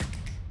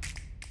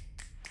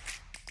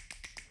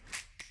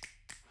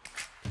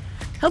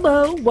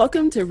Hello,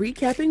 welcome to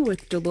Recapping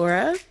with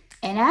Delora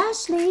and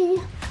Ashley.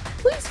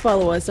 Please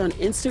follow us on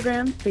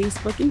Instagram,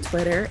 Facebook, and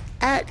Twitter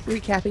at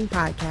Recapping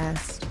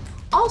Podcast.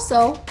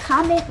 Also,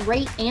 comment,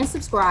 rate, and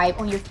subscribe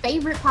on your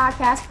favorite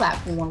podcast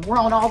platform. We're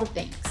on all the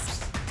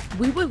things.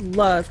 We would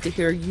love to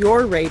hear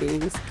your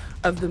ratings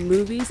of the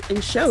movies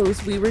and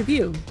shows we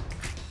review.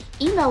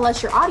 Email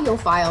us your audio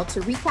file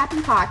to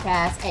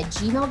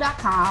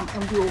recappingpodcast@gmail.com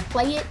and we will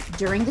play it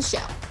during the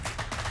show.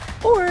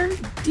 Or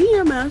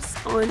DM us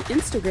on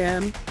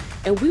Instagram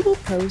and we will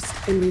post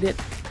and read it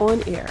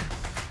on air.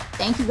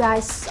 Thank you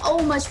guys so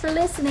much for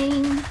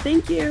listening.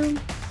 Thank you.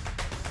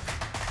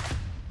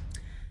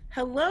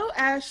 Hello,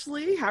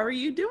 Ashley. How are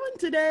you doing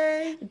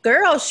today?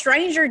 Girl,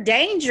 stranger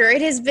danger.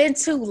 It has been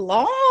too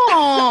long.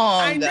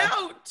 I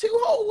know, 2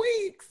 whole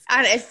weeks.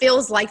 It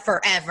feels like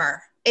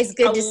forever. It's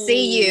good to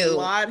see you. A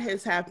lot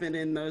has happened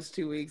in those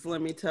 2 weeks, let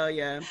me tell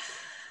you.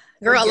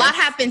 Girl, a lot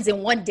happens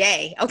in one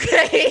day,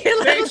 okay?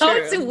 Let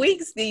alone 2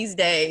 weeks these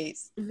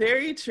days.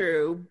 Very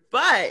true.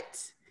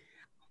 But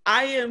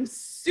I am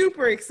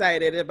super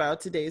excited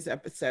about today's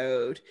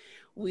episode.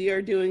 We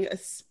are doing a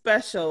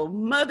special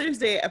Mother's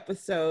Day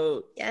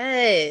episode.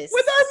 Yes.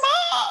 With our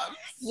moms.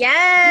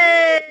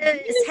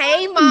 Yes.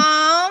 Hey,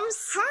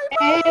 moms. Hi,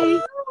 Mom. Hey.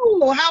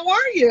 Oh, how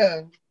are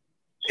you?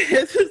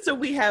 So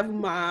we have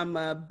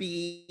Mama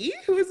B,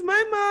 who is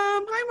my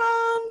mom.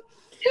 Hi, Mom.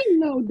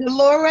 Hello,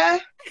 Delora.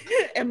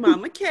 And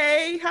Mama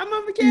K. Hi,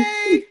 Mama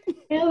K.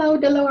 Hello,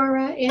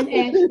 Delora and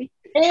Ashley.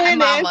 And Hi,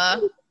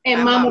 Mama.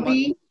 And Mama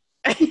B.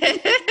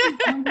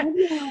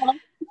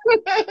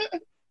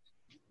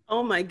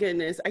 Oh my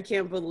goodness, I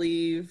can't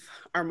believe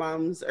our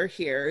moms are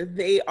here.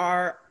 They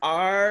are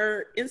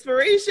our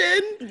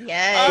inspiration.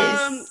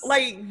 Yes.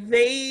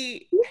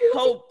 They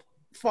help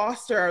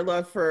foster our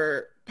love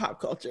for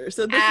pop culture.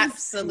 So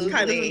this is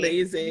kind of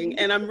amazing.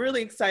 And I'm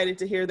really excited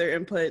to hear their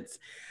inputs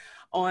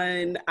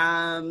on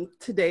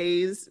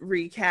today's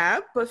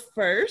recap. But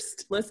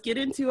first, let's get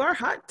into our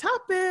hot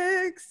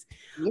topics.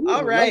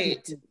 All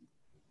right.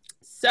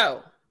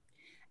 So,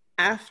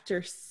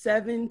 after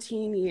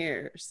 17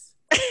 years,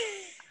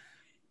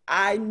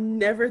 I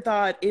never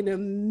thought in a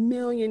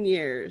million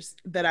years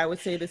that I would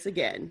say this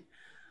again,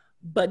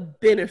 but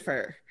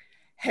Bennifer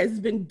has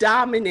been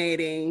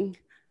dominating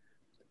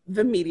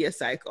the media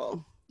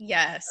cycle.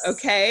 Yes.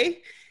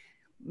 Okay?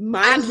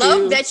 I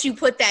love that you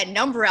put that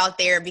number out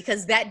there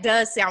because that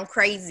does sound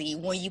crazy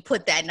when you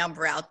put that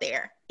number out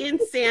there.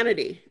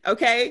 Insanity.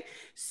 Okay?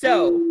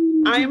 So,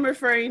 I am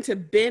referring to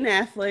Ben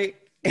Affleck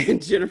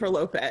and Jennifer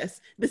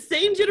Lopez. The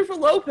same Jennifer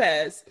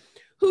Lopez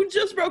who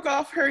just broke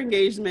off her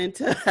engagement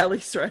to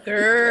Alex Rodriguez.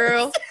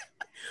 Girl.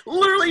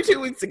 Literally 2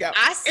 weeks ago.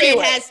 I said,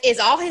 anyway. Is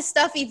all his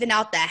stuff even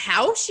out the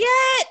house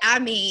yet? I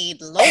mean,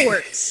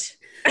 Lord.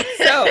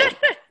 So,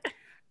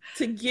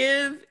 to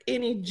give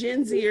any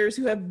Gen Zers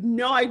who have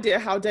no idea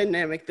how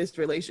dynamic this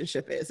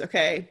relationship is,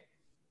 okay?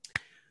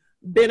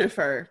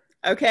 Bennifer,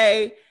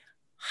 okay?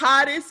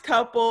 Hottest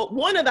couple,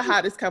 one of the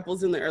hottest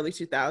couples in the early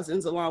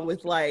 2000s, along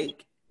with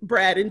like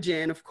Brad and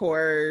Jen, of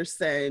course,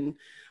 and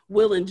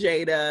Will and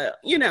Jada,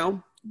 you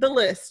know, the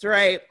list,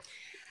 right?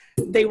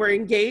 They were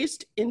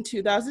engaged in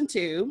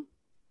 2002.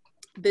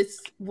 This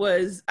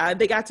was,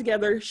 they got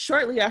together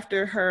shortly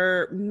after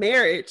her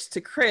marriage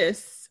to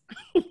Chris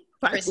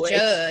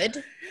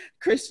Judd.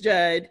 Chris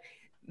Judd.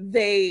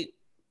 They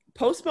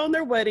postponed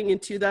their wedding in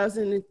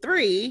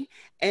 2003,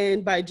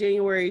 and by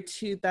January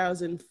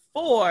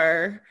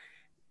 2004,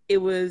 it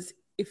was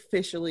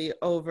officially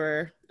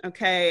over.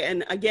 Okay.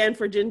 And again,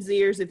 for Gen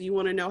Zers, if you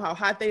want to know how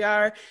hot they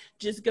are,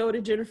 just go to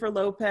Jennifer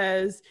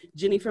Lopez,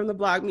 Jenny from the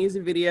Block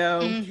music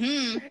video.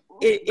 Mm-hmm.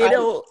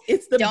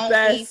 It's the Don't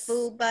best. Don't be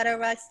fooled by the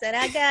rocks that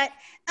I got.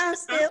 I'm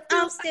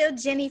still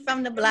Jenny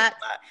from the Block.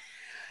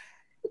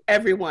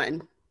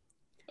 Everyone,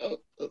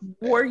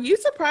 were you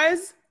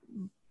surprised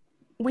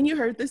when you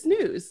heard this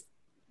news?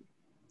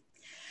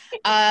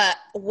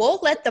 We'll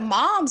let the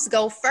moms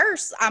go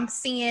first. I'm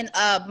seeing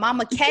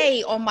Mama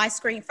K on my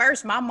screen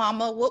first. My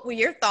mama, what were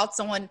your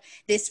thoughts on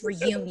this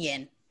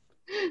reunion?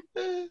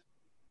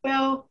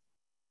 Well,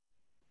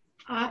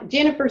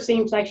 Jennifer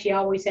seems like she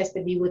always has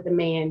to be with a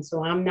man,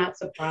 so I'm not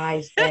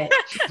surprised that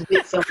she's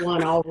with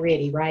someone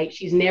already, right?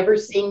 She's never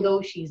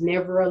single. She's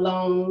never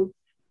alone.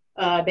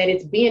 That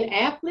it's Ben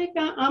Affleck,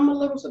 I'm a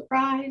little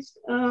surprised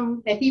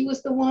that he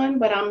was the one,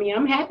 but I mean,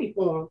 I'm happy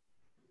for him.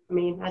 I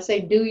mean, I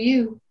say, do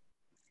you.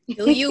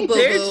 Do you, boo-boo?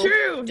 Very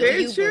true.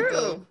 Very true.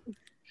 Boo-boo.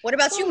 What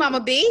about you, Mama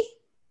B?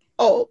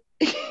 Oh,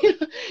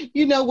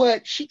 you know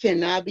what? She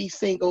cannot be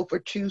single for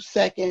 2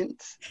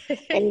 seconds.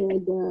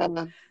 And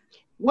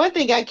one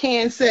thing I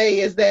can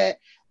say is that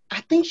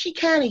I think she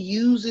kind of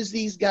uses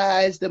these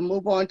guys to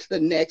move on to the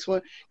next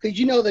one. Because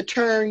you know the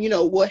term,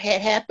 what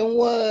had happened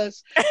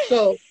was.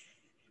 So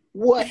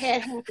what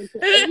had happened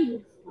to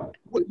Amy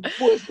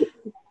was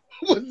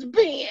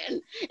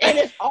Ben. And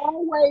it's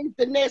always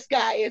the next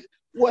guy is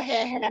what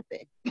had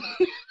happened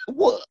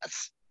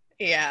was.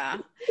 Yeah.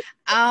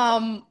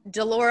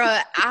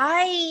 Delora,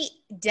 I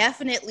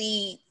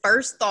definitely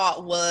first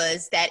thought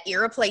was that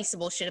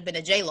Irreplaceable should have been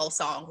a J-Lo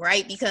song,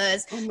 right?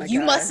 Because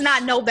you must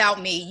not know about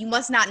me. You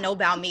must not know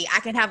about me. I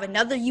can have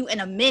another you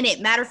in a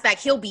minute. Matter of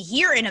fact, he'll be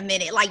here in a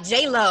minute, like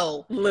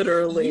J-Lo.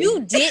 Literally.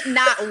 You did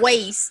not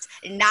waste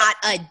not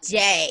a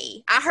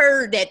day. I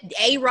heard that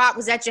A-Rock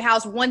was at your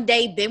house one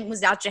day, Ben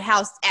was at your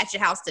house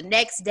the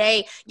next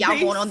day. Y'all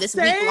going on this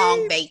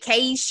week-long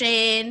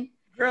vacation.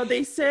 Girl,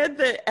 they said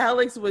that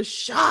Alex was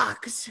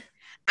shocked.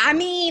 I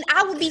mean,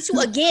 I would be too.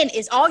 Again,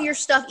 is all your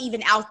stuff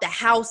even out the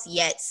house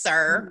yet,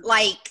 sir?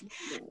 Like,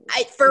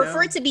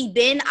 for it to be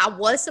Ben, I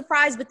was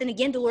surprised. But then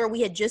again, Delora,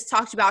 we had just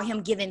talked about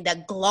him giving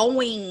the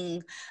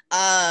glowing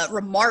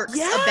remarks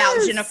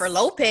about Jennifer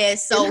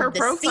Lopez. So in her the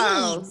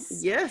profile.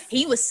 Seeds,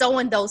 he was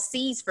sowing those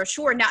seeds for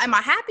sure. Now, am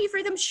I happy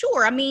for them?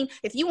 Sure. I mean,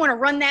 if you want to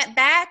run that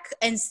back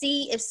and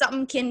see if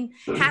something can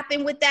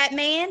happen with that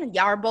man,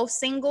 y'all are both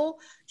single.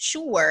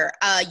 Sure.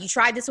 You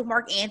tried this with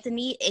Mark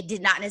Anthony. It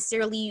did not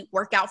necessarily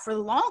work out for the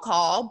long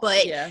haul,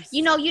 but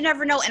you know, you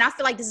never know. And I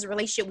feel like this is a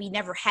relationship we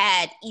never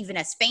had, even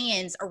as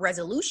fans, a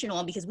resolution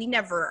on, because we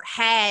never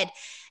had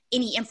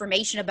any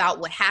information about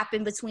what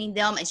happened between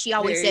them. And she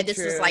always said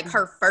this was like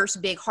her first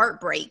big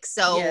heartbreak.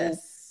 So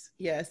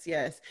yes.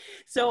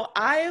 So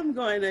I'm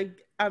going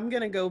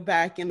to go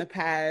back in the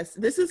past.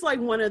 This is like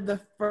one of the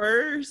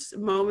first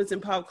moments in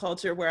pop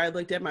culture where I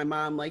looked at my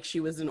mom like she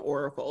was an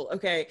oracle.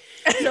 Okay.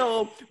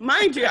 So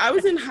mind you, I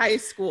was in high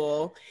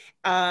school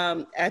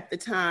at the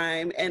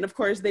time. And of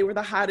course they were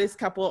the hottest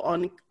couple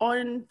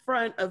on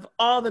front of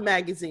all the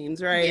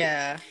magazines. Right.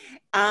 Yeah.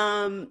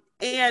 And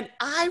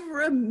I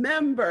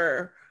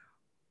remember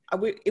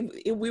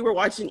we were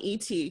watching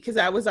E.T. because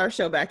that was our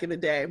show back in the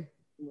day.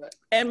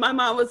 And my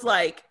mom was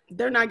like,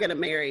 they're not going to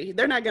marry.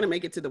 They're not going to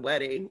make it to the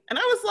wedding. And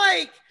I was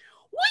like,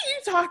 what are you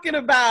talking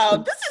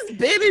about? This is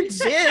Ben and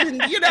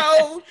Jen, you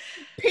know,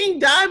 Pink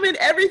Diamond,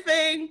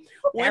 everything.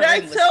 When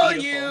I tell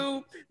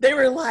you, they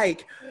were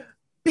like,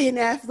 Ben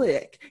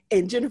Affleck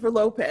and Jennifer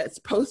Lopez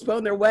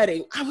postponed their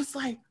wedding. I was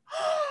like,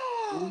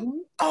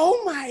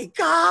 oh my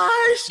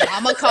gosh.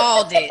 Mama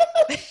called it.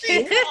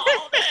 She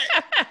called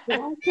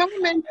it.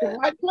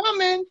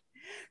 coming.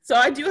 So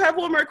I do have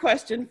one more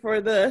question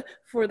for the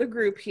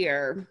group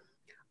here.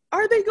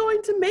 Are they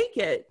going to make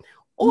it?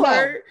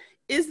 Or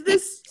is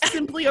this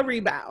simply a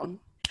rebound?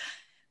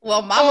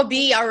 Well, Mama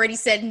B already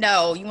said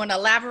no. You want to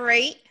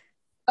elaborate?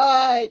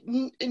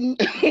 I'm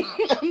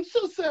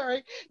so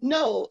sorry.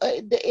 No,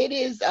 it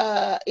is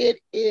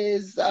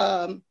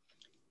I'm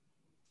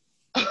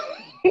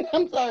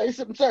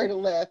sorry to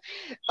laugh.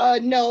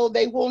 No,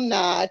 they will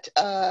not.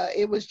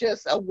 It was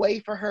just a way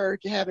for her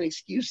to have an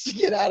excuse to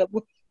get out of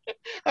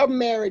her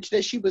marriage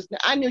that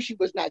I knew she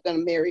was not going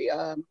to marry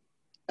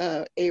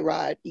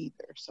A-Rod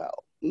either. So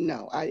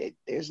no,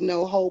 there's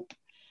no hope.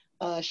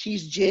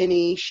 She's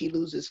Jenny. She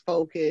loses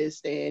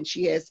focus and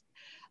she has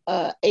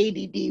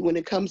ADD when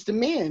it comes to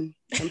men.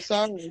 I'm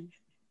sorry.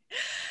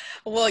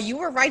 Well, you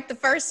were right the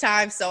first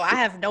time, so I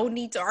have no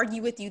need to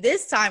argue with you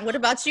this time. What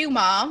about you,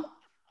 Mom?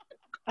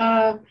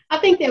 I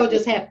think they'll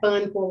just have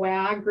fun for a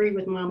while. I agree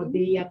with Mama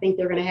B. I think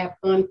they're going to have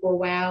fun for a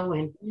while.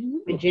 And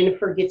when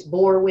Jennifer gets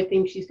bored with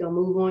him, she's going to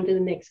move on to the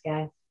next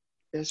guy.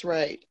 That's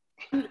right.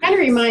 Kind of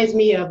reminds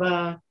me of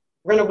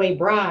Runaway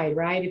Bride,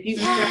 right? If you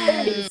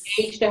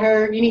engage to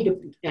her, you need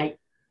to like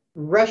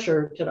rush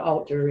her to the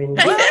altar. And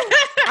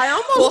I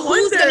almost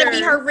who's going to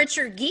be her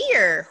Richard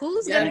Gere?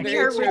 Who's going to be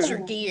her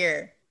Richard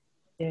Gere?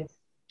 Yes.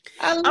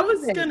 I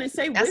was going to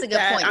say that's with a good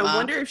that, point, I Mom.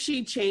 wonder if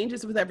she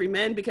changes with every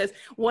man, because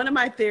one of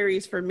my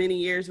theories for many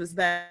years was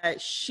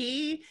that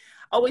she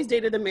always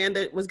dated a man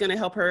that was going to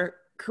help her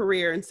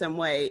career in some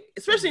way,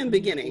 especially in the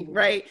beginning,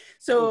 right?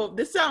 So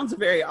this sounds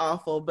very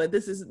awful, but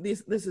this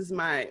is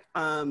my,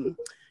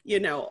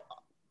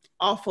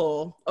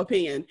 awful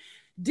opinion.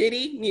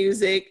 Diddy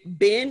music,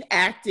 Ben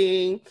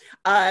acting,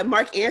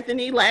 Mark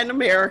Anthony Latin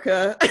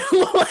America,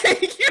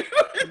 like, you know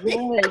what I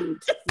mean?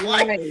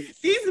 Like,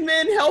 these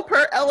men help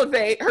her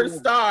elevate her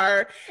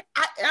star.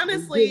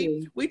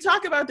 Honestly, we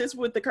talk about this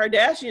with the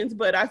Kardashians,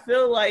 but I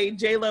feel like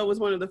J-Lo was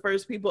one of the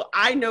first people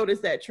I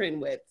noticed that trend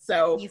with.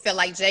 So you feel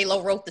like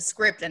J-Lo wrote the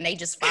script and they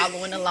just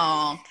following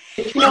along.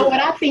 You know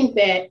what? I think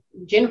that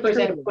Jennifer's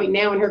at a point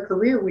now in her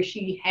career where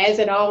she has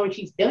it all and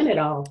she's done it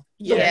all.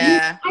 So he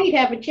might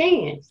have a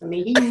chance. I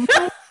mean, he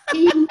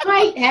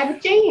might have a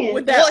chance.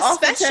 With that awful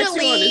tattoo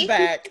on his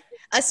back.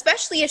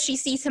 Especially if she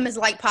sees him as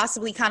like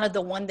possibly kind of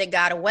the one that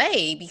got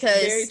away,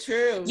 because very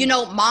true. You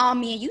know, Mom,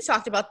 me and you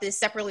talked about this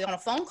separately on a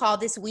phone call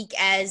this week,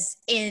 as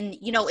in,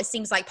 you know, it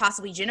seems like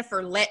possibly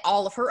Jennifer let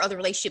all of her other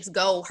relationships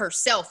go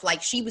herself.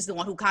 Like she was the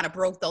one who kind of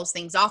broke those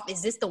things off.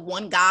 Is this the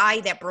one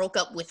guy that broke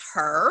up with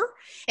her?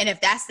 And if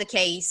that's the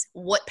case,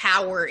 what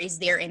power is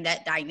there in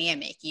that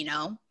dynamic, you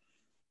know?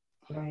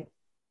 Right.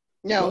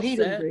 No, he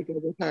didn't break up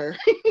with her.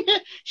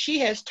 She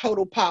has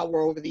total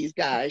power over these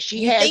guys.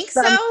 She has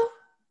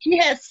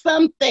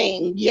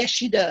something. Yes,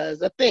 she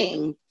does.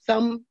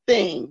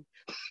 Something.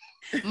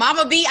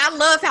 Mama B, I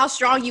love how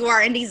strong you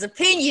are in these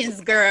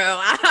opinions, girl.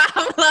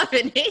 I'm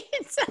loving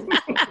it.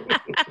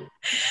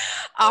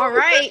 All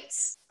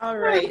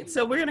right.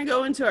 So we're going to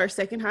go into our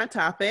second hot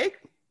topic.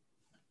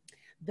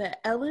 The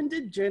Ellen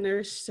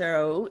DeGeneres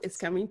Show is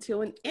coming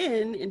to an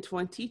end in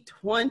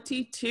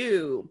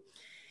 2022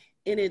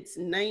 in its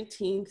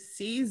 19th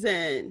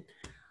season.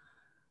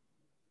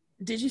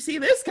 Did you see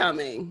this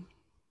coming?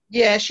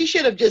 Yeah, she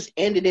should have just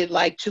ended it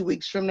like 2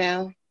 weeks from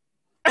now.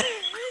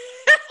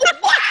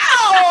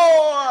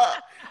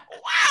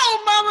 Wow,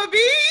 Mama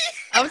B.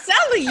 I'm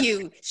telling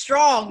you,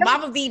 strong.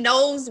 Mama B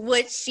knows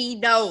what she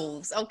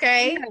knows,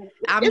 okay? Yeah,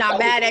 I'm not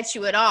mad at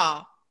you at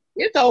all.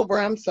 It's over.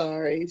 I'm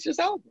sorry. It's just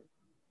over.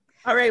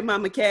 All right,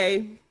 Mama K.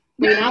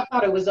 I mean, I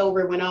thought it was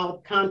over when all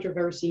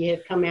controversy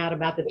had come out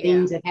about the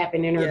things that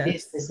happened in her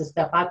business and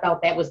stuff. I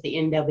thought that was the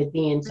end of it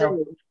then.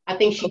 So I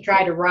think she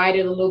tried to ride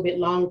it a little bit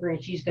longer,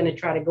 and she's going to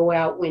try to go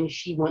out when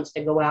she wants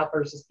to go out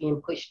versus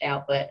being pushed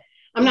out. But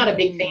I'm not a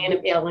big fan of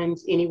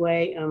Ellen's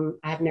anyway.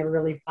 I've never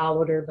really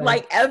followed her. But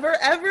like ever?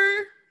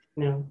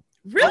 No.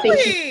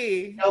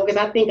 Really? No, because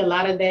I think a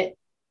lot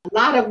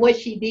of what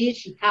she did,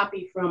 she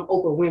copied from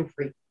Oprah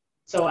Winfrey.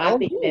 So I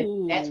think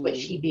that's what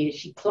she did.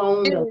 She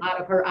cloned a lot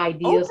of her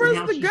ideas. Oprah's and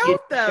how the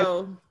goat,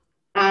 though.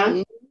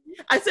 Huh?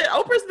 I said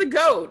Oprah's the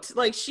goat.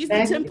 Like, she's the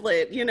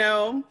template, you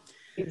know?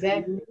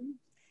 Exactly.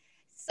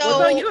 So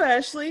what about you,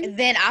 Ashley?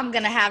 Then I'm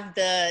gonna have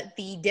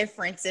the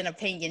difference in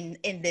opinion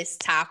in this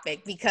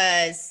topic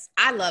because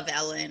I love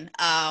Ellen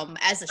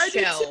as a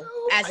show.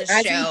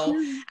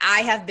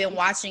 I have been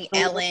watching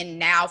Ellen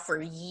now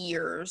for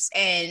years,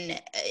 and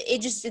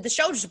the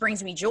show just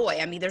brings me joy.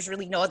 I mean, there's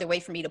really no other way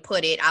for me to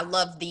put it. I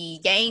love the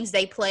games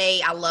they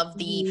play. I love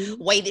the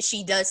way that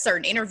she does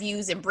certain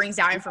interviews and brings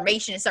out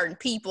information to certain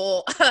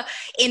people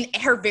in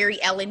her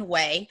very Ellen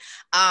way.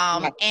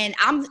 And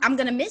I'm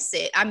gonna miss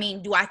it. I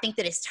mean, do I think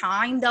that it's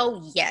time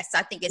though? Yes,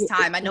 I think it's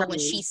time. I know when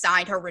she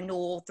signed her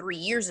renewal 3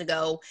 years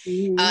ago,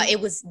 it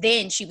was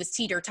then she was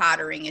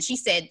teeter-tottering, and she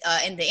said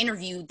in the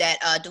interview that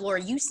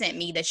Delora, you sent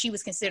me, that she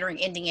was considering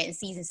ending it in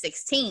season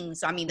 16.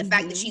 So I mean, the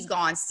fact that she's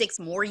gone 6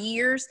 more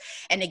years,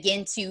 and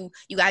again, to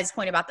you guys'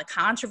 point about the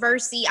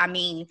controversy, I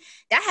mean,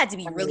 that had to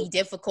be really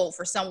difficult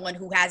for someone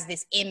who has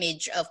this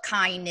image of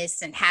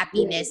kindness and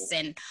happiness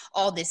and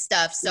all this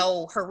stuff.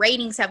 So her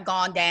ratings have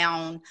gone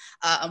down,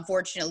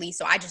 unfortunately.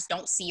 So I just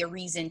don't see a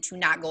reason to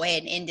not go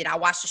ahead and end it. I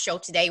watched the show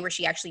today where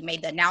she actually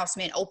made the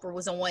announcement. Oprah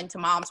was on, to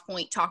Mom's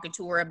point, talking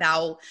to her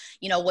about,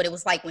 you know, what it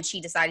was like when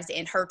she decided to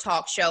end her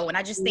talk show. And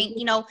I just think,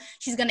 you know,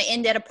 she's going to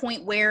end at a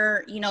point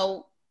where, you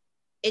know,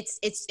 it's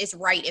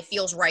right. It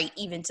feels right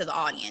even to the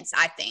audience,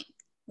 I think.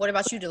 What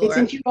about you, Delora?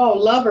 Since you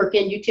all love her,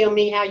 can you tell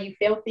me how you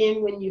felt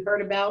then when you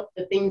heard about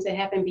the things that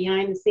happened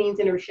behind the scenes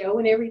in her show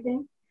and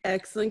everything?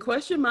 Excellent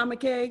question, Mama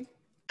K.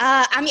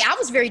 I mean, I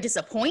was very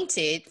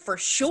disappointed for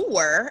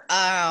sure.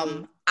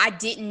 I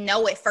didn't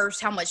know at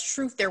first how much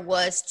truth there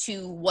was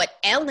to what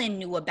Ellen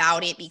knew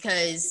about it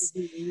because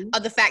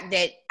of the fact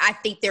that I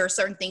think there are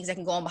certain things that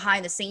can go on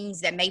behind the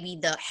scenes that maybe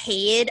the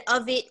head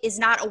of it is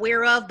not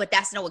aware of, but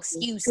that's no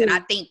excuse. And I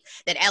think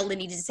that Ellen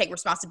needed to take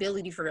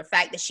responsibility for the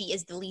fact that she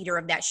is the leader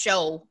of that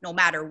show, no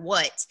matter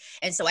what.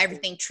 And so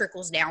everything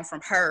trickles down from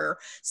her.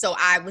 So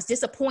I was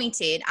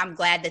disappointed. I'm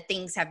glad that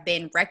things have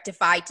been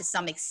rectified to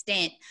some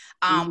extent.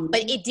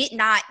 But it did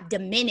not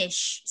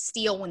diminish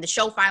still when the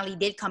show finally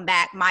did come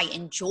back, my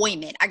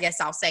enjoyment, I guess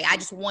I'll say. I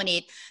just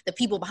wanted the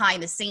people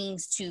behind the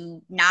scenes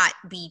to not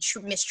be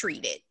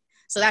mistreated.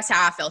 So that's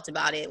how I felt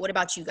about it. What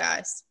about you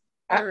guys?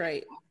 All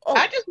right.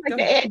 I just like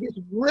to add this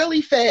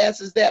really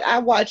fast is that I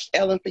watched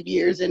Ellen for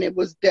years, and it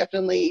was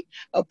definitely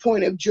a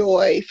point of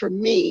joy for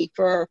me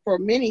for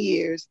many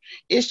years.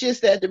 It's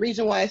just that the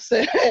reason why I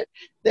said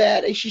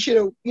that she should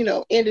have, you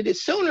know, ended it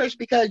sooner is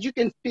because you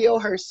can feel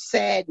her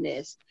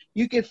sadness.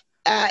 You can,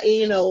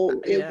 you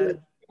know, it was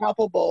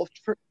palpable,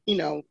 for, you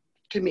know,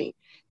 to me.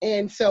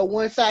 And so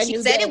once I knew,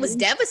 she said it was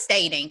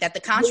devastating, that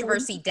the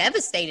controversy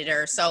devastated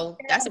her. So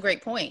that's a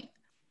great point.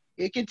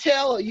 You can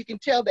tell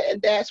that,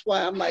 and that's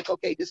why I'm like,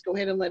 okay, just go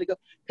ahead and let it go,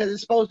 because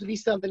it's supposed to be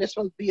something that's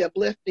supposed to be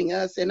uplifting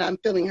us, and I'm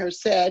feeling her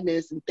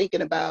sadness and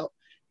thinking about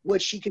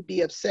what she could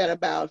be upset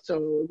about,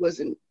 so it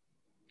wasn't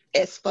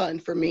as fun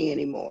for me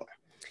anymore.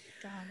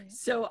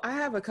 So I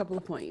have a couple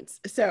of points.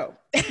 So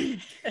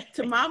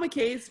to Mama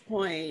K's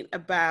point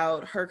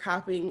about her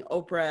copying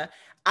Oprah,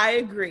 I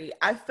agree.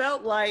 I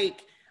felt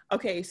like,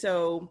 okay,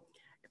 so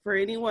for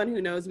anyone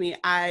who knows me,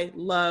 I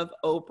love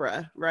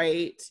Oprah,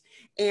 right?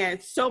 And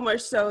so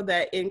much so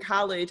that in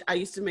college, I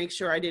used to make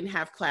sure I didn't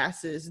have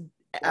classes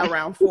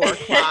around 4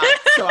 o'clock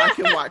so I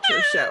can watch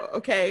her show,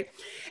 okay?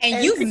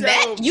 And you've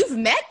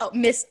met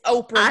Miss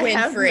Oprah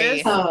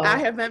Winfrey. I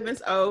have met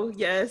Miss O,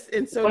 yes.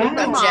 And so did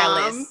my mom.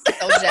 Jealous.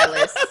 So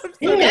jealous.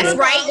 That's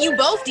right, you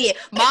both did.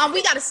 Mom,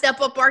 we got to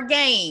step up our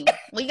game.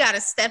 We got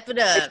to step it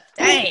up.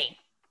 Dang.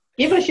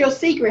 Give us your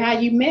secret, how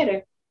you met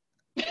her.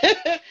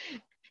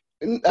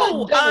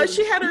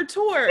 She had her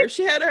tour.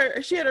 She had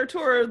her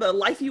tour, the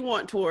Life You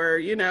Want tour.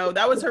 You know,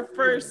 that was her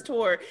first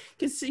tour,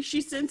 because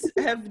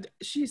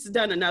she's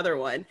done another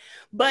one.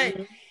 But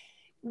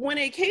when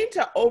it came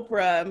to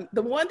Oprah,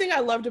 the one thing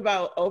I loved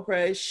about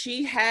Oprah is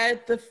she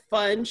had the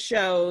fun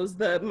shows,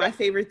 my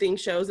favorite thing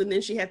shows, and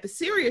then she had the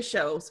serious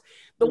shows.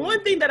 The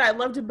one thing that I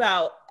loved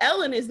about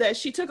Ellen is that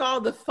she took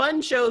all the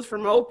fun shows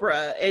from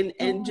Oprah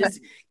and just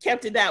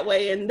kept it that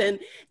way. And then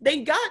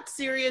they got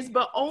serious,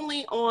 but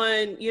only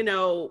on, you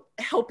know,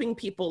 helping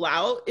people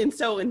out. And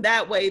so in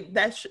that way,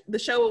 the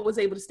show was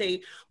able to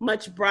stay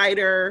much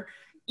brighter,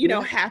 you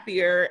know,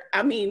 happier.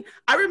 I mean,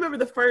 I remember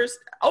the first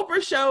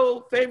Oprah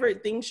show,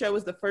 favorite thing show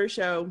was the first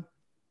show.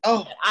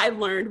 Oh, I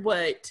learned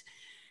what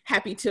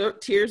happy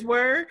tears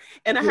were.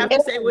 And I have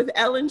to say with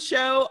Ellen's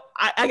show,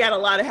 I got a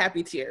lot of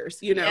happy tears,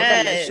 you know, from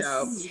that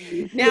show.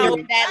 Now,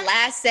 that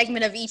last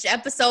segment of each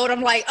episode,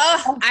 I'm like,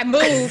 oh, I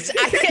moved.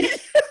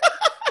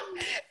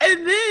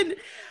 And then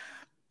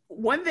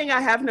one thing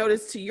I have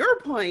noticed, to your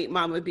point,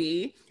 Mama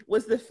B,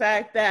 was the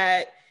fact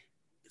that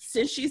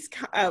since she's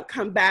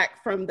come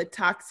back from the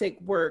toxic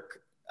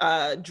work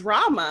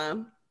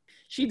drama,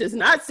 she does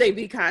not say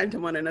be kind to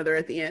one another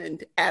at the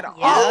end at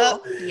all.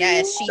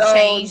 Yes, she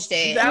changed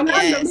it. That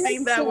was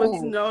something that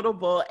was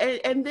notable.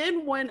 And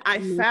then when I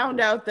found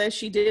out that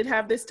she did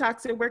have this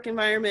toxic work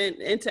environment,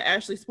 and to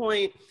Ashley's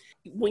point,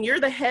 when you're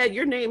the head,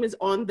 your name is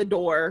on the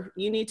door.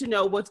 You need to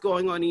know what's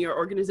going on in your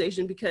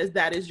organization because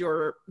that's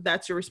your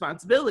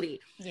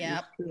responsibility.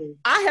 Yeah.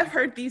 I have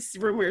heard these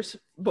rumors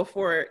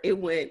before it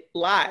went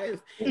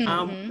live.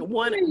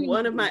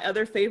 One of my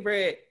other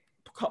favorite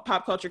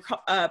pop culture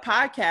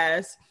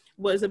podcasts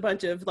was a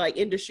bunch of like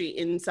industry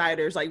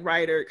insiders, like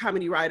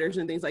comedy writers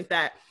and things like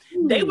that.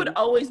 They would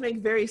always make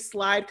very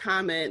sly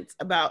comments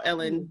about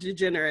Ellen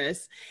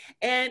DeGeneres.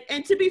 And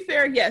to be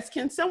fair, yes,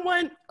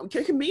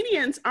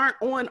 comedians aren't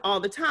on all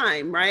the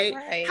time,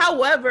 right?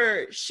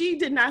 However, she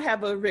did not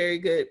have a very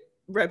good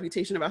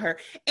reputation about her.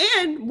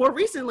 And more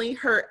recently,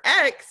 her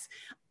ex,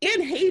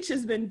 NH,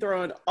 has been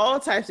throwing all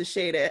types of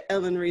shade at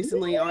Ellen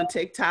recently on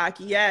TikTok.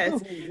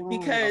 Yes,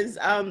 because,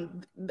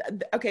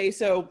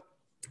 so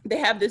they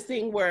have this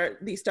thing where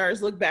these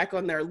stars look back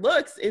on their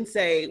looks and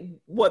say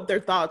what their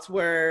thoughts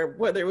were,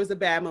 whether it was a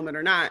bad moment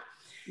or not.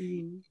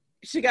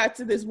 She got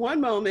to this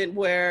one moment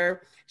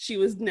where she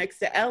was next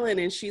to Ellen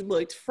and she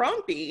looked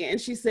frumpy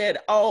and she said,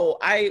 oh,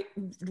 I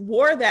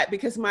wore that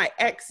because my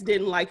ex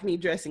didn't like me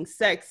dressing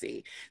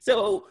sexy.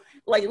 So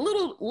like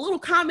little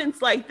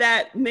comments like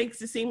that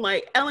makes it seem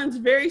like Ellen's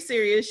very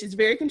serious. She's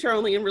very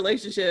controlling in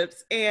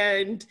relationships.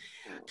 And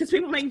because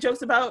people make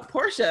jokes about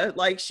Portia,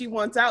 like she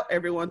wants out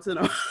every once in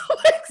a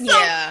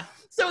while.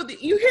 So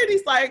you hear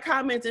these like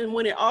comments, and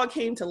when it all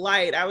came to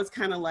light, I was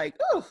kind of like,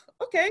 oh,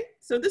 okay.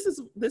 So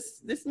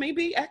this may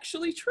be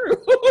actually true,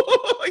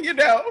 you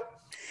know?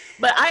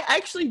 But I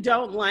actually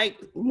don't like,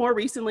 more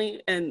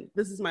recently, and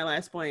this is my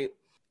last point.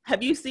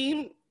 Have you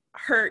seen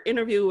her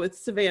interview with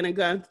Savannah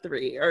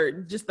Guthrie, or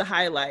just the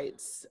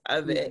highlights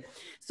of it?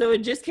 So it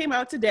just came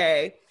out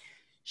today.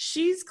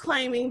 She's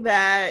claiming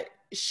that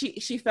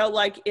she felt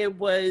like it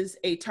was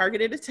a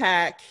targeted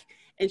attack,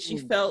 and she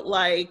felt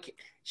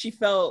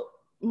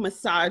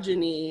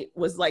misogyny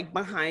was like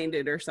behind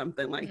it or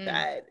something like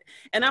that.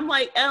 And I'm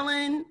like,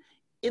 Ellen,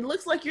 it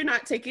looks like you're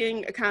not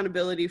taking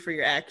accountability for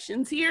your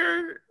actions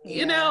here.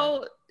 You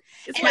know,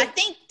 and I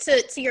think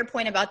to your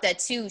point about that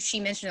too, she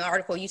mentioned in the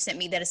article you sent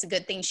me that it's a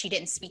good thing she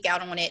didn't speak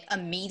out on it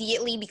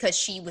immediately because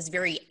she was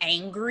very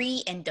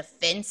angry and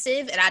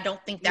defensive. And I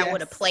don't think that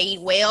would have played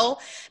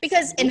well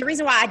because, and the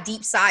reason why I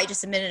deep sighed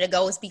just a minute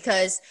ago is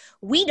because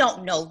we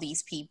don't know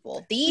these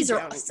people. These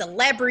are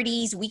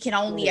celebrities. We can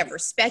only ever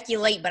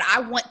speculate, but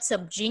I want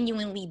to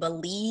genuinely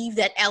believe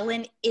that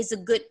Ellen is a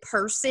good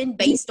person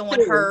based on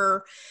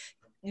her,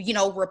 you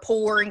know,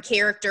 rapport and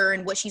character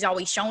and what she's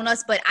always shown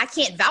us, but I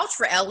can't vouch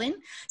for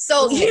Ellen.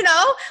 So, you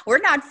know, we're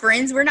not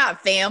friends, we're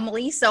not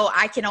family. So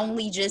I can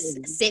only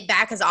just sit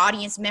back as an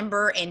audience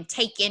member and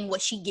take in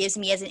what she gives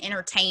me as an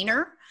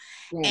entertainer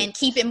and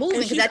keep it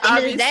moving. Because at the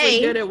end of the day,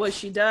 good at what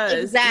she does.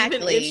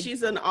 Exactly. Even if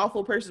she's an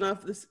awful person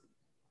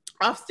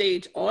off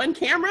stage, on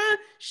camera,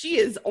 she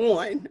is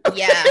on. Okay?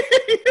 Yeah.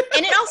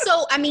 And it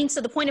also, I mean, so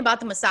the point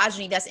about the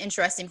misogyny, that's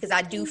interesting because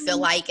I do feel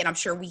like, and I'm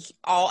sure we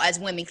all as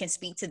women can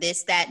speak to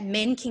this, that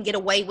men can get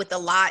away with a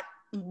lot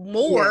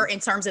more in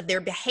terms of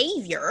their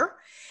behavior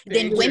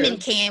than women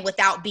can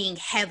without being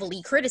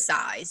heavily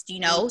criticized, you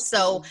know?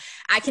 So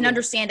I can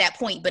understand that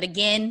point. But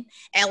again,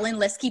 Ellen,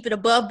 let's keep it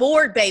above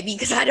board, baby,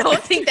 because I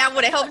don't think that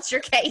would have helped your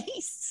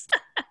case.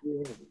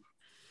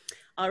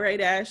 All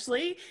right,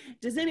 Ashley,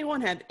 does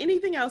anyone have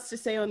anything else to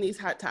say on these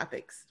hot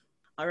topics?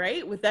 All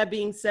right, with that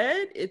being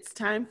said, it's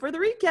time for the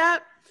recap.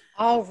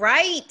 All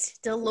right,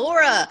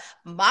 Delora,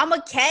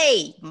 Mama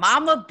K,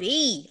 Mama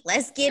B,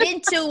 let's get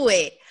into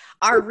it.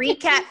 Our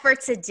recap for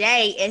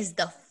today is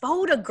The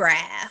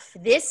Photograph.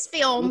 This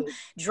film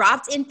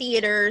dropped in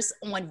theaters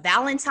on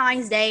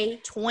Valentine's Day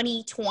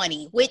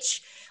 2020,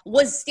 which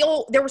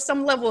there was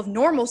some level of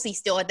normalcy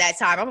still at that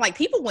time. I'm like,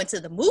 people went to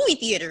the movie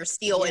theater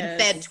still in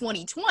Feb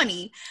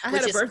 2020,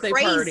 which is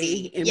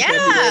crazy. In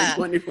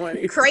February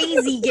 2020.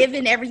 Crazy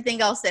given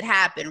everything else that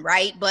happened,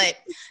 right? But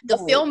the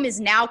film is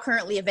now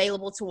currently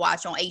available to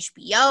watch on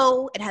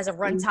HBO. It has a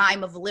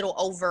runtime of a little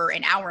over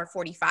an hour and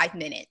 45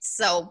 minutes.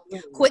 So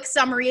quick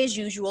summary as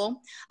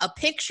usual. A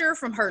picture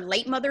from her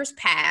late mother's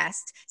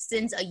past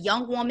sends a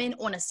young woman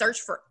on a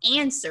search for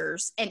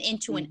answers and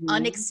into an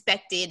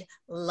unexpected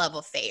love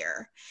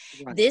affair.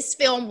 Right. This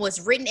film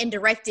was written and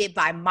directed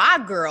by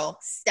my girl,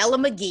 Stella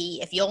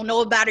McGee. If you don't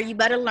know about her, you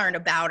better learn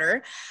about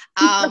her.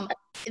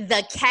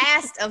 The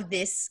cast of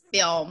this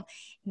film,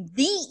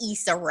 the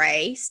Issa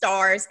Rae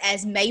stars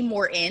as Mae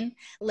Morton.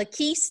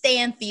 Lakeith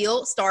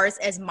Stanfield stars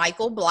as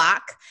Michael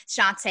Block.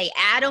 Shantae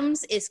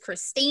Adams is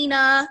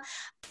Christina.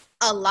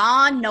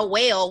 Alain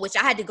Noel, which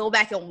I had to go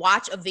back and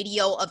watch a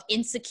video of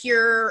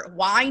Insecure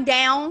Wind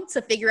Down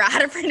to figure out how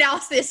to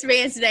pronounce this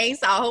man's name,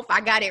 so I hope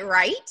I got it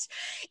right,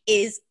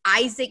 is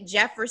Isaac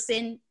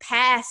Jefferson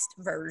past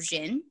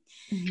version.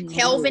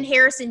 Kelvin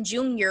Harrison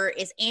Jr.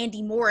 is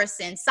Andy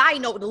Morrison. Side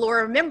note,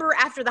 Delora, remember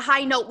after the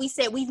high note we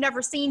said we've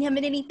never seen him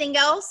in anything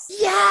else?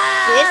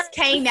 Yeah. This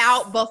came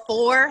out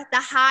before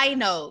the high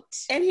note.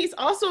 And he's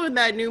also in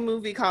that new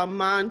movie called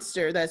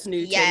Monster that's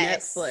new to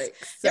Netflix. So,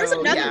 there's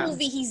another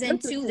movie he's in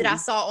too that I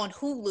saw on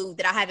Hulu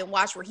that I haven't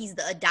watched where he's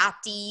the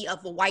adoptee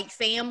of a white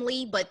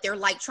family, but they're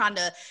like trying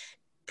to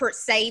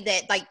say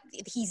that like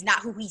he's not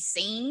who he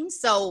seems.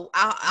 So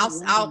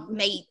that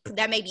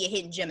may be a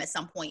hidden gem at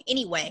some point.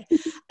 Anyway,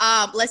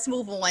 let's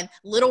move on.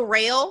 Little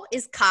Rail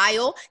is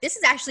Kyle. This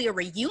is actually a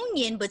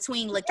reunion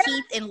between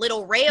Lakeith and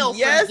Little Rail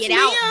from Get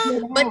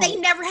Out, but they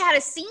never had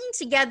a scene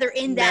together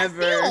in that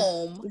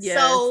film. Yes.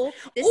 So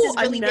this is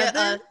really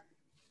good.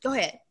 Go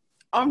ahead.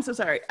 Oh, I'm so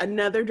sorry.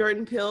 Another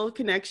Jordan Peele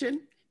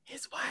connection.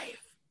 His wife.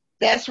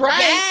 That's right.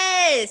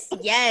 Yes.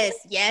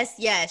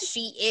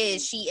 She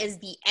is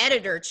the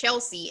editor.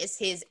 Chelsea is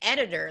his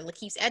editor,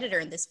 Lakeith's editor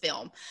in this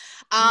film.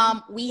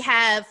 We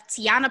have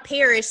Tiana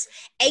Parrish,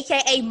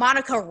 aka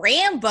Monica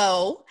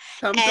Rambeau,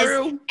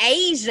 as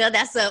Asia.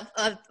 That's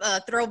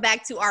a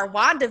throwback to our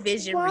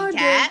WandaVision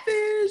recap.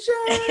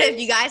 If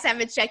you guys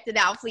haven't checked it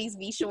out, please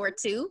be sure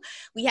to.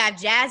 We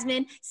have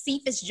Jasmine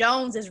Cephas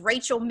Jones as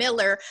Rachel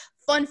Miller.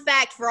 Fun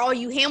fact for all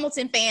you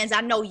Hamilton fans,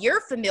 I know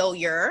you're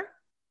familiar.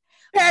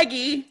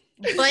 Peggy.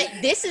 But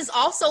this is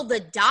also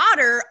the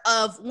daughter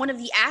of one of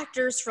the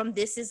actors from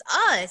This Is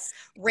Us,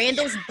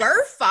 Randall's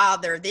birth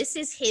father. This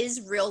is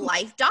his real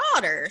life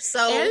daughter.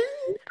 So and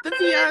the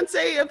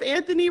fiance of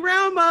Anthony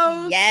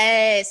Ramos.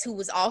 Yes, who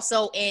was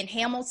also in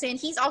Hamilton.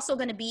 He's also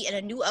going to be in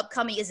a new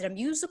upcoming, is it a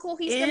musical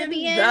he's going to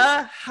be in?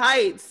 The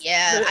Heights.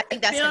 Yeah, I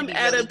think that's going to be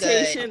really good.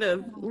 Adaptation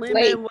of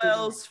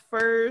Lin-Manuel's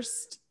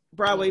first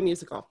Broadway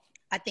musical.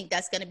 I think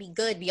that's going to be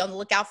good. Be on the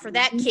lookout for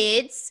that,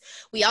 kids.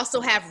 We also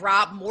have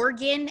Rob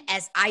Morgan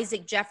as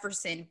Isaac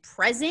Jefferson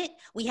present.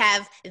 We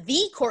have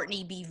the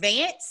Courtney B.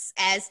 Vance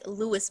as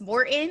Lewis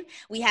Morton.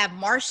 We have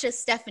Marcia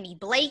Stephanie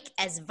Blake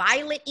as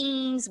Violet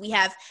Eames. We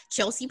have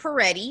Chelsea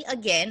Peretti,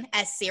 again,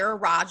 as Sarah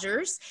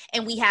Rogers.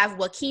 And we have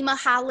Wakima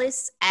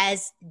Hollis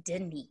as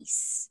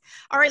Denise.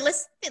 All right,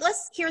 let's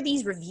hear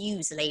these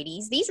reviews,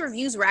 ladies. These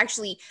reviews were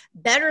actually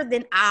better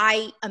than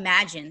I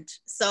imagined.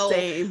 So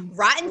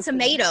Rotten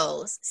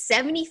Tomatoes,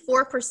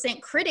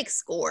 74% critic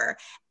score,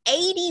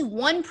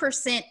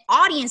 81%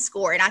 audience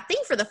score. And I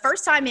think for the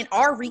first time in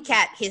our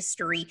recap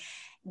history,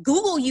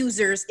 Google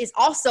users is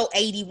also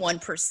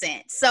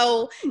 81%.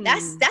 So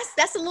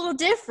that's a little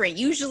different.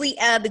 Usually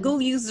the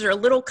Google users are a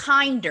little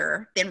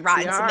kinder than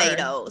Rotten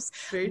Tomatoes.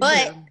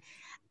 But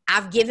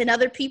I've given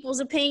other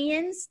people's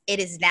opinions. It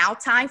is now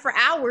time for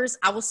ours.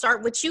 I will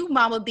start with you,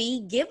 Mama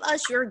B. Give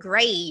us your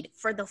grade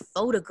for The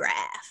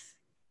Photograph.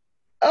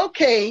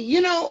 Okay,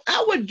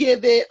 I would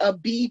give it a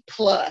B+.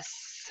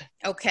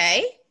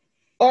 Okay.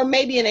 Or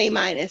maybe an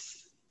A-.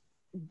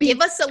 Give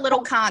us a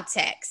little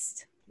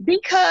context.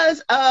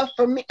 Because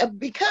for me,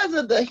 because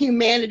of the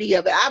humanity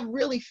of it, I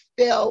really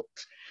felt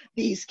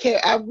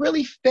I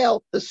really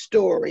felt the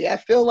story. I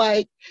feel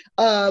like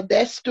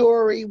that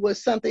story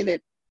was something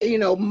that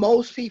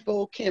most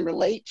people can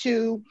relate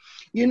to,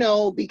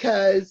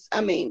 because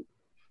having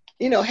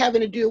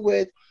to do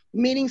with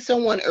meeting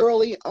someone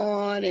early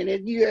on,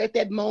 and you're at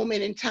that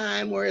moment in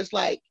time where it's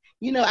like,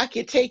 I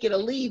could take it or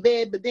leave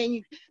it, but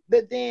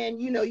then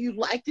you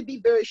like to be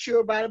very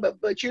sure about it,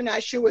 but you're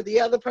not sure what the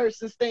other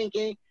person's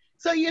thinking.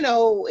 So,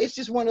 it's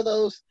just one of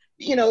those,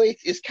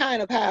 it's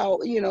kind of how,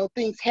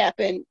 things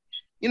happen,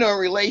 in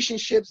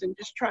relationships, and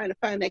just trying to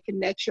find that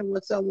connection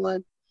with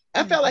someone.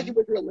 I felt like it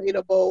was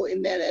relatable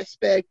in that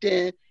aspect.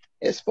 And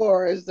as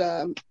far as,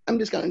 I'm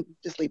just going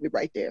to leave it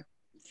right there.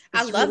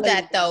 I love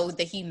that, though,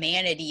 the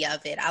humanity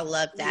of it. I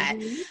love that.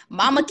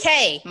 Mama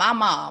K, my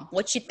mom,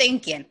 what you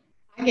thinking?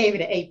 I gave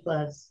it an A+.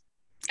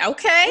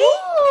 Okay.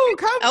 Ooh,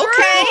 come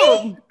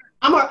through.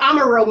 I'm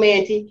a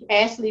romantic.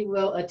 Ashley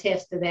will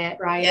attest to that,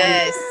 right?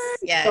 Yes.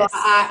 So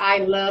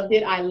I loved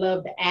it. I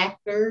love the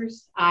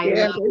actors. I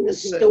love the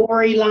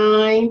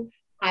storyline.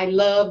 I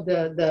love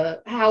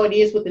the how it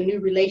is with the new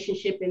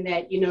relationship, in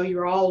that, you know,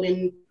 you're all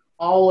in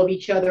all of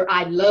each other.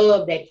 I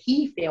love that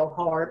he fell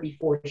hard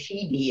before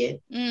she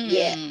did.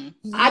 Yeah.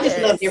 I just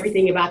loved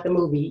everything about the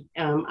movie.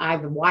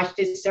 I've watched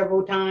it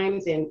several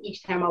times, and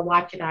each time I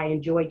watch it, I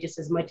enjoy just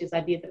as much as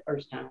I did the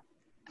first time.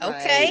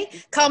 Okay.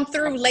 Right. Come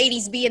through,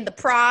 ladies, being the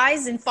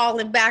prize and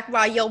falling back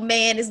while your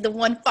man is the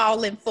one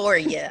falling for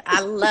you.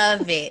 I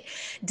love it.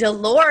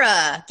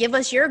 Delora, give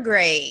us your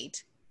grade.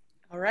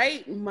 All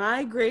right.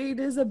 My grade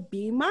is a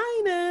B-.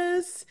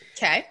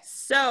 Okay.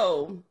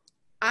 So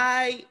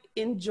I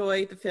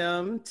enjoyed the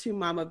film, to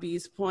Mama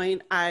B's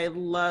point. I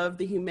love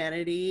the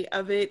humanity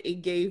of it.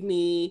 It gave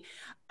me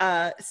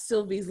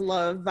Sylvie's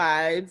Love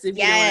vibes, if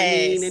you know what I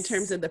mean, in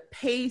terms of the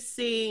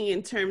pacing,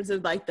 in terms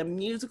of like the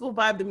musical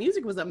vibe. The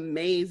music was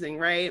amazing,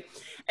 right?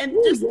 And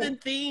just the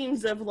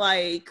themes of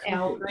like,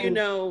 you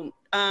know,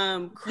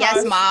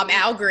 yes, Mom,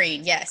 Al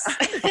Green, yes.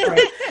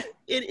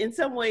 in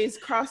some ways,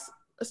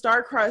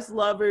 star-crossed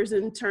lovers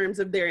in terms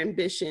of their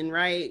ambition,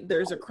 right?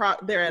 They're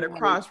at a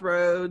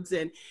crossroads,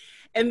 and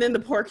then the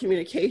poor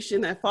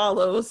communication that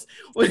follows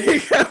when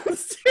it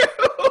comes to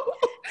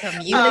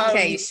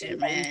communication,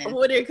 man.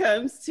 When it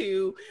comes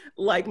to,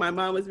 like my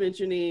mom was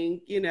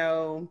mentioning, you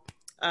know,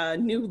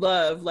 new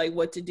love, like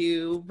what to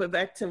do. But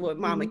back to what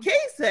Mama Kay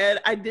said,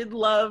 I did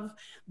love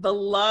the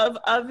love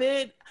of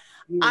it.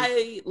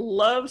 I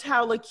loved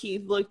how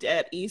Lakeith looked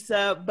at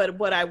Issa, but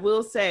what I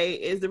will say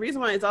is the reason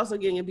why it's also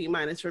getting a B-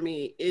 for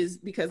me is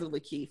because of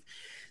Lakeith.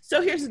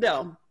 So here's the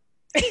deal.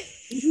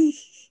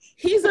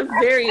 He's a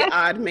very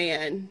odd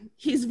man.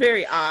 He's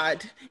very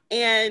odd.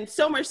 And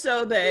so much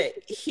so that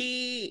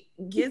he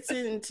gets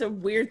into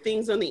weird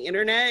things on the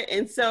internet.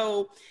 And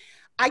so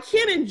I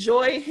can't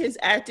enjoy his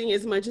acting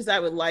as much as I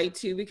would like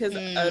to because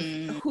of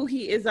who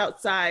he is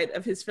outside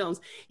of his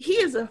films. He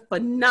is a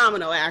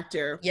phenomenal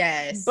actor.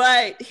 Yes.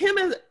 But him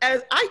as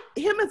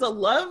a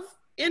love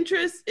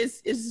interest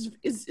is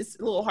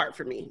a little hard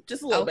for me,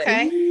 just a little bit.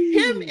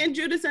 Him and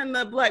Judas and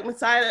the Black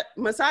Messiah,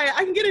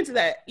 I can get into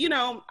that. You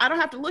know, I don't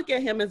have to look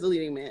at him as a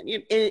leading man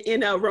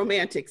in a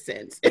romantic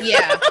sense.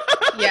 Yeah,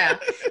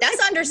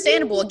 that's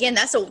understandable. Again,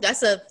 that's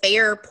a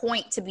fair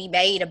point to be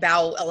made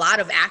about a lot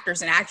of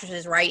actors and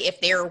actresses, right?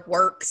 If their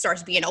work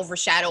starts being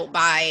overshadowed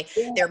by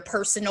their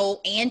personal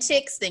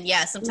antics, then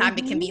sometimes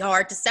it can be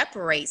hard to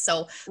separate.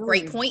 So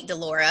great point,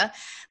 Delora.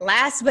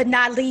 Last but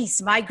not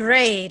least, my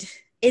grade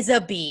is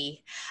a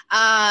B.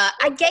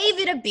 I gave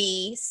it a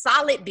B,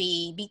 solid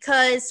B,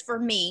 because for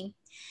me,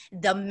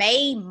 the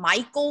May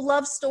Michael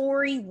love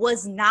story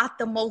was not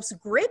the most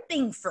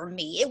gripping for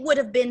me. It would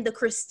have been the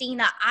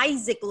Christina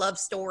Isaac love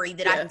story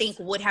that I think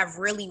would have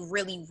really,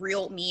 really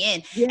reeled me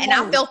in. And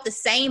I felt the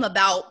same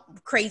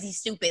about Crazy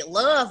Stupid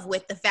Love,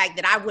 with the fact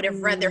that I would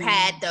have rather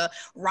had the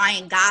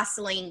Ryan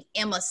Gosling,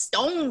 Emma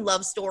Stone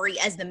love story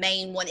as the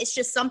main one. It's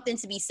just something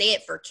to be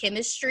said for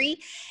chemistry.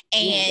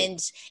 And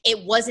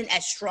it wasn't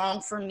as strong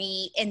for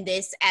me in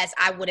this as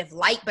I would have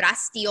liked, but I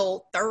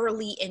still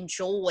thoroughly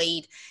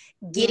enjoyed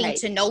getting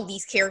to know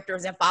these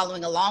characters and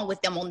following along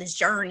with them on this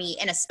journey,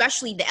 and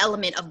especially the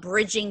element of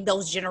bridging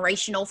those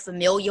generational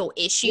familial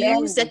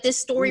issues that this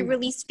story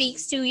really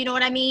speaks to, you know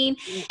what I mean?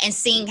 And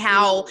seeing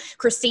how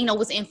Christina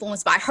was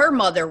influenced by her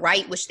mother,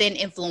 right, which then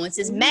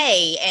influences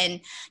May,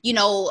 and you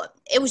know,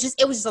 it was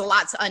just a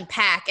lot to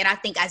unpack. And I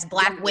think as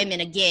Black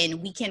women,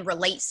 again, we can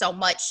relate so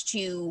much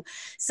to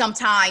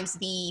sometimes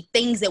the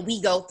things that we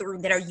go through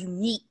that are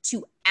unique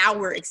to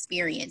our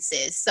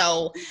experiences.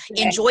 So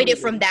enjoyed it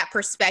from that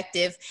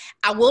perspective.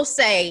 I will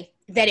say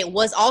that it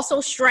was also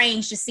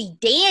strange to see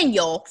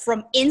Daniel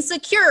from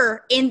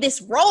Insecure in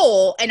this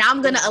role. And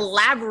I'm going to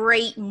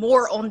elaborate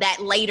more on that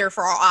later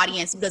for our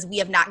audience, because we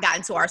have not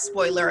gotten to our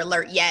spoiler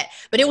alert yet.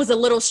 But it was a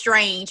little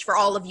strange for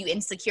all of you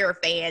Insecure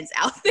fans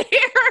out there.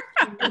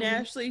 And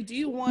Ashley, do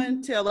you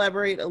want to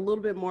elaborate a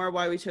little bit more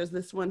why we chose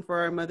this one for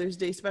our Mother's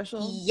Day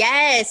special?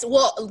 Yes.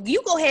 Well,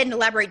 you go ahead and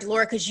elaborate,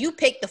 Delora, because you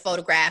picked the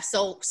photograph.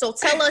 So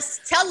tell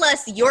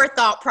us your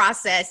thought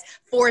process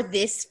for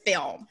this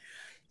film.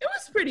 It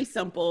was pretty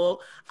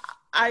simple.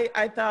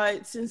 I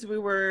thought, since we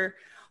were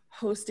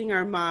hosting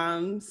our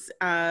moms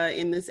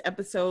in this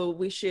episode,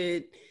 we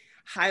should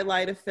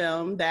highlight a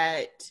film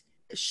that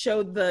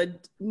showed the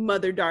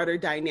mother-daughter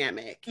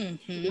dynamic.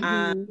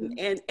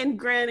 And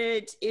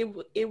granted,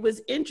 it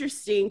was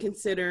interesting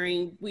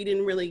considering we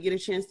didn't really get a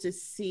chance to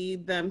see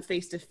them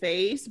face to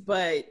face,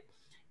 but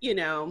you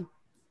know,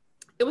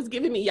 it was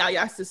giving me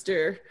Yaya's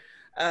sister.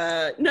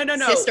 No.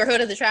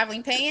 Sisterhood of the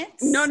Traveling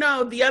Pants?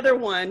 No, the other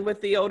one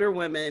with the older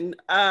women.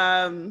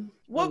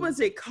 What was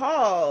it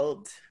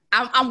called?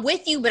 I'm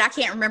with you, but I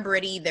can't remember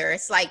it either.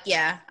 It's like,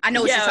 I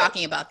know what you're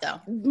talking about, though.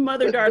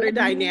 Mother-daughter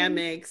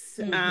dynamics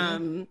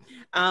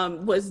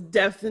was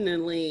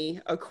definitely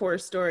a core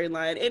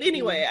storyline. And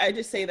anyway, I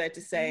just say that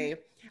to say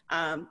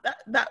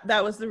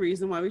that was the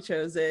reason why we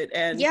chose it.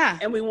 And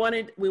we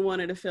wanted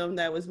a film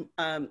that was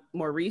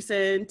more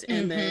recent.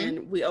 And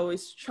then we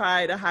always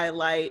try to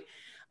highlight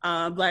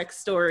Black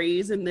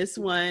stories, and this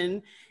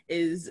one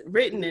is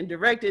written and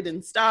directed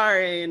and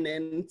starring,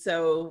 and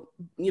so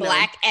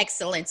Black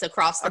excellence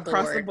across the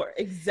board.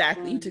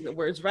 Exactly. You took the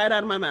words right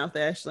out of my mouth,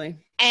 Ashley.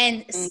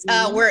 And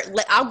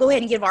I'll go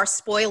ahead and give our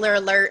spoiler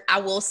alert. I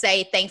will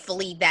say,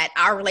 thankfully, that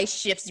our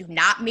relationships do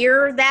not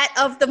mirror that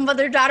of the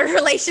mother-daughter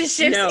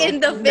relationships in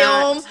the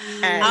film.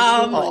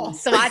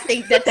 So I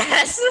think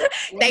that's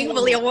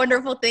thankfully a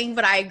wonderful thing.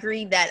 But I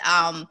agree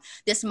that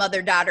this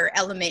mother-daughter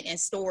element and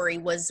story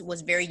was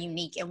very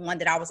unique, and one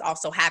that I was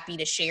also happy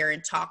to share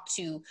and talk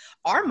to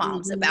our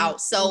moms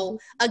about. So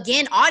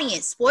again,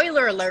 audience,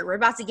 spoiler alert, we're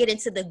about to get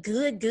into the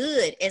good,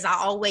 as I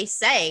always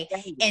say,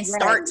 and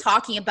start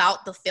talking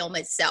about the film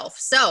itself.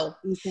 So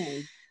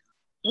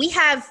we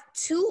have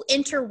two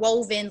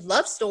interwoven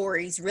love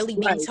stories really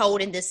being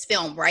told in this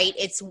film, right?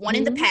 It's one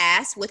in the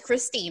past with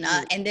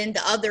Christina, and then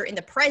the other in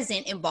the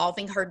present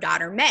involving her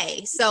daughter,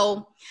 May.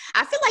 So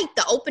I feel like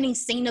the opening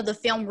scene of the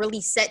film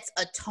really sets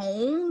a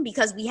tone,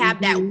 because we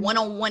have that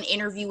one-on-one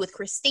interview with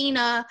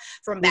Christina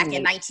from back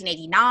in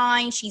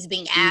 1989. She's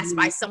being asked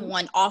by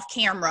someone off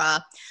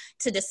camera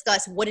to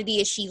discuss what it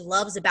is she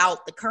loves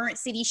about the current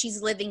city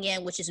she's living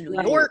in, which is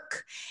New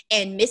York,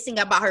 and missing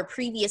about her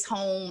previous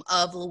home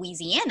of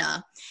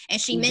Louisiana. And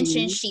she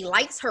mentioned she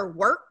likes her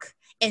work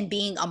and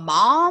being a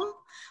mom,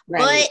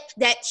 but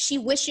that she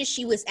wishes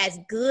she was as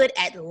good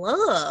at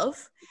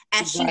love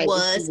as she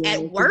was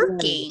at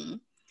working.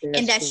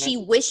 And that she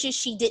wishes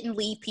she didn't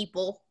leave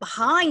people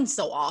behind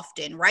so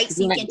often, right?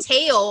 So you can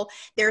tell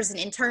there's an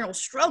internal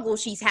struggle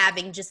she's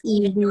having just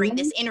even during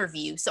this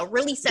interview. So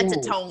really sets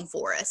a tone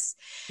for us.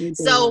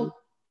 So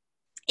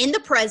in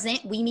the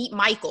present, we meet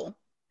Michael,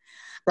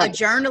 a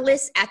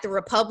journalist at the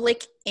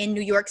Republic in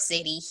New York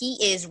City. He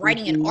is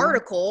writing an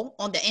article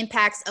on the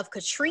impacts of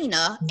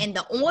Katrina and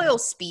the oil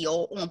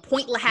spill on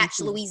Point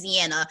Lahatch,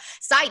 Louisiana.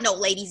 Side note,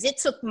 ladies, it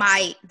took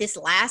this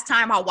last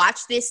time I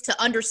watched this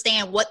to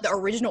understand what the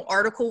original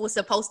article was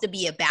supposed to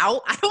be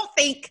about. I don't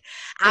think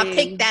I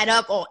picked that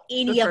up on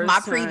any of my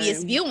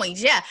previous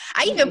viewings. Yeah,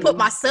 I even put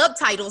my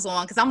subtitles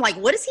on, because I'm like,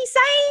 what is he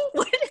saying?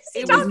 What is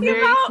he talking about? It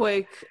was very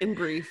quick and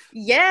brief.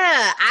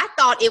 Yeah, I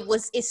thought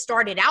it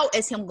started out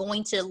as him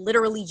going to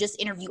literally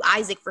just interview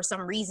Isaac for some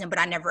reason, but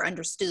I never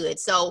understood.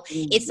 So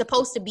it's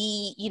supposed to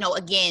be,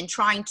 again,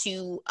 trying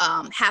to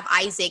have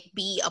Isaac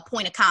be a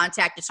point of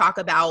contact to talk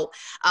about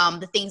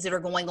the things that are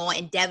going on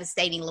in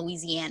devastating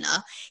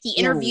Louisiana. He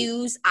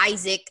interviews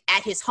Isaac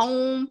at his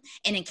home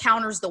and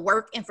encounters the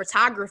work and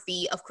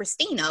photography of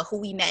Christina, who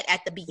we met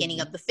at the beginning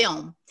of the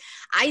film.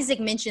 Isaac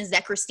mentions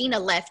that Christina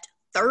left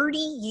 30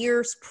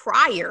 years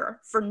prior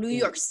for New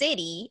York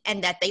City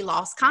and that they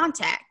lost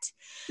contact.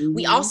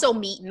 We also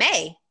meet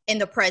May in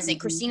the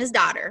present, Christina's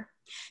daughter.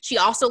 She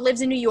also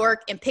lives in New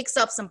York and picks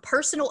up some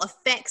personal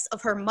effects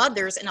of her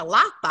mother's in a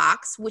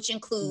lockbox, which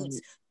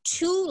includes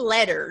 2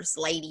 letters,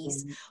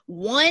 ladies.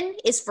 One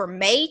is for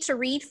May to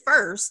read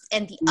first,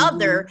 and the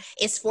other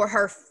is for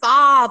her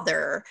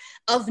father.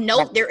 Of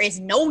note, there is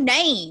no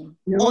name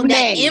on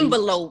that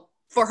envelope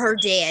for her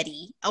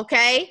daddy,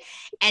 okay?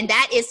 And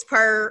that is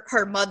per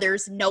her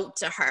mother's note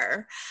to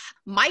her.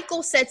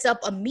 Michael sets up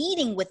a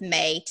meeting with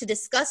May to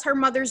discuss her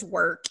mother's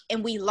work,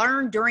 and we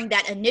learn during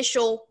that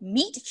initial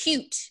meet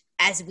cute,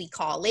 as we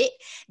call it,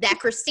 that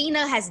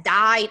Christina has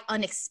died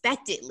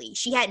unexpectedly.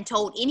 She hadn't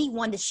told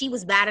anyone that she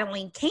was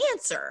battling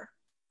cancer.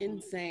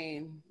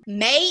 Insane.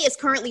 May is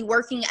currently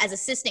working as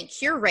assistant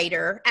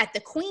curator at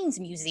the Queens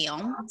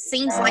Museum.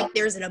 Seems like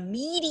there's an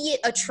immediate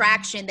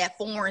attraction that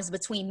forms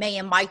between May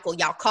and Michael.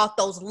 Y'all caught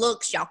those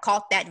looks. Y'all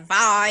caught that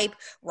vibe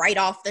right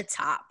off the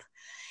top.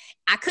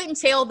 I couldn't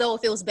tell, though,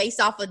 if it was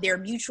based off of their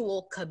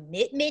mutual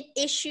commitment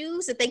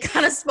issues that they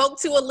kind of spoke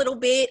to a little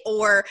bit,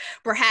 or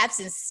perhaps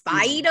in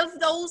spite of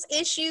those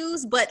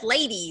issues. But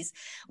ladies,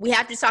 we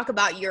have to talk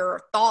about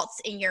your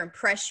thoughts and your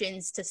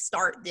impressions to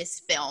start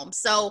this film.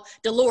 So,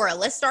 Delora,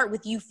 let's start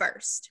with you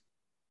first.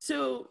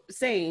 So,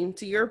 same,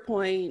 to your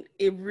point,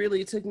 it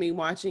really took me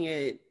watching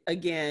it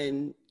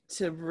again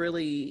to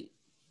really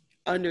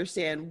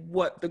understand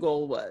what the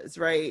goal was,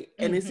 right?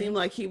 And it seemed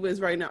like he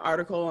was writing an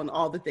article on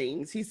all the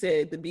things. He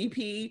said the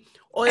BP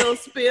oil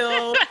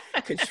spill,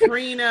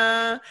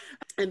 Katrina,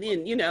 and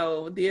then,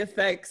 the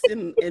effects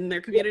in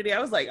their community. I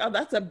was like, oh,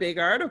 that's a big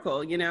article,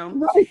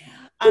 Right.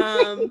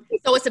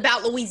 So it's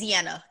about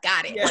Louisiana.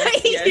 Got it.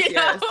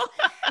 Yes.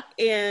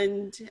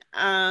 And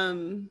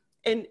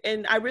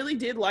I really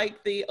did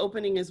like the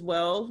opening as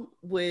well,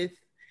 with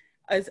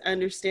us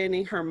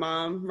understanding her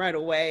mom right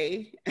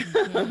away.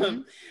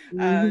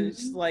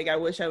 Just like, I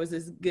wish I was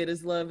as good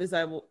as love as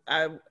I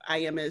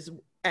am as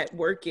at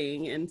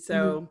working. And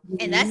so,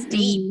 and that's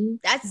deep.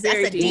 That's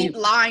a deep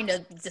line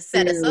to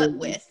set us up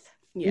with.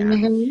 Yeah.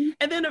 And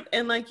then,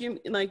 and like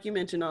you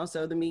mentioned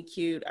also, the meet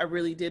cute, I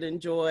really did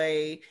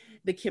enjoy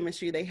the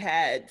chemistry they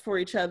had for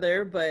each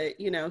other. But,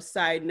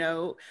 side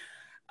note,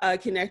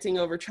 connecting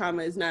over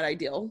trauma is not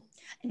ideal.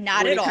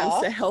 Not at all. When it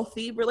comes to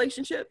healthy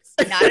relationships.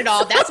 Not at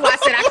all. That's why I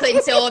said I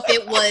couldn't tell if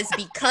it was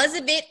because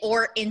of it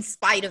or in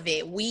spite of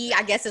it. We,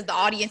 I guess, as the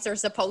audience, are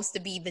supposed to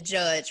be the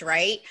judge,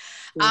 right?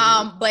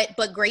 Mm-hmm.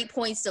 But great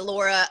points,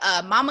 Delora.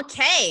 Mama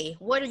K,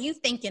 what are you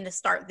thinking to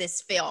start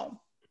this film?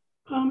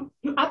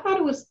 I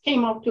thought it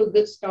came off to a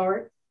good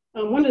start.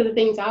 One of the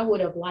things I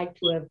would have liked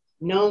to have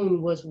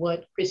known was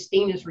what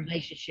Christina's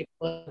relationship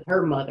was with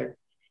her mother.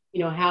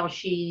 You know, how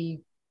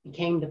she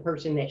became the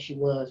person that she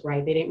was,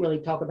 right? They didn't really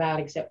talk about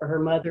it except for her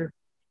mother,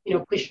 you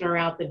know, pushing her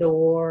out the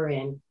door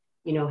and,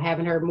 you know,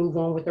 having her move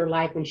on with her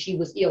life when she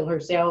was ill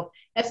herself.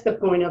 That's the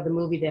point of the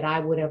movie that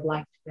I would have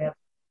liked to have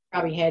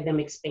probably had them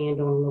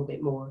expand on a little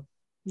bit more.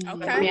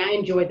 Okay. I mean, I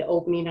enjoyed the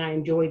opening. I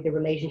enjoyed the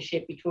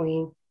relationship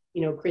between,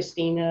 you know,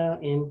 Christina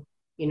and,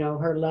 you know,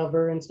 her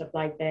lover and stuff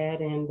like that.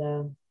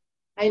 And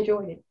I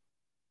enjoyed it.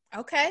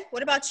 Okay.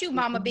 What about you,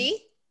 Mama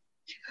B?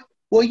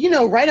 Well, you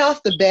know, right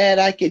off the bat,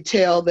 I could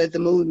tell that the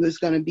movie was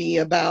going to be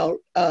about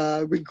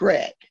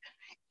regret.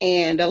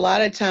 And a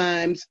lot of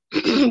times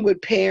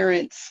with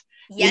parents.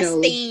 Yes, you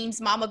know,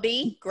 themes, Mama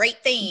B.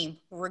 Great theme.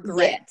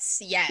 Regrets.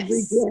 Yes.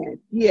 Regret.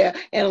 Yeah.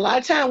 And a lot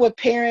of time with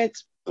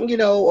parents, you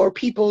know, or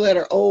people that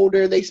are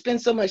older, they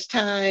spend so much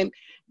time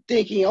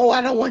thinking, oh,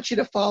 I don't want you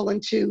to fall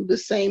into the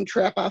same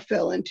trap I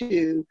fell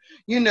into,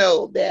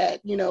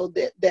 that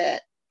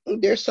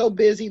they're so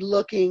busy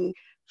looking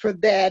for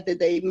that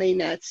they may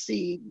not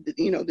see,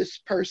 you know, this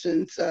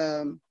person's,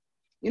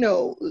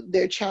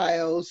 their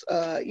child's,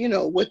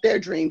 what their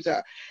dreams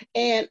are.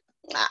 And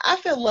I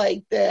feel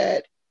like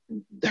that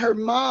her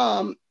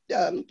mom,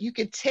 you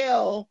could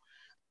tell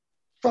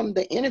from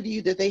the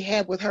interview that they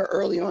had with her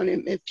early on,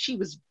 and she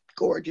was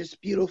gorgeous,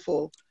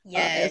 beautiful.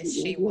 Yes,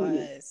 she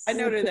was. I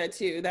noted that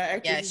too. That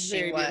actress is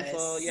very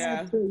beautiful. Yeah,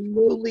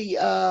 absolutely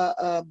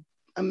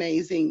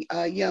amazing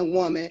young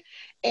woman.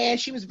 And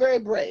she was very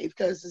brave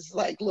because it's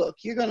like, look,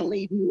 you're going to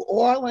leave New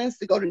Orleans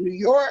to go to New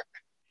York.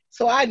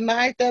 So I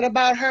admired that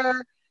about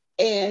her.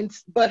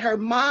 But her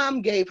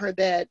mom gave her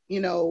that,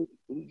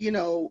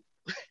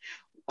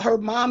 her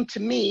mom, to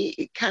me,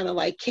 it kind of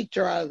like kicked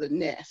her out of the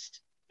nest.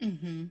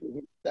 Mm-hmm.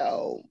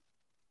 So,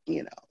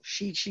 you know,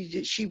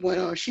 she went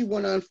on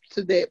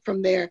to that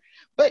from there.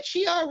 But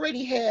she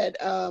already had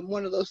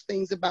one of those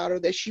things about her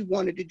that she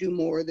wanted to do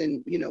more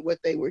than, you know, what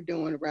they were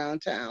doing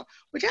around town,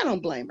 which I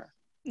don't blame her.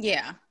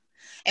 Yeah.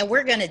 And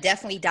we're going to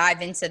definitely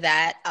dive into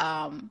that.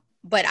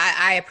 But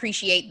I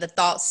appreciate the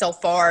thoughts so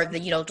far,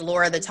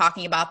 Delora,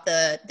 talking about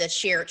the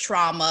shared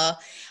trauma,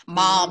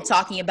 mom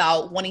talking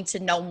about wanting to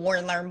know more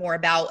and learn more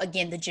about,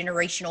 again, the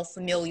generational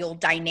familial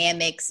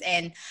dynamics,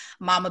 and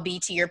Mama B,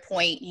 to your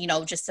point, you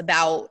know, just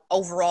about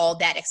overall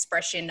that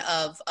expression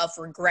of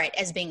regret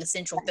as being a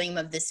central theme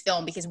of this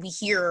film, because we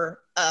hear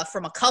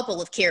from a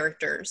couple of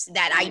characters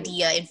that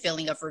idea and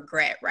feeling of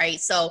regret,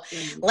 right? So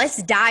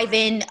let's dive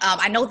in.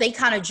 I know they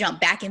kind of jump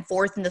back and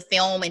forth in the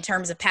film in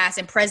terms of past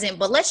and present,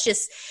 but let's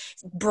just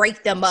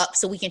break them up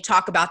so we can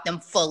talk about them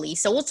fully.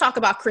 So we'll talk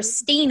about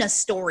Christina's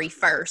story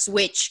first,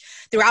 which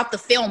throughout the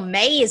film,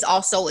 May is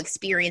also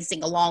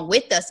experiencing along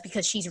with us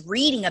because she's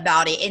reading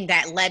about it in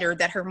that letter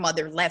that her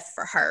mother left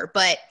for her.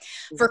 But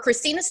for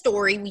Christina's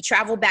story, we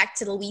travel back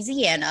to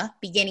Louisiana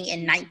beginning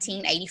in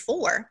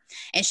 1984,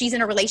 and she's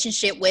in a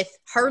relationship with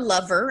her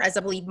lover, as I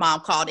believe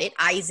mom called it,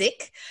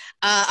 Isaac,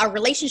 a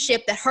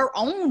relationship that her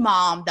own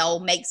mom, though,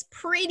 makes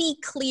pretty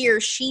clear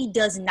she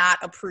does not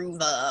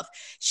approve of.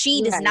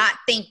 She does not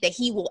think that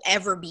he will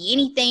ever be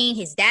anything.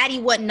 His daddy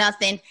wasn't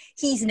nothing.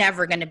 He's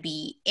never going to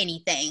be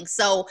anything.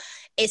 So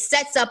it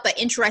sets up an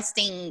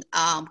interesting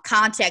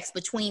context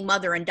between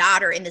mother and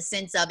daughter, in the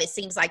sense of, it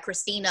seems like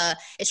Christina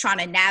is trying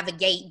to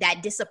navigate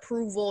that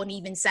disapproval and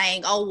even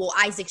saying, oh, well,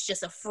 Isaac's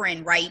just a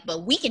friend, right?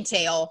 But we can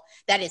tell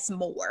that it's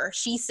more.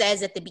 She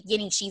says at the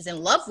beginning she's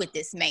in love with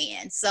this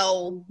man.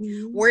 So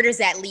where does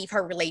that leave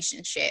her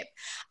relationship?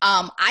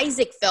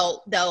 Isaac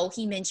felt, though,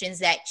 he mentions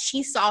that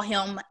she saw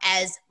him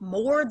as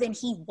more than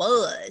he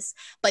was,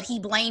 but he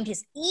blamed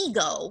his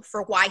ego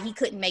for why he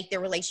couldn't make their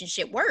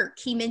relationship work.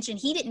 He mentioned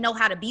he didn't know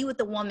how to be with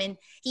the woman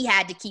he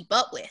had to keep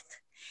up with,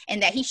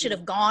 and that he should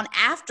have gone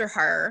after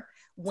her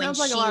when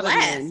she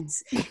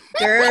left.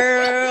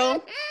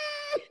 Girl,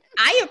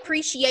 I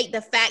appreciate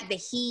the fact that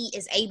he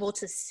is able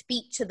to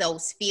speak to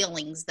those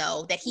feelings,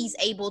 though, that he's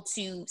able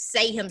to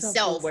say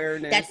himself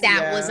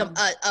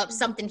that was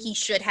something he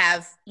should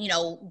have, you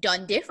know,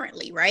 done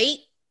differently, right?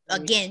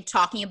 Again,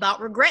 talking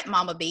about regret,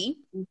 Mama B.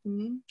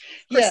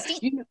 Yeah,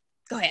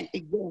 go ahead.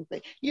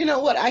 Exactly. You know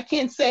what? I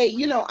can say,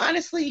 you know,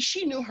 honestly,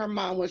 she knew her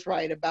mom was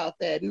right about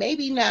that.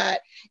 Maybe not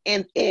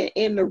in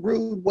the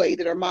rude way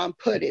that her mom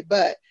put it,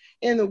 but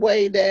in the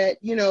way that,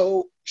 you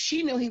know,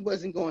 she knew he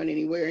wasn't going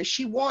anywhere, and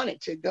she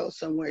wanted to go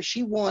somewhere.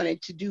 She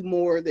wanted to do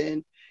more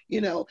than,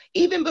 you know,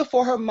 even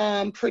before her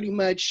mom pretty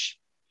much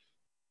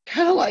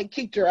kind of like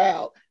kicked her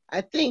out.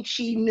 I think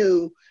she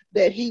knew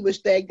that he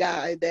was that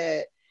guy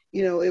that,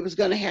 you know, it was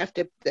going to have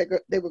to,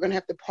 they were going to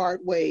have to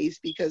part ways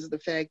because of the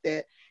fact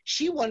that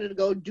she wanted to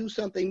go do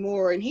something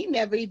more, and he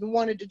never even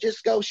wanted to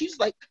just go. She's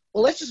like,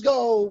 well, let's just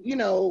go,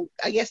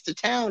 I guess to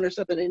town or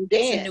something and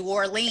dance. To New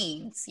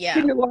Orleans, yeah.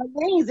 To New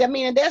Orleans. I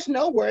mean, and that's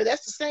nowhere.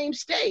 That's the same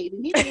state,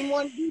 and he didn't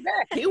want to do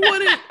that. He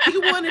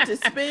wanted to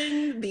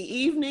spend the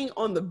evening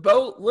on the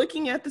boat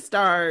looking at the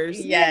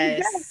stars. Yes,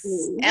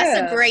 exactly.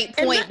 That's a great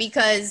point,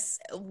 because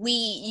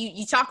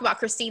you talk about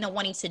Christina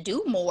wanting to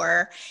do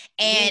more,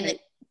 and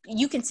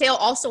you can tell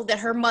also that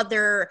her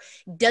mother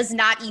does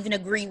not even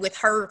agree with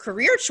her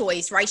career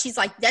choice, right? She's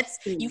like,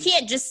 you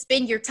can't just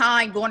spend your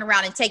time going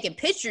around and taking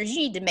pictures. You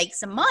need to make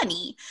some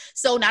money.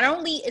 So not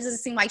only does it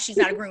seem like she's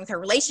not agreeing with her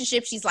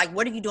relationship, she's like,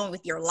 what are you doing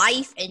with your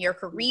life and your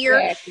career?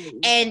 Exactly.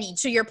 And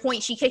to your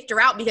point, she kicked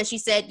her out because she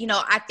said,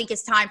 I think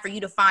it's time for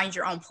you to find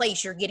your own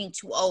place. You're getting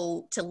too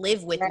old to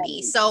live with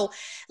me. So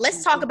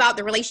let's talk about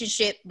the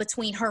relationship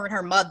between her and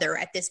her mother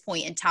at this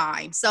point in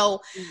time.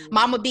 So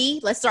Mama B,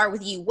 let's start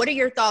with you. What are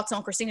your thoughts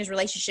on Christina's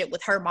relationship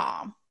with her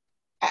mom?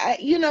 I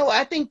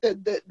think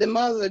that the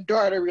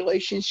mother-daughter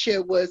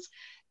relationship was,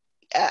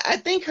 I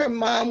think her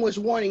mom was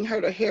wanting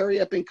her to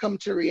hurry up and come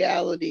to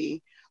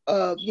reality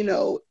of,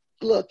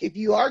 look, if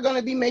you are going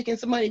to be making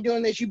some money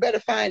doing this, you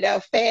better find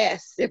out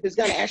fast if it's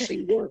going to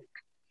actually work.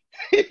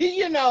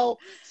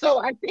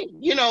 So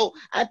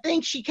I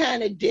think she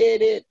kind of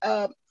did it.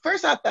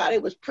 First, I thought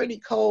it was pretty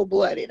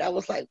cold-blooded. I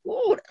was like,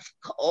 "Whoa, that's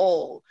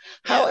cold."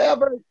 Yeah.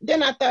 However,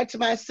 then I thought to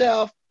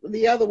myself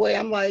the other way.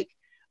 I'm like,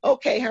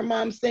 okay, her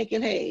mom's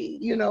thinking, hey,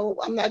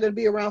 I'm not going to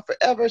be around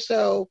forever.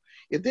 So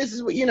if this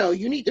is what,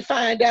 you need to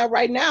find out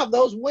right now if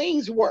those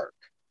wings work,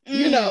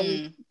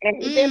 And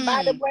then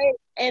by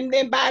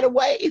the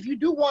way, if you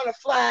do want to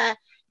fly,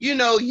 you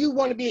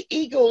want to be an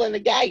eagle and the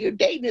guy you're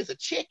dating is a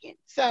chicken.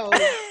 So.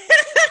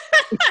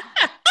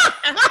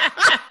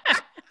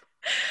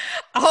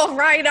 All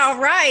right.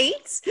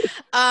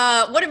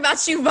 What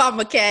about you,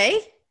 Mama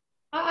Kay?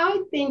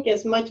 I think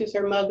as much as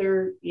her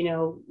mother,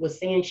 was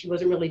saying she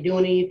wasn't really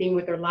doing anything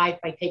with her life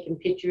by taking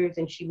pictures,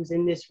 and she was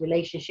in this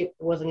relationship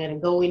that wasn't going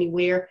to go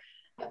anywhere,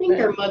 I think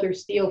her mother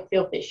still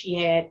felt that she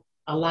had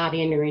a lot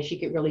in her and she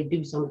could really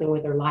do something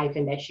with her life,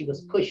 and that she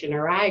was pushing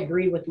her. I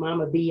agree with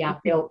Mama B. I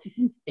felt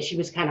that she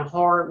was kind of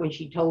hard when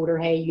she told her,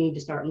 hey, you need to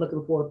start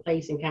looking for a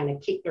place, and kind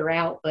of kicked her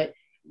out. But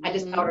I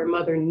just thought her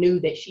mother knew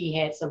that she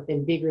had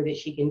something bigger that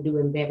she can do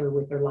and better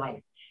with her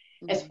life.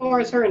 As far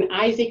as her and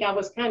Isaac, I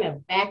was kind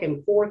of back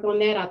and forth on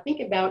that. I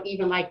think about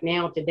even like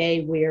now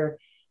today where,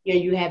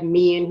 you have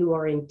men who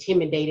are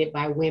intimidated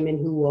by women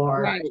who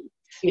are,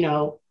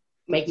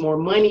 make more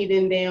money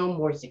than them,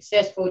 more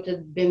successful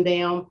than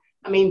them.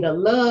 I mean, the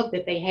love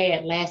that they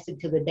had lasted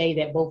to the day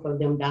that both of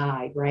them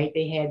died, right?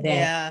 They had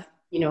that,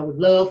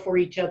 love for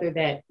each other,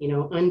 that,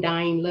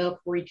 undying love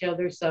for each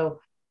other. So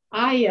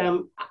I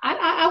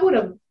would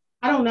have,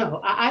 I don't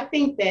know. I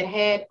think that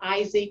had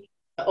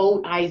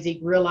old Isaac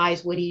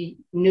realized what he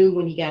knew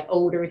when he got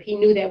older, if he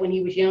knew that when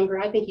he was younger,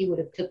 I think he would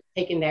have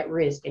taken that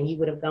risk, and he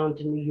would have gone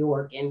to New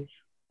York. And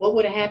what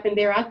would have happened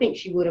there? I think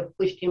she would have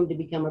pushed him to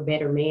become a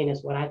better man,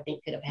 is what I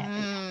think could have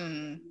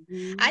happened.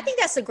 I think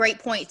that's a great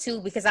point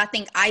too, because I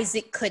think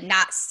Isaac could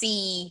not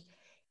see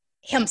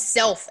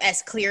himself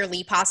as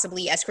clearly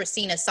possibly as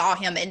Christina saw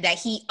him, and that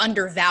he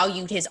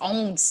undervalued his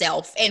own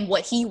self and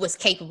what he was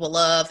capable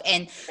of.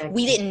 And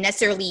we didn't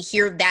necessarily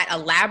hear that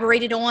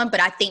elaborated on, but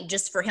I think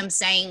just for him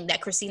saying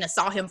that Christina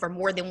saw him for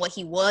more than what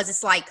he was,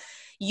 it's like,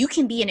 you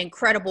can be an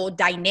incredible,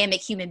 dynamic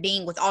human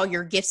being with all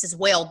your gifts as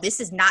well. This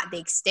is not the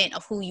extent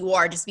of who you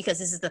are just because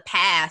this is the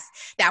path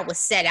that was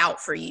set out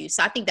for you.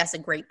 So I think that's a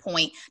great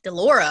point.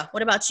 Delora,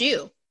 what about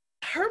you?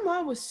 Her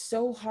mom was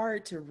so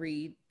hard to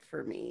read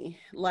for me.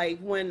 Like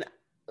when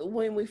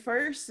we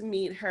first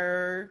meet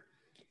her,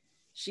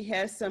 she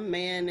has some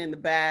man in the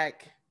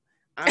back.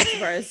 I'm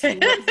surprised he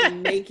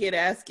wasn't naked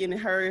asking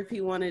her if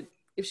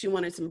she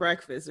wanted some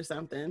breakfast or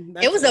something.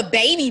 It was a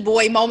baby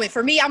boy moment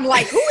for me. I'm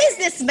like, who is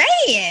this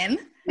man?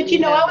 But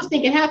I was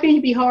thinking, how can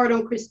you be hard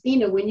on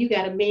Christina when you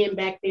got a man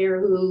back there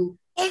who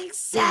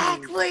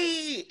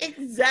Exactly.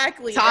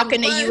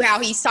 Talking to you how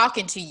he's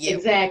talking to you.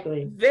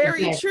 Exactly.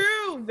 Very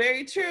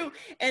true.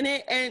 And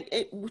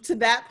it to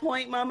that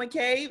point, Mama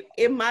Kay,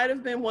 it might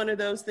have been one of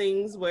those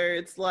things where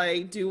it's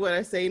like, do what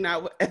I say,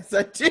 not as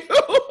I do.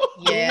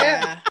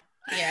 Yeah.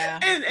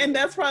 And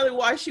that's probably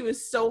why she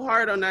was so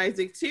hard on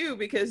Isaac too,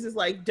 because it's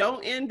like,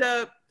 don't end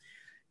up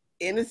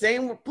in the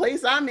same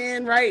place I'm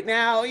in right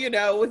now,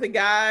 with a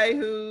guy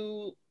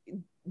who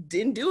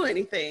didn't do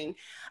anything.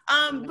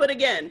 But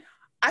again,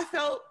 I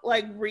felt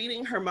like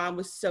reading her mom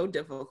was so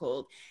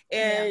difficult.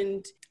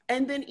 And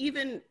then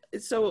even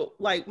so,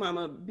 like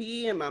Mama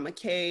B and Mama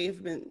Kay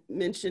have been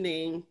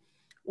mentioning,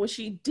 when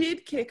she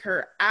did kick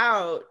her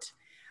out,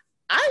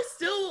 I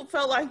still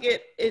felt like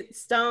it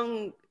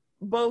stung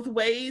both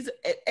ways,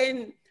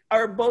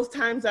 or both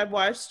times I've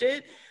watched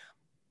it,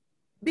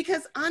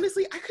 because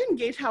honestly, I couldn't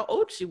gauge how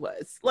old she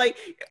was. Like,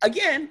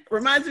 again,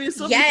 reminds me of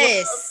something.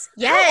 Yes.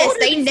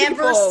 They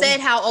never said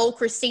how old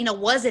Christina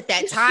was at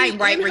that time,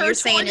 right? Where you're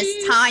saying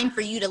it's time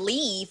for you to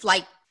leave.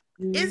 Like,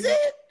 is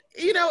it?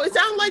 you know,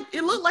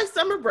 it looked like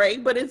summer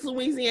break, but it's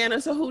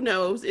Louisiana, so who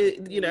knows?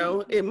 It, you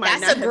know, it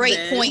might. That's a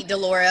great point,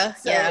 Delora.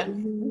 So yeah,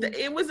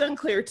 it was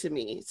unclear to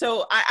me.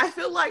 So I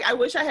feel like I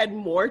wish I had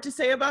more to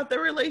say about the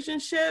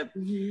relationship,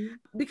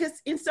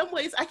 because in some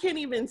ways I can't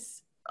even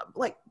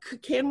like.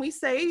 Can we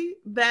say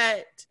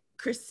that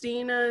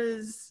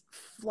Christina's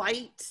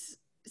flight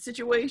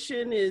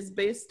situation is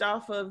based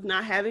off of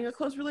not having a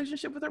close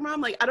relationship with her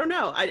mom? Like, I don't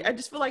know. I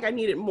just feel like I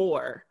needed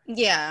more.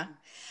 Yeah.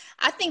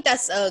 I think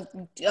that's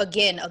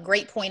again a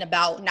great point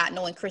about not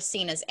knowing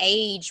Christina's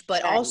age,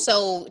 but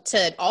also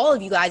to all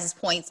of you guys'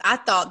 points, I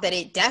thought that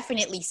it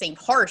definitely seemed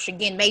harsh.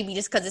 Again, maybe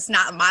just because it's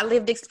not my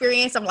lived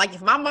experience. I'm like,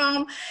 if my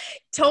mom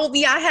told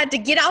me I had to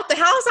get out the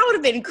house, I would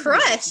have been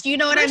crushed. You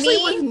know what I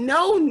mean? With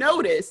no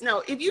notice.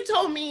 No, if you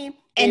told me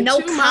and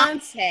no 2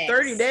 months,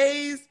 30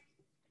 days.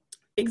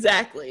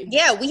 Exactly.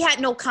 Yeah, we had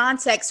no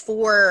context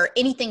for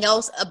anything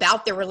else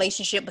about their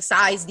relationship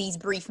besides these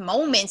brief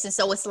moments. And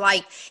so it's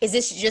like, is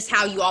this just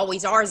how you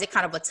always are? Is it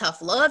kind of a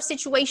tough love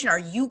situation? Are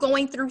you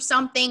going through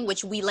something,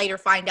 which we later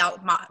find out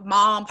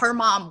her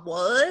mom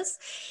was?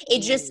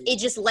 It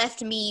just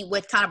left me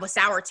with kind of a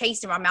sour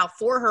taste in my mouth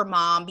for her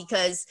mom,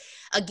 because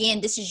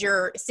again, this is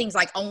seems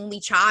like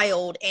only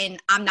child,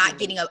 and I'm not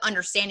getting an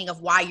understanding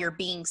of why you're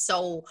being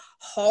so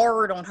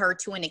hard on her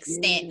to an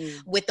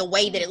extent with the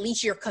way that at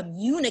least you're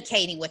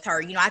communicating with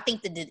her. You know, I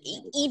think that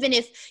even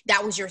if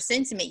that was your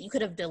sentiment, you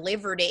could have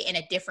delivered it in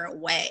a different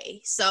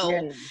way.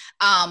 So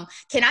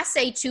can I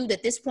say too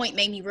that this point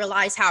made me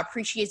realize how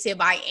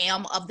appreciative I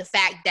am of the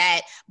fact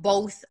that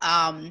both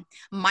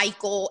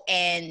Michael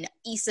and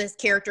Issa's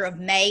character of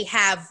May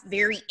have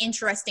very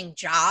interesting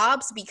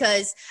jobs,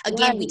 because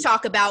again, we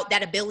talk about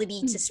that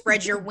ability to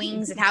spread your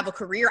wings and have a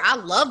career. I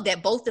love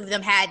that both of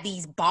them had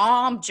these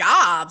bomb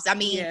jobs. I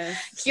mean,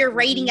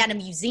 curating at a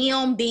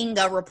museum, being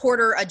a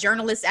reporter, a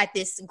journalist at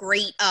this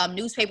great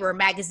newspaper or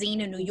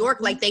magazine in New York,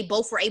 like they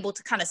both were able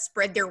to kind of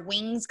spread their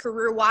wings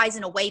career-wise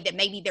in a way that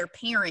maybe their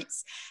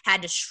parents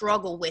had to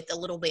struggle with a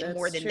little bit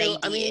more than they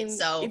did. I mean,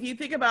 so if you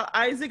think about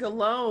Isaac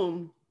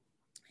alone,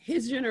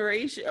 his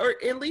generation, or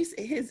at least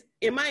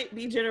it might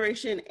be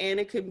generation and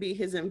it could be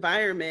his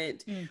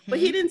environment, but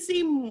he didn't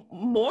see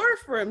more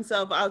for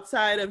himself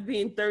outside of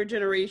being third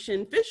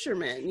generation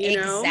fisherman, you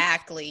know?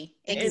 Exactly.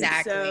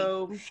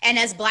 And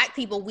as Black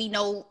people, we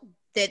know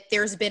that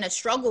there's been a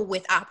struggle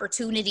with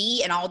opportunity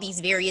and all these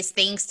various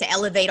things to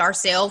elevate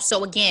ourselves.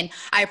 So again,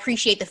 I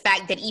appreciate the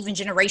fact that even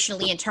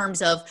generationally, in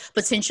terms of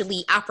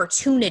potentially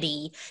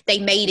opportunity, they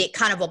made it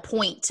kind of a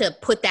point to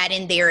put that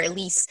in there, at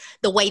least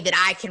the way that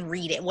I can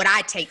read it, what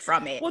I take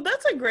from it. Well,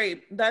 that's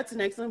an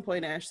excellent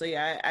point, Ashley.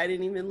 I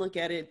didn't even look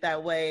at it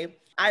that way.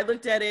 I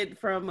looked at it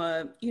from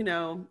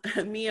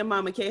me and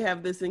Mama K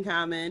have this in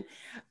common,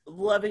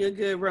 loving a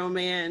good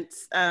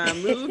romance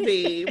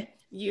movie.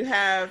 You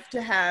have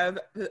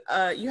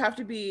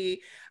to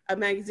be a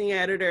magazine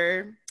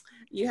editor.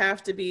 You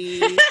have to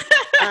be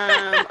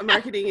a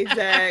marketing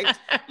exec.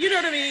 You know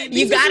what I mean?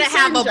 You got to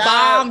have a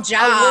bomb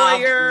job. A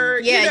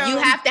lawyer. Yeah, you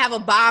have to have a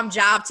bomb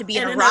job to be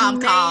in a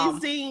rom-com.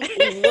 Amazing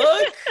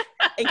look.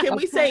 And can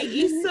we say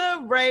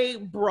Issa Rae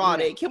brought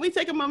it? Can we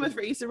take a moment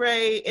for Issa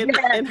Rae and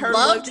her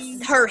loved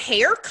her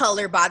hair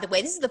color, by the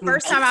way. This is the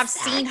first time I've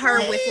seen her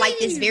with like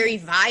this very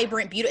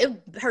vibrant, beautiful,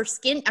 her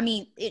skin. I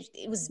mean,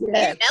 it was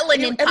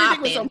melanin popping.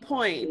 Everything was on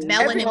point.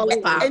 Melanin was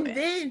popping. And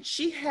then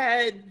she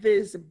had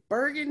this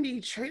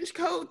burgundy trench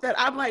coat that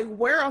I'm like,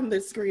 where on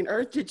this green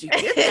earth did you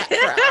get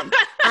that from?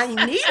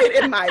 I need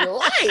it in my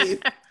life.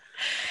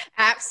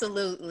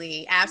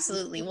 Absolutely.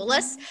 Well,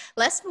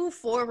 let's move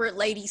forward,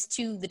 ladies,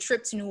 to the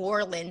trip to New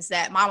Orleans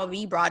that Mama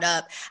B brought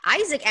up.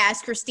 Isaac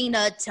asked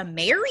Christina to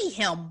marry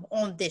him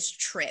on this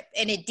trip,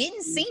 and it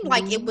didn't seem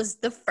like it was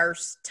the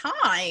first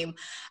time.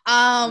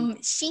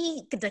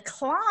 She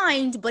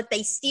declined, but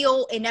they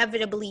still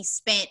inevitably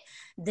spent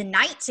the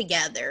night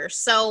together.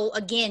 So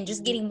again,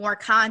 just getting more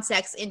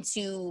context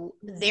into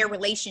their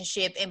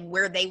relationship and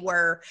where they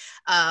were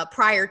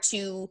prior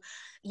to,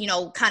 you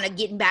know, kind of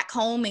getting back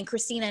home, and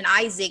Christina and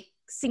Isaac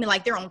seeming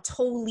like they're on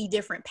totally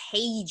different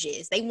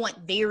pages. They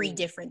want very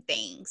different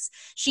things.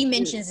 She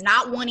mentions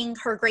not wanting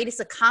her greatest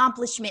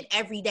accomplishment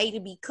every day to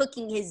be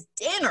cooking his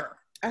dinner.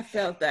 I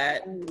felt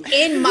that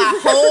in my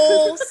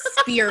whole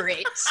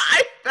spirit.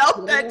 I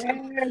felt that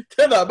to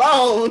the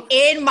bone.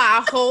 In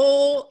my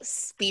whole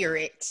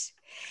spirit.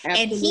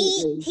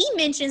 Absolutely. And he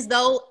mentions,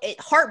 though,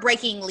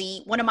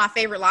 heartbreakingly, one of my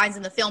favorite lines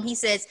in the film, he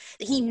says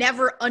that he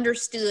never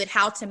understood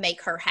how to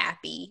make her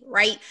happy,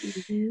 right?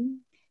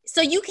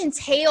 So you can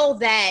tell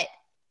that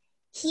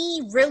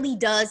he really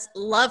does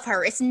love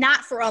her. It's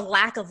not for a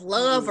lack of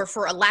love or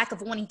for a lack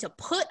of wanting to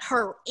put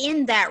her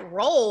in that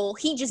role.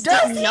 He just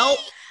doesn't know.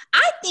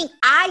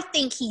 I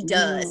think he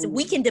does.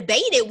 We can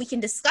debate it. We can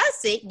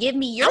discuss it. Give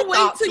me your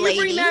thoughts, ladies. I'll wait till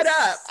you bring that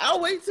up.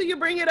 I'll wait till you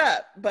bring it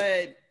up.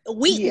 But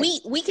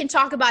we can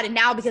talk about it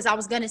now, because I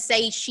was going to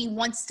say she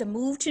wants to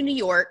move to New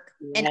York,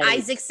 and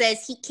Isaac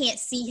says he can't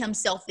see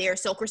himself there.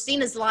 So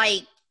Christina's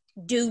like,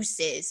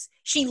 deuces.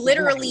 She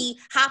literally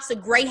hops a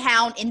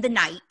Greyhound in the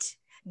night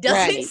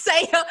doesn't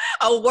say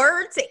a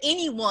word to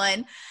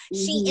anyone.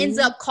 She ends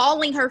up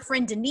calling her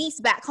friend Denise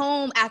back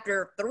home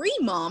after 3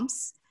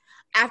 months,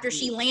 after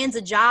she lands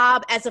a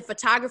job as a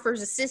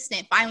photographer's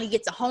assistant, finally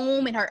gets a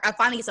home in her,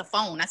 finally gets a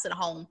phone. I said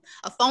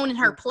a phone in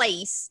her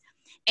place.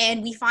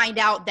 And we find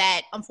out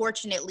that,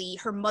 unfortunately,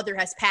 her mother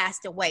has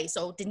passed away.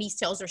 So Denise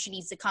tells her she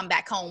needs to come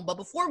back home. But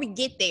before we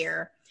get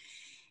there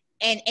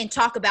and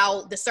talk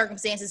about the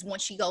circumstances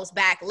once she goes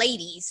back,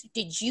 ladies,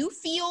 did you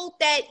feel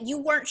that you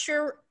weren't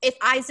sure if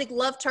Isaac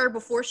loved her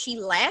before she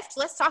left?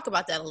 Let's talk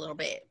about that a little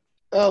bit.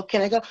 Oh,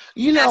 can I go?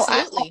 You know,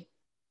 absolutely.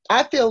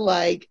 I feel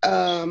like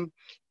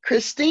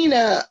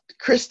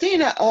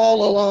Christina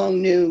all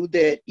along knew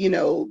that, you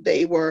know,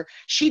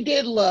 she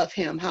did love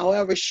him.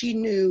 However, she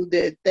knew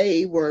that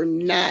they were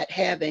not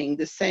having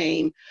the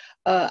same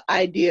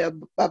idea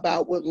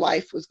about what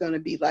life was going to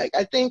be like.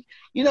 I think,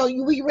 you know,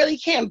 we really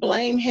can't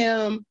blame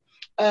him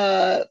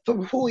for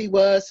who he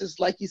was. Is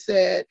like you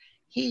said,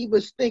 he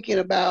was thinking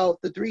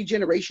about the 3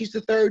 generations, the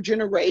 3rd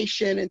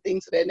generation and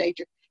things of that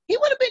nature. He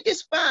would have been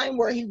just fine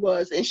where he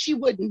was, and she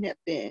wouldn't have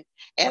been.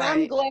 And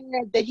I'm glad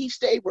that he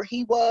stayed where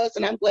he was,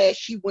 and I'm glad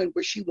she went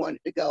where she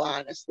wanted to go,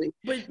 honestly.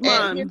 But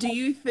Mom, do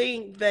you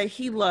think that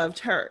he loved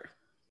her?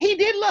 He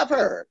did love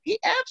her. He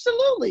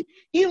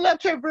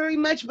loved her very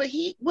much, but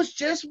he was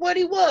just what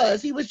he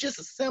was. He was just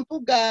a simple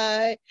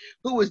guy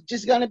who was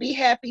just going to be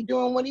happy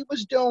doing what he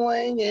was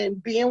doing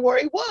and being where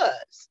he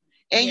was.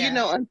 And, you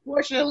know,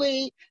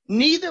 unfortunately,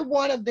 neither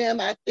one of them,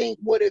 I think,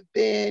 would have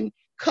been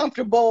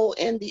comfortable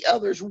in the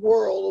other's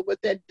world, or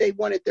what that they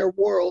wanted their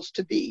worlds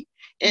to be.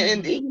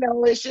 And you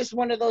know, it's just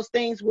one of those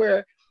things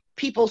where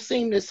people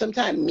seem to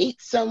sometimes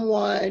meet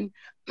someone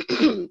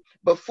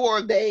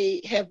before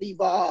they have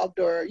evolved,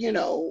 or yes,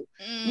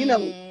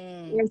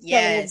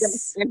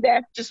 and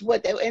that's just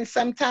what they, and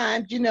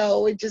sometimes, you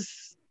know,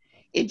 it's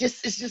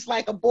just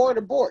like abort.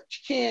 You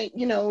can't,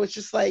 you know, it's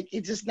just like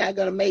it's just not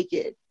gonna make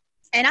it.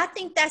 And I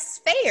think that's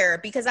fair,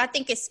 because I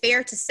think it's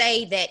fair to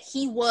say that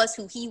he was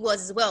who he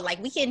was as well.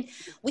 Like we can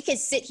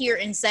sit here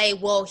and say,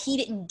 well, he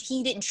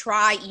didn't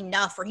try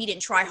enough, or he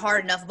didn't try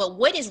hard enough. But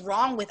what is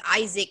wrong with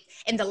Isaac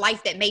and the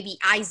life that maybe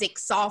Isaac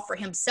saw for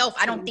himself?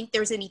 I don't think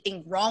there's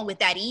anything wrong with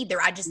that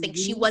either. I just think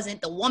she wasn't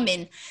the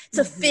woman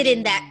to fit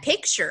in that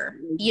picture,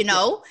 you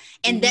know,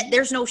 and that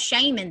there's no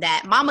shame in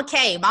that. Mama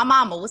K, my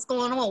mama, what's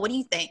going on? What do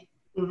you think?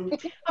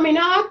 I mean,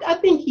 I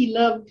think he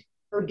loved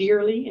her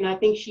dearly, and I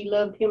think she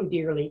loved him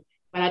dearly.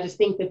 But I just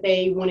think that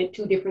they wanted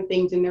 2 different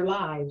things in their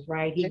lives,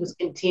 right? He was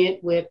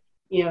content with,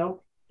 you know,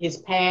 his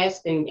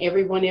past and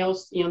everyone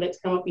else, you know, that's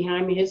come up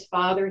behind me, his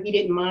father. He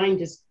didn't mind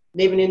just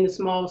living in the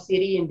small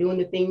city and doing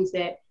the things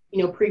that,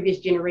 you know, previous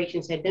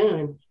generations had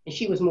done. And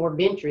she was more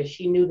adventurous.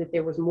 She knew that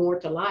there was more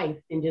to life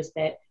than just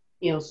that,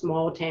 you know,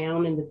 small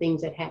town and the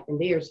things that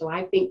happened there. So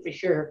I think for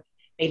sure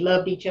they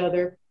loved each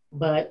other,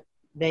 but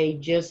they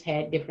just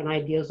had different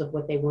ideas of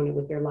what they wanted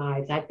with their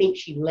lives. I think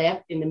she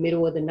left in the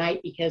middle of the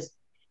night because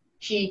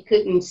she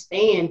couldn't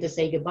stand to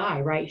say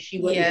goodbye, right? She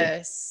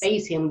wouldn't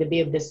face him to be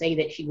able to say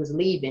that she was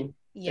leaving.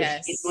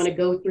 Yes. So she didn't want to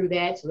go through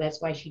that. So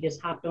that's why she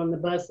just hopped on the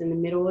bus in the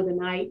middle of the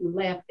night and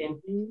left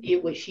and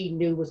did what she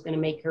knew was going to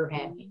make her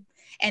happy.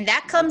 And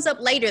that comes up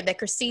later, that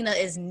Christina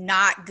is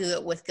not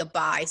good with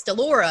goodbyes.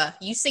 Delora,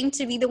 you seem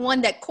to be the one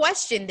that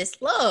questioned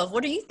this love.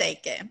 What are you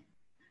thinking?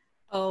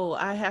 Oh,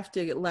 I have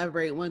to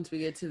elaborate once we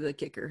get to the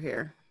kicker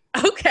here.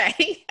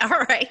 Okay.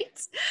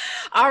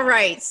 All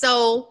right.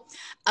 So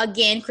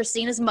again,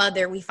 Christina's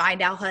mother, we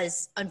find out,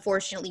 has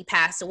unfortunately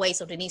passed away.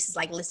 So Denise is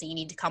like, listen, you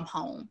need to come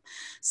home.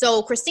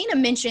 So Christina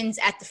mentions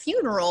at the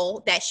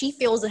funeral that she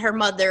feels that her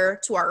mother,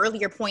 to our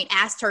earlier point,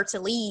 asked her to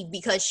leave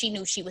because she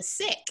knew she was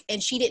sick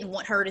and she didn't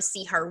want her to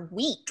see her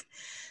weak.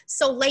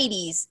 So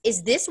ladies,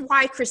 is this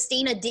why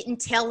Christina didn't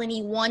tell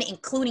anyone,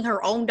 including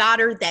her own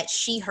daughter, that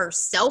she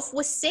herself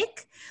was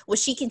sick?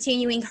 Was she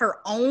continuing her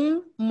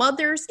own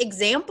mother's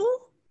example?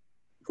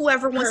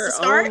 Whoever wants to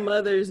start. Her own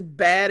mother's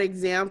bad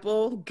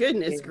example.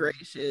 Goodness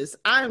gracious.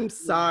 I'm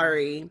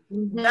sorry.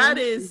 That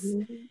is,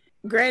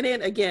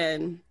 granted,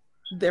 again,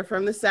 they're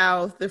from the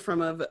South. They're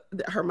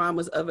her mom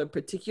was of a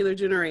particular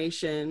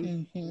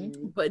generation.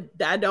 But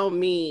that don't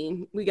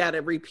mean we got to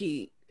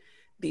repeat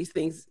these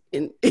things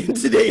in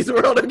today's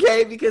world,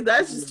 okay? Because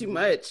that's just too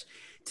much.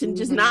 To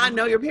just not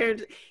know your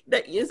parents.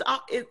 That is,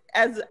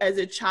 as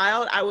a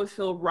child, I would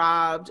feel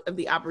robbed of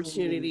the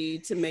opportunity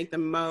to make the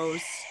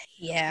most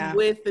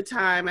with the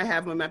time I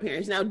have with my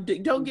parents. Now,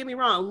 don't get me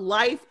wrong,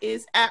 life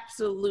is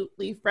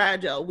absolutely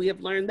fragile. We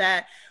have learned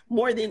that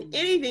more than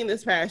anything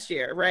this past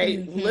year,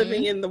 right?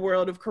 Living in the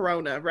world of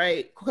Corona,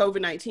 right?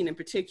 COVID-19 in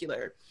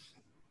particular.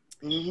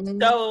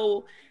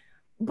 So,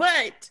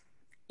 but,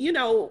 you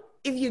know,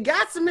 if you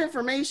got some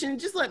information,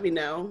 just let me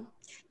know.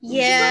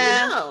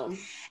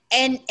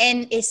 And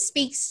it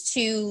speaks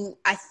to,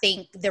 I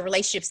think, the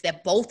relationships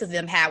that both of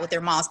them had with their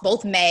moms,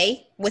 both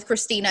May with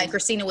Christina and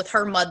Christina with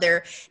her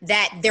mother,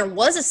 that there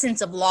was a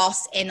sense of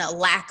loss and a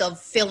lack of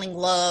feeling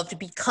loved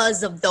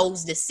because of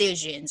those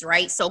decisions,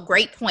 right? So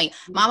great point.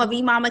 Mama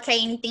V, Mama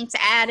K, anything to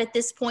add at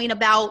this point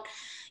about,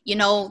 you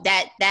know,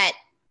 that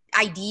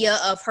idea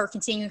of her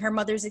continuing her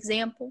mother's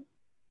example?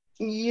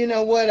 You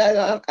know what?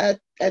 I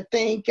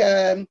think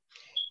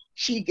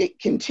she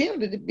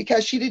continued it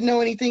because she didn't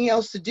know anything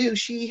else to do.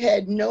 She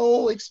had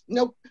no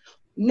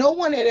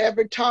one had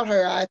ever taught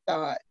her. I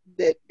thought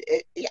that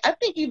I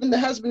think even the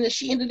husband that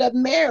she ended up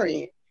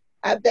marrying,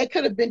 that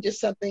could have been just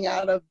something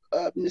out of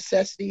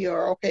necessity,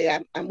 or okay,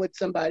 I'm with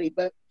somebody,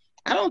 but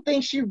I don't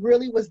think she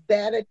really was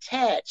that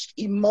attached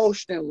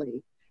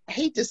emotionally. I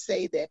hate to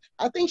say that.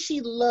 I think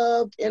she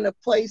loved in a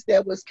place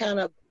that was kind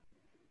of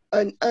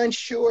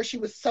unsure. She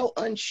was so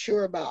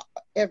unsure about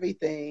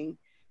everything.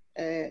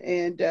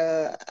 And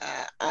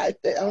I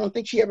don't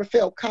think she ever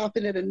felt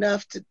confident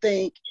enough to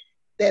think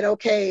that,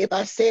 okay, if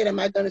I say it, am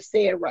I going to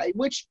say it right?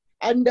 Which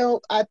I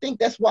think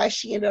that's why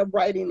she ended up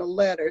writing the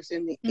letters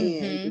in the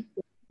end.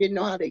 Didn't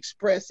know how to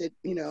express it,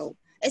 you know.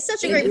 It's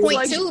such a great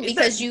point too,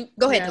 because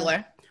go ahead,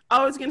 Delora.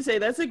 I was going to say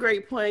that's a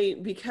great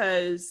point,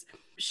 because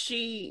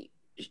to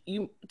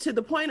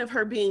the point of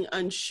her being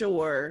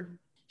unsure,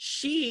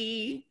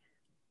 she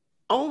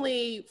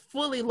only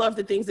fully loved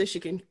the things that she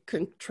can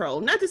control.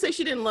 Not to say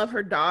she didn't love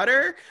her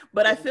daughter,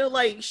 but I feel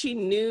like she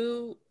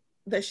knew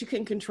that she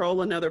couldn't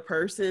control another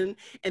person,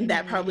 and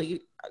that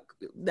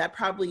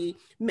probably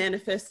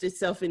manifested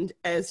itself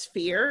as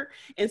fear.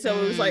 And so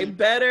it was like,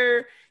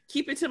 better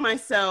keep it to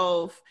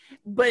myself,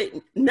 but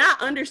not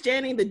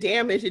understanding the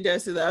damage it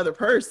does to the other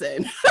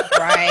person.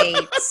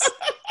 Right.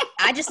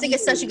 I just think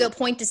it's such a good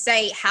point to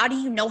say, how do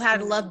you know how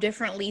to love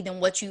differently than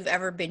what you've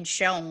ever been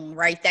shown,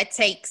 right? That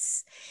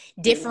takes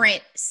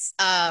different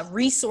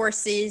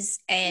resources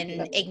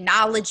and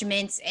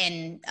acknowledgements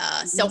and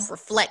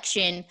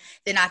self-reflection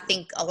than I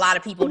think a lot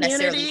of people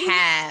necessarily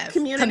have.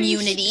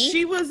 Community.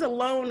 She was a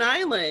lone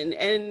island,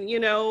 and you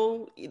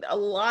know, a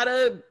lot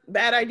of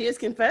bad ideas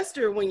can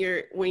fester when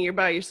you're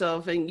by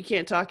yourself and you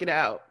can't talk it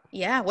out.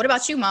 Yeah. What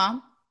about you,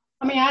 Mom?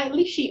 I mean, I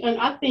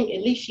think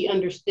at least she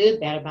understood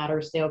that about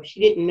herself.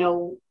 She didn't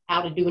know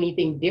how to do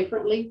anything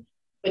differently,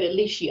 but at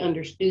least she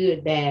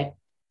understood that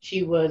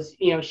she was,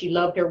 you know, she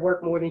loved her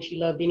work more than she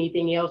loved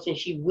anything else. And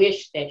she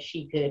wished that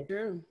she could,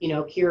 you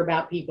know, care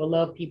about people,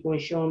 love people,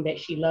 and show them that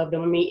she loved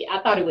them. I mean, I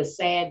thought it was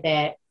sad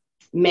that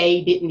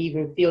May didn't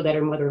even feel that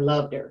her mother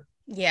loved her.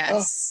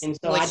 Yes. And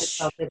so I just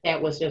thought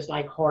that was just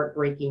like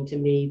heartbreaking to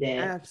me. That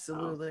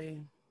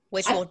absolutely.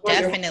 Which we'll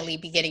definitely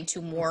be getting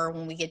to more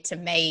when we get to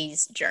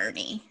May's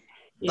journey.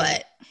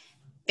 But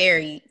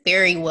very,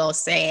 very well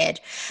said.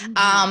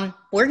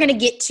 We're going to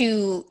get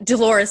to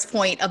Delora's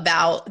point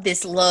about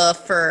this love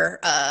for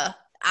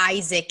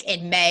Isaac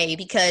and May,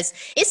 because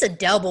it's a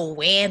double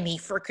whammy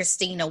for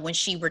Christina when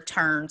she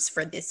returns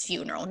for this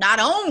funeral. Not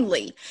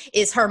only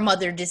is her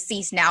mother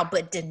deceased now,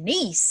 but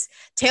Denise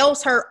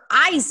tells her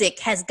Isaac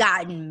has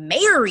gotten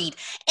married,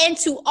 and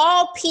to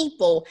all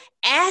people,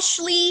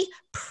 Ashley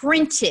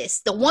Prentice,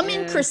 the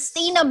woman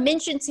Christina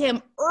mentioned to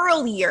him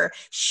earlier,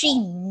 she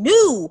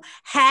knew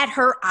had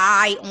her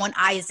eye on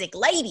Isaac.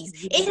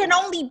 Ladies, it had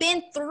only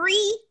been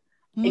 3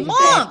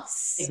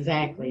 months.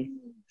 Exactly.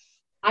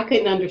 I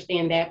couldn't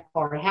understand that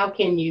part. How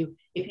can you,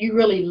 if you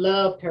really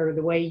loved her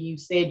the way you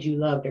said you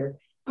loved her?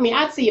 I mean,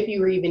 I'd see if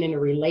you were even in a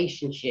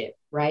relationship,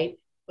 right?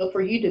 But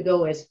for you to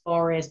go as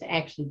far as to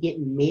actually get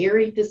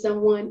married to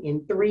someone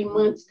in 3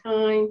 months'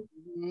 time.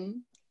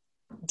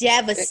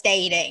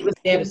 Devastating. It was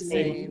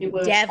devastating. It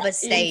was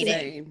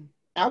devastating. Insane.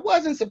 I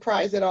wasn't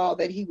surprised at all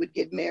that he would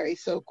get married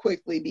so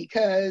quickly,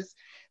 because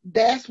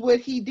that's what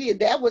he did.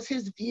 That was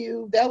his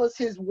view. That was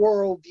his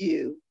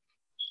worldview,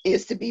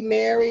 is to be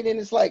married. And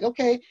it's like,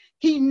 okay,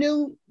 he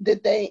knew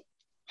that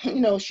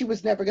she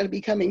was never going to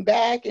be coming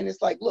back. And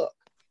it's like, look,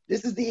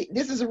 this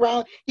is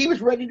around, he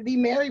was ready to be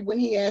married when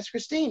he asked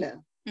Christina.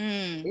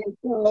 And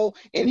so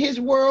in his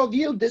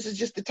worldview, this is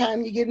just the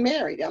time you get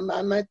married.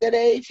 I'm at that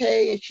age,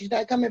 hey, and she's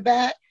not coming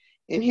back.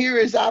 And here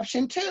is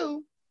option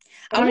 2.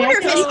 I wonder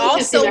if it's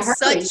also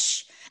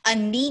such a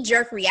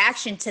knee-jerk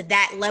reaction to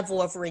that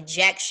level of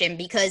rejection,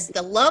 because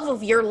the love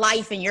of your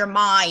life and your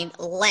mind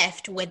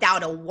left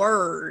without a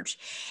word,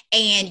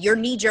 and your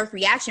knee-jerk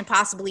reaction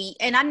possibly,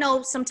 and I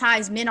know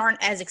sometimes men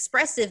aren't as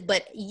expressive,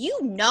 but he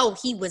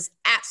was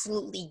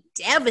absolutely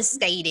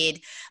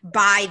devastated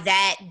by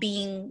that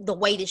being the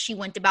way that she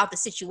went about the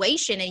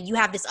situation. And you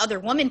have this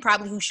other woman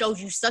probably who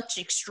shows you such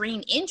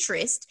extreme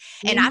interest.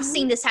 And I've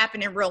seen this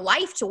happen in real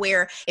life, to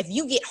where if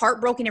you get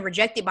heartbroken and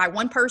rejected by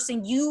one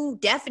person, you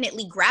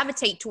definitely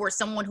gravitate towards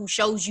someone who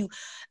shows you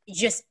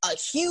just a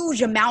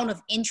huge amount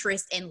of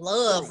interest and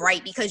love,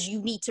 right? Because you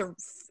need to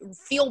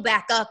feel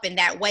back up in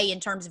that way in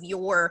terms of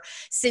your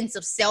sense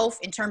of self,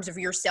 in terms of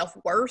your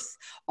self-worth,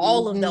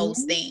 all of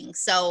those things.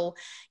 So,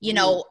 you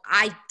know,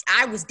 I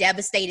was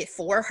devastated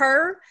for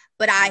her,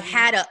 but I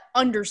had an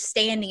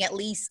understanding at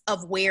least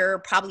of where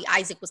probably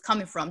Isaac was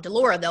coming from.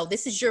 Delora, though,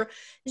 this is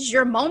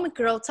your moment,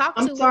 girl.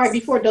 I'm sorry,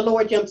 before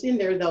Delora jumps in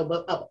there, though,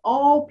 but of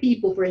all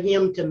people for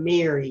him to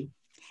marry,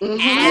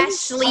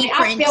 Ashley Prentice.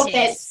 I felt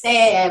that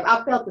stab.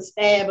 I felt the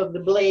stab of the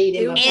blade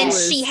in my and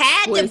she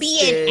had to be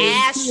an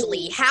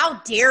Ashley.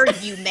 How dare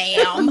you,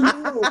 ma'am?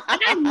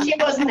 She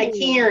wasn't a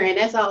Karen.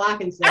 That's all I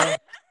can say.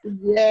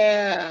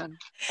 Yeah.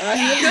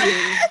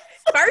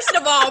 First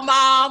of all,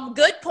 Mom,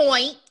 good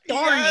point.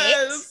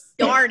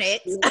 Darn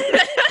it.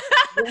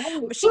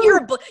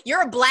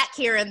 You're a Black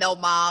Karen though,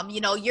 Mom.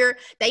 You know, you're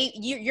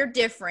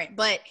different.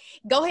 But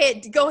go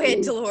ahead,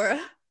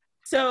 Delora.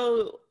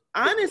 So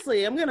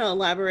honestly, I'm gonna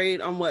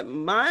elaborate on what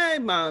my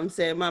mom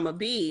said, Mama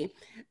B,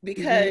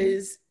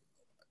 because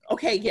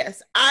okay,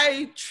 yes,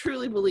 I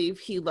truly believe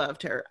he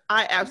loved her.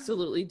 I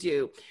absolutely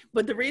do.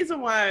 But the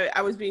reason why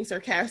I was being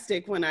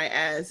sarcastic when I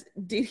asked,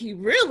 did he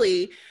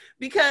really?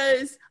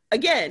 Because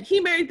again, he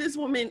married this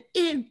woman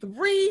in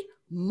 3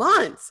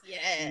 months. Yeah.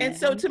 And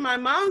so to my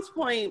mom's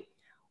point,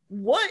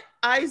 what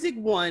Isaac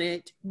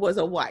wanted was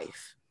a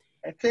wife.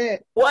 That's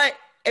it.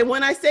 And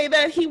when I say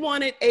that he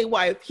wanted a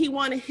wife, he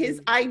wanted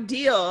his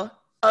idea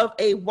of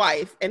a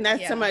wife. And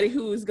that's somebody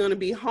who's going to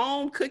be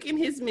home, cooking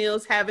his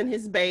meals, having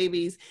his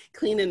babies,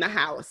 cleaning the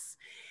house.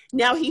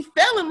 Now he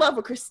fell in love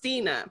with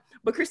Christina,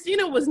 but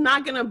Christina was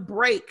not going to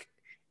break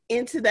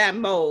into that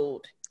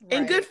mold. Right.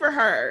 And good for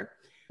her.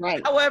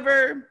 Right.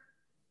 However,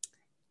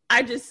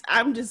 I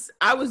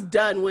was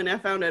done when I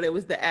found out it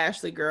was the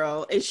Ashley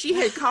girl, and she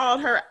had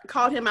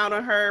called him out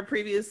on her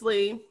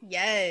previously.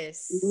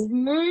 Yes.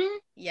 Mm-hmm.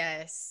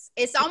 Yes.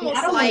 It's almost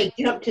I don't like want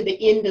to jump to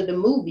the end of the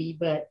movie,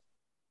 but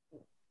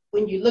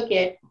when you look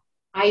at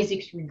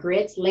Isaac's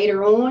regrets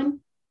later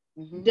on,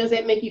 does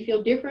that make you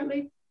feel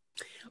differently?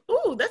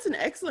 Oh, that's an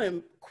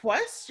excellent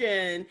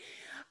question.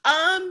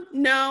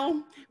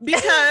 No,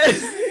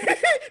 because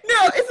no,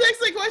 it's an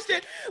excellent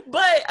question.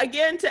 But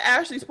again, to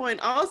Ashley's point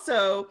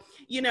also,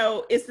 you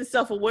know, it's the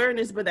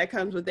self-awareness, but that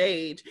comes with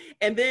age.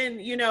 And then,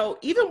 you know,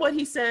 even what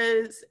he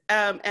says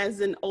as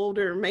an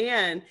older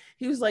man,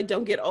 he was like,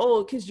 don't get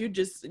old because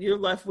you're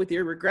left with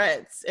your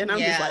regrets. And I'm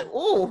just like,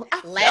 oh,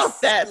 less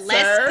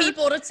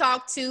people to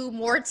talk to,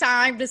 more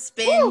time to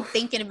spend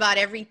thinking about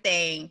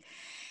everything.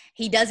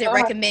 He doesn't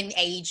recommend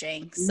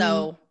aging.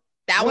 So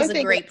that was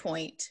a great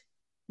point.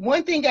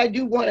 One thing I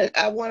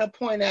want to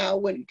point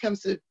out when it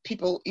comes to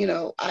people, you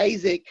know,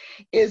 Isaac,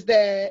 is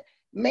that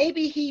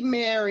maybe he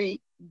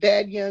married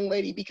that young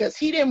lady because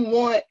he didn't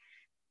want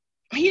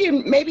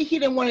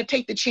to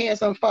take the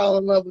chance on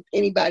falling in love with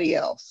anybody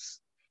else.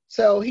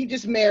 So he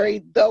just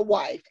married a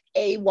wife.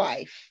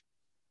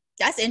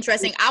 That's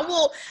interesting.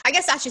 I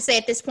guess I should say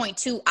at this point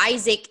too,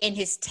 Isaac in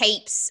his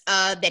tapes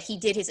that he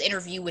did his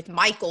interview with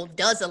Michael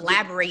does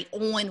elaborate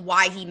on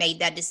why he made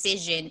that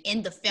decision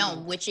in the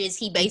film, which is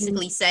he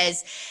basically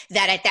says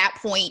that at that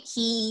point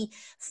he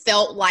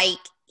felt like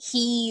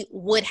he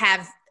would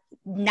have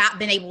not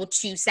been able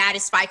to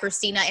satisfy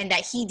Christina and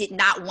that he did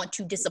not want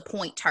to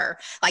disappoint her.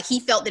 Like he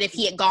felt that if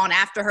he had gone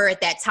after her at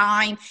that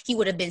time, he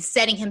would have been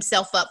setting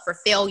himself up for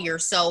failure.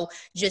 So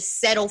just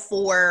settle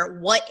for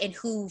what and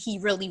who he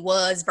really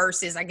was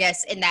versus, I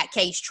guess, in that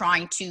case,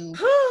 trying to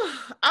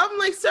I'm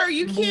like, sir,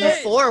 you can't move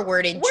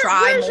forward and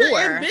try where's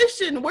more. Your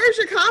ambition? Where's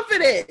your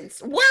confidence?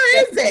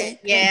 Where is it?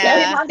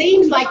 Yeah. It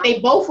seems like they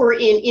both were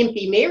in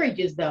empty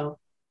marriages though.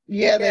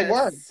 Yeah,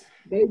 Yes.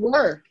 They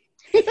were.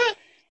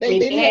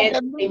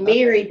 They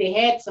married, they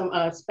had some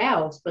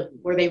spouse, but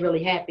were they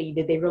really happy?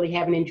 Did they really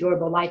have an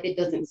enjoyable life? It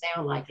doesn't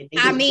sound like it.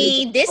 I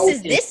mean, this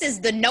is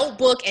the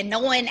Notebook, and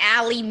Noah and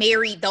Allie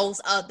married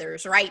those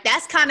others, right?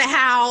 That's kind of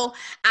how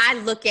I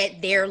look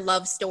at their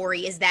love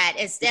story, is that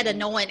instead of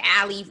Noah and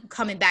Allie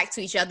coming back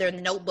to each other in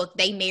the Notebook,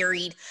 they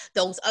married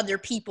those other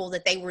people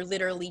that they were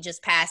literally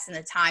just passing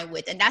the time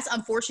with. And that's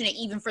unfortunate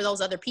even for those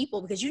other people,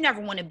 because you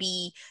never want to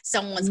be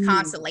someone's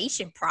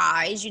consolation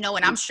prize, you know.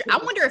 And I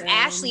wonder if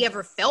Ashley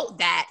ever felt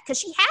that, because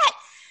she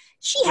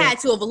had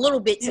to have a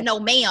little bit to know,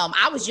 ma'am,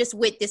 I was just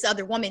with this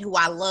other woman who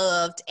I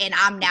loved, and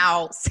I'm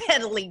now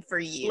settling for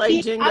you.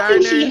 Like Jen Gardner. I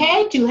think she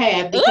had to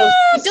have,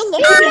 because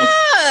Delora,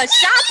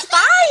 shots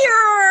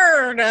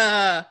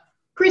fired.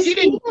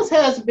 Christina's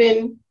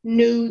husband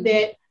knew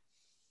that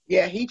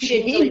he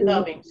didn't really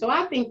love him. So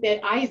I think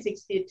that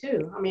Isaac's did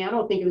too. I mean, I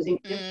don't think it was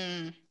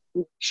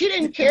she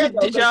didn't care.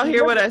 Did y'all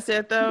hear what I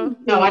said though?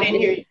 No, I didn't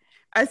hear you.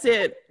 I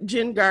said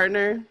Jen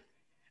Gardner.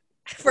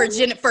 For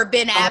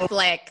Ben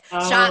Affleck,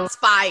 shots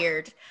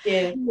fired.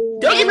 Yeah.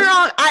 Don't get me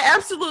wrong, I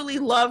absolutely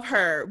love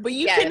her, but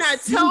you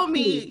cannot tell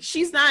me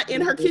she's not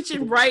in her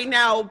kitchen right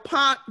now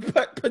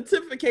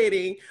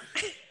pontificating.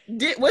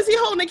 Was he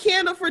holding a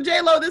candle for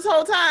J-Lo this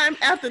whole time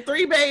after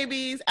 3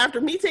 babies, after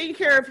me taking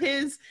care of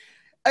his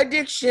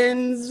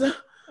addictions?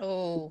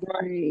 Oh,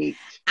 right.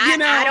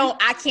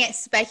 I can't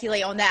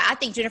speculate on that. I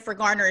think Jennifer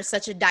Garner is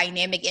such a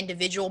dynamic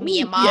individual.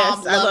 Me and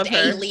Mom loved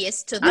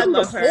Alias to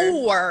the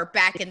core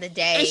back in the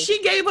day. And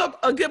she gave up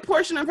a good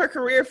portion of her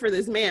career for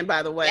this man,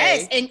 by the way.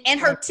 Yes, and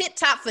her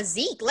tip-top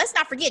physique. Let's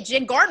not forget,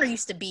 Jen Garner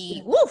used to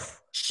be,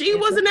 woof. She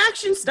was an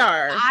action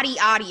star.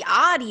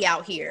 Oddie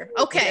out here.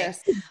 Okay.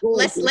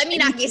 Yes. Let me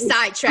not get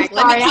sidetracked.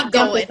 Let me keep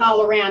going.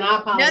 All around. I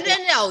apologize.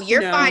 No.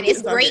 You're fine.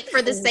 It's great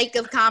for the sake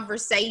of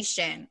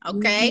conversation.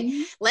 Okay.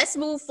 Mm-hmm. Let's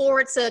move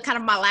forward to kind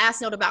of my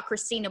last note about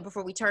Christina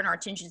before we turn our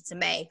attention to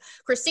May.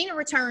 Christina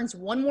returns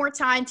one more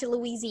time to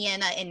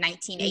Louisiana in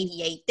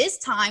 1988, this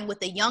time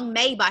with a young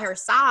May by her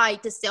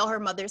side to sell her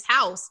mother's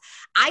house.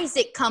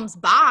 Isaac comes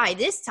by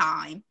this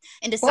time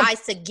and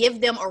decides to give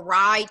them a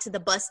ride to the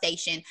bus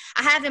station.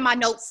 I have in my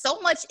notes, so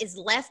much is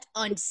left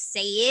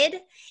unsaid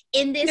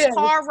in this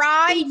car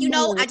ride. You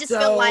know, I just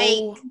feel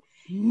like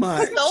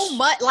so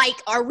much. Like,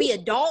 are we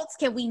adults?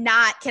 Can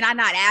I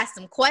not ask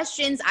some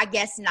questions? I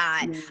guess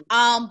not.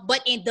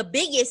 But the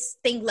biggest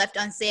thing left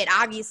unsaid,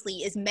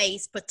 obviously, is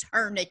May's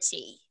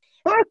paternity.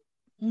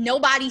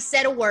 Nobody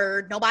said a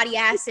word. Nobody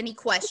asked any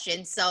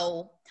questions.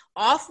 So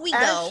off we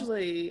go.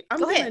 Actually, I'm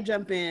going to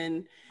jump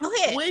in. Go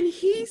ahead. When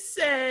he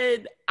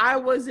said I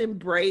wasn't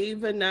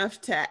brave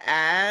enough to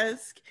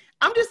ask,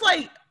 I'm just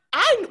like,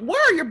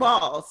 where are your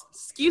balls?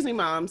 Excuse me,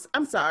 moms.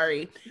 I'm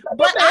sorry.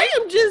 But I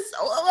am just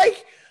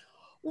like,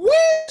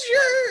 where's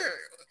your...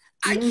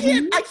 I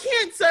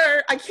can't,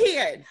 sir. I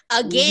can't.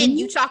 Again,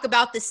 you talk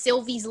about the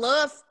Sylvie's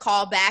Love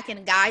callback,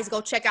 and guys,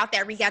 go check out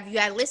that recap. You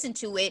gotta listen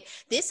to it.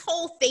 This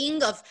whole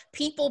thing of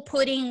people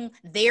putting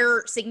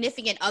their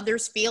significant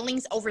other's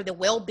feelings over the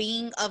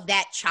well-being of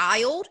that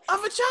child.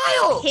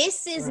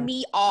 Pisses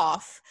me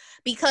off,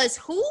 because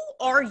who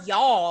are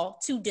y'all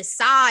to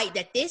decide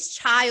that this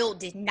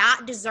child did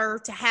not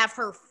deserve to have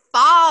her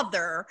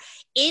father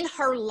in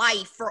her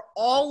life for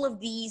all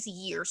of these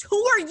years?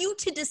 Who are you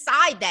to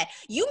decide that?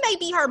 You may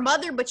be her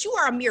mother, but you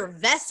are a mere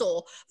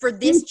vessel for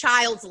this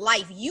child's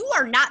life. You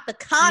are not the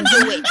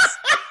conduit.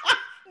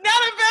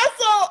 Not a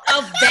vessel.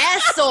 A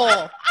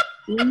vessel.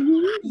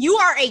 You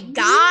are a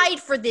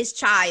guide for this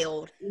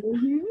child.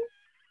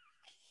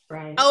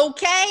 Right.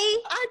 Okay.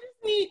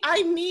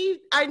 I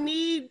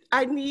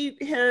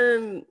need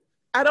him.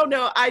 I don't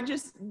know. I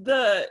just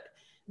the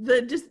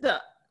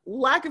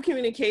lack of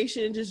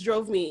communication just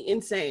drove me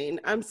insane.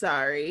 I'm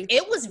sorry.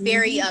 It was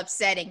very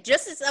upsetting.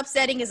 Just as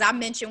upsetting as I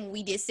mentioned when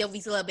we did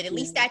Sylvie's Love, but at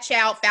least that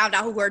child found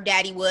out who her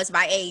daddy was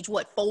by age,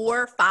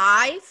 4,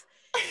 5?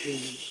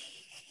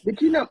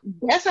 But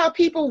that's how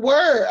people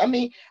were. I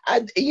mean,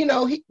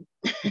 he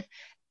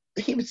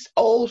was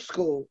old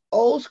school.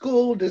 Old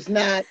school does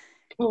not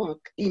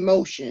talk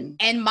emotion.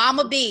 And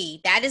Mama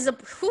B, that is a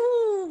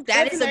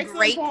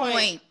great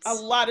point. A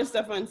lot of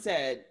stuff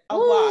unsaid. A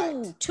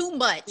lot. Too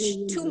much.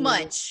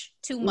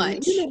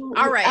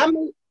 All right.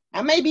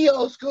 I may be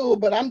old school,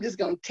 but I'm just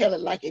going to tell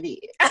it like it is.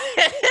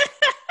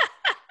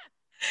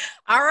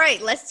 All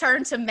right. Let's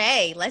turn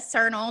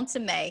on to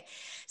May.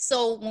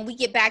 So when we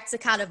get back to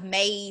kind of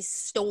May's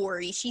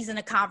story, she's in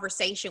a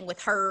conversation with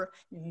her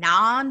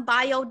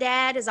non-bio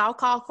dad, as I'll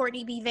call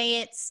Courtney B.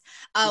 Vance.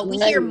 We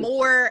hear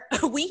more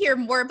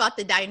about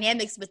the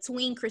dynamics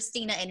between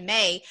Christina and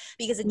May,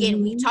 because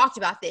again, we talked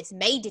about this.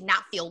 May did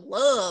not feel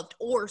loved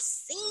or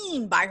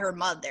seen by her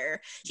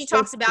mother. She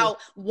talks about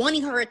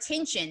wanting her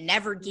attention,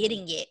 never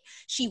getting it.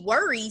 She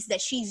worries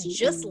that she's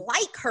just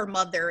like her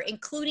mother,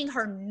 including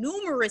her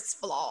numerous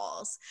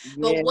flaws.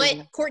 But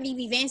what Courtney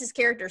B. Vance's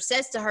character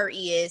says to her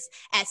is,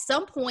 at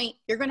some point,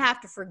 you're going to have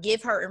to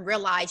forgive her and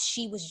realize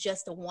she was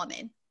just a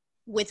woman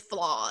with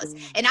flaws.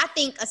 And I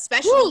think,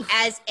 especially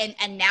as an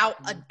now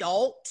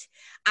adult,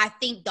 I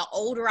think the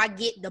older I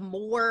get, the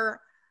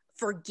more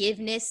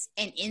forgiveness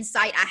and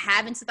insight I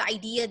have into the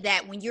idea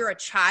that when you're a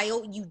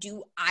child, you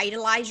do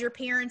idolize your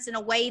parents in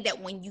a way that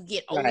when you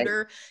get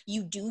older,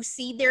 you do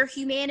see their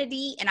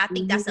humanity. And I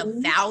think that's a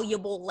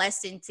valuable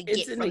lesson to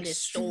get from this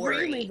story.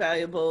 It's an extremely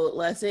valuable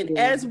lesson,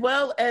 as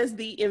well as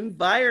the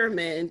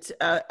environment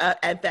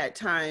at that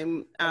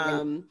time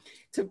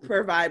to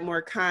provide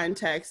more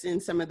context in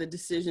some of the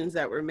decisions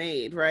that were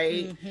made,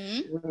 right?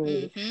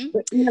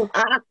 But,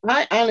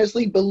 I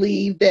honestly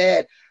believe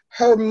that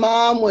her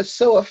mom was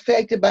so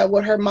affected by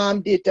what her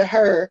mom did to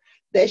her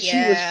that she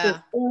was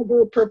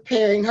forever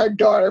preparing her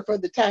daughter for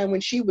the time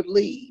when she would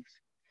leave.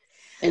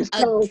 And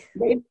so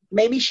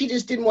maybe she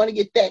just didn't want to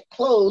get that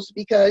close,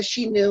 because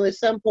she knew at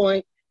some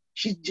point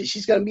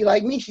she's going to be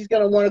like me. She's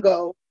going to want to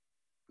go,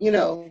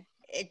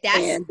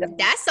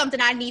 That's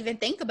something I didn't even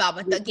think about.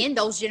 But again,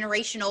 those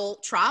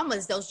generational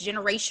traumas, those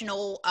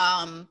generational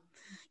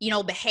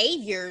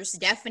behaviors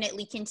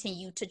definitely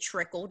continue to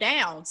trickle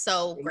down.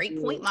 So great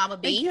point, Mama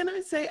B. And can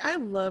I say, I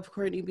love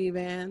Courtney B.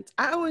 Vance.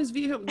 I always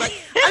view him I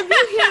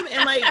view him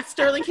and like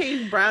Sterling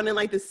K. Brown in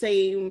like the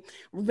same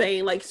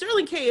vein. Like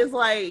Sterling K. is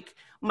like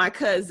my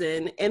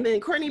cousin, and then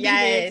Courtney B.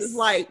 Vance is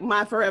like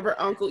my forever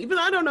uncle. Even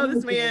though I don't know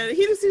this man,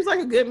 he just seems like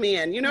a good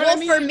man. You know what I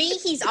mean? For me,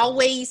 he's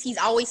always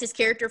his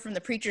character from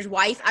The Preacher's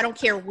Wife. I don't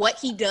care what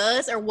he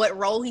does or what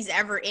role he's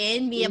ever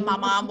in. Me and my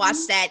mom watch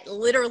that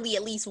literally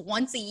at least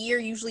once a year,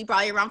 usually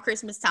probably around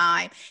Christmas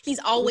time. He's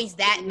always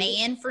that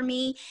man for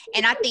me.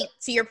 And I think,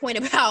 to your point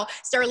about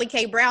Sterling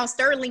K. Brown,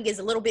 Sterling is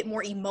a little bit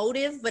more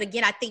emotive, but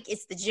again, I think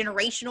it's the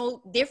generational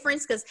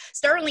difference, because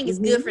Sterling is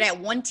good for that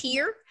one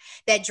tear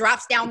that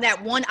drops down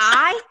that one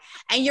eye. cry?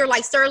 And you're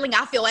like, Sterling,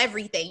 I feel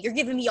everything. You're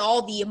giving me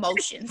all the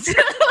emotions.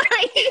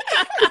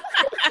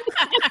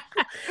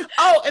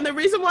 Oh, and the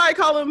reason why I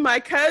call him my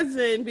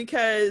cousin,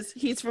 because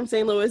he's from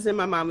St. Louis and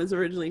my mom is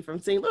originally from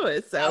St.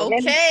 Louis. So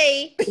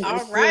okay,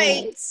 all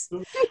right.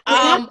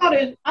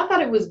 I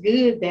thought it was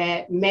good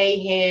that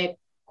May had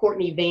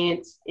Courtney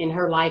Vance in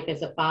her life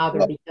as a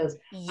father, because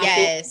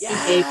yes,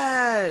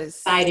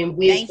 insight and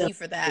wisdom. Thank you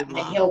for that, to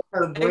Mom. help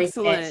her break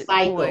that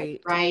cycle,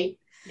 point. right?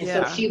 And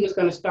so she was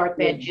going to start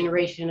that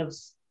generation of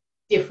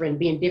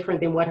being different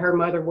than what her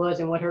mother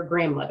was and what her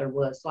grandmother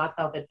was. So I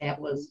thought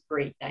that was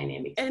great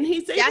dynamic. And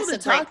he's able to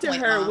talk to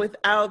her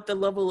without the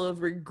level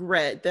of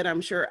regret that I'm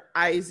sure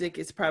Isaac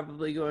is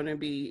probably going to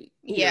be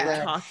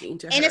talking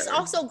to her. And it's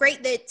also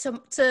great that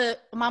to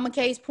Mama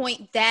Kay's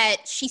point,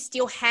 that she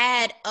still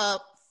had a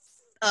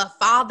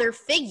father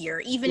figure,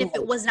 even if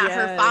it was not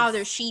her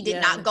father. She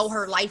did not go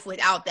her life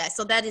without that.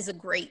 So that is a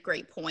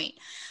great point.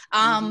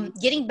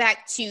 Getting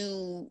back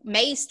to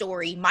May's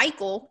story,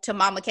 Michael, to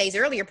Mama Kay's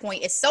earlier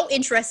point, is so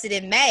interested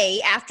in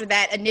May after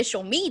that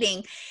initial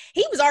meeting.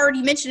 He was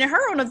already mentioning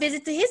her on a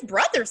visit to his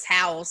brother's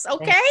house.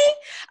 Okay.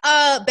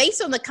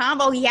 Based on the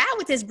combo he had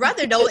with his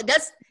brother, though, it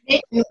does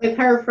with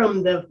her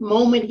from the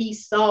moment he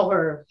saw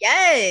her.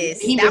 Yes.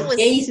 He was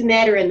gazing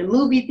at her in the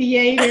movie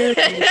theater.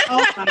 And,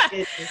 oh my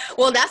goodness.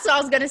 Well, that's what I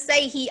was gonna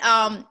say.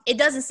 It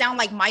doesn't sound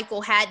like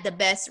Michael had the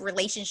best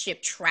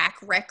relationship track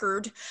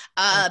record.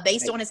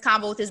 Based on his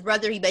combo with his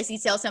brother, he basically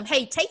tells him,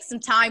 hey, take some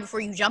time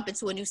before you jump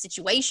into a new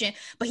situation.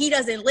 But he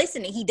doesn't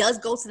listen. And he does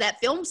go to that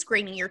film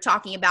screening you're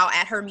talking about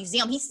at her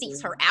museum. He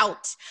seeks her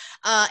out.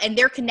 And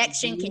their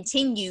connection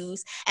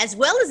continues, as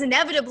well as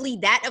inevitably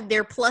that of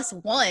their plus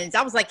ones.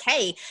 I was like,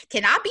 hey,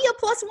 can I be a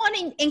plus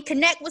one and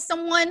connect with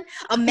someone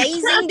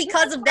amazing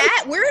because of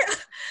that? When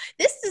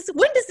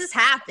does this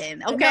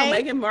happen?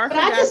 Okay. Meghan Markle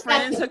got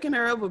friends hooking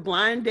her up with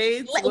blind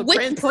dates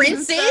with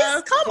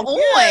princes. Come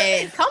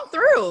on, come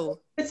through.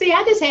 But see,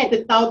 I just had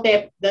the thought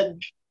that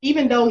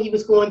even though he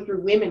was going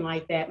through women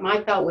like that, my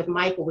thought with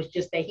Michael was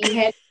just that he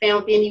hadn't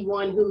found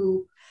anyone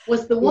who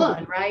was the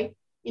one, right?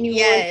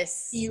 Anyone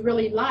he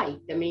really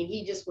liked. I mean,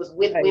 he just was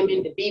with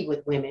women to be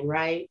with women,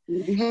 right?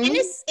 And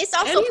it's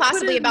also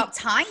possibly about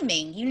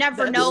timing. You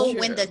never know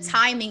when the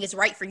timing is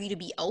right for you to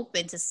be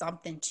open to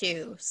something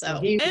too. So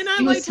I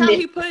liked how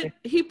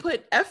he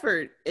put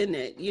effort in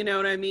it. You know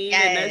what I mean?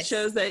 And that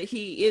shows that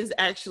he is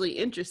actually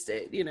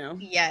interested. You know?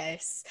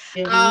 Yes.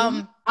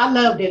 I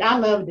loved it. I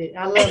don't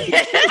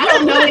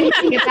know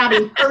anything about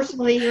him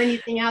personally or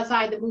anything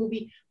outside the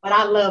movie, but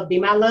I loved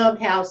him. I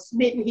loved how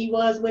smitten he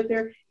was with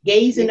her,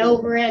 gazing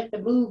over at the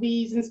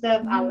movies and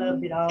stuff. I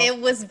loved it all. It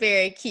was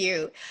very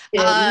cute.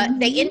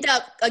 They end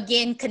up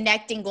again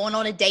connecting, going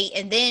on a date,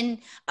 and then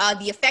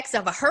the effects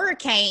of a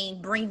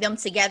hurricane bring them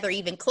together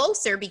even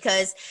closer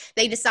because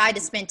they decide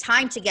to spend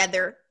time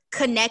together.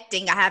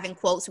 Connecting, I have in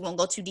quotes, we won't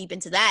go too deep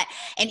into that,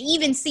 and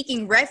even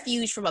seeking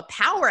refuge from a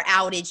power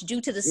outage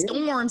due to the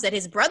storms at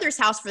his brother's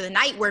house for the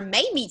night, where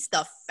May meets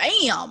the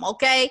fam.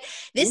 Okay,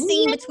 this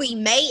scene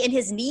between May and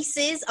his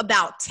nieces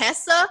about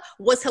Tessa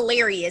was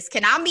hilarious.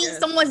 Can I meet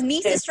someone's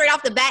nieces straight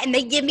off the bat and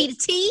they give me the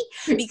tea?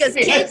 Because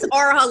kids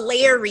are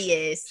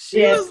hilarious.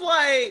 She was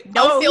like,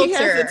 no filter. He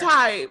has a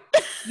type.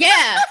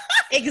 Yeah,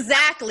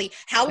 exactly.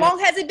 How long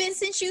has it been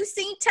since you've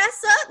seen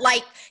Tessa?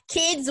 Like,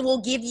 kids will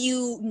give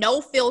you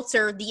no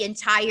filter the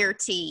entire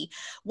tea.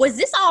 Was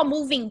this all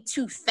moving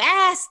too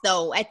fast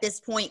though at this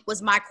point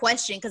was my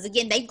question, because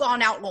again, they've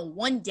gone out on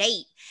one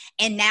date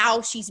and now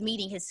she's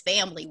meeting his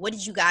family. What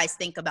did you guys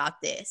think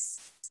about this?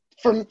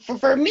 For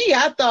me,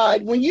 I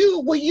thought when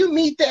you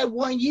meet that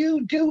one,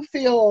 you do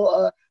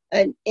feel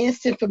an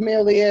instant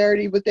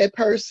familiarity with that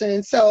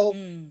person. So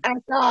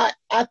I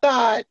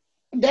thought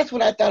that's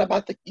what I thought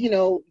about the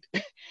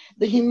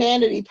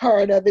humanity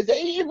part of it.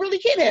 It really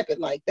can happen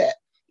like that.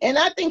 And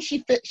I think she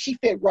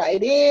fit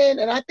right in,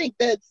 and I think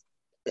it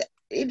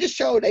just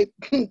showed they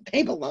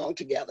belong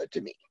together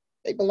to me.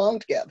 They belong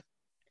together.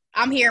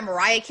 I'm hearing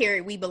Mariah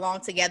Carey, "We Belong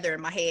Together"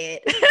 in my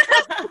head.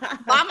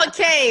 Mama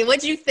Kay,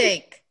 what'd you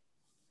think?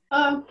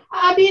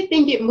 I did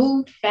think it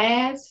moved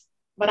fast,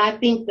 but I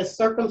think the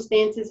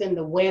circumstances and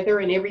the weather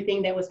and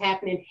everything that was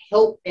happening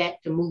helped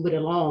that to move it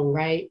along,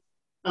 right?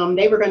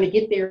 They were going to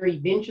get there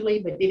eventually,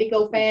 but did it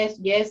go fast?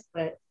 Yes,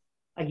 but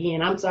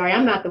again, I'm sorry,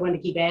 I'm not the one to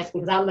keep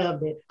asking because I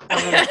loved it.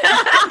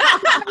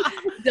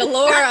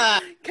 Delora.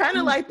 Kind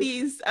of like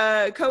these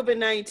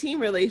COVID-19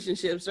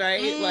 relationships,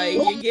 right? Like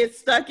you get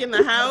stuck in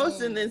the house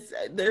and then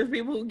there's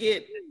people who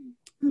get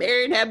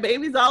married and have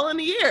babies all in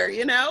a year,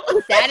 you know?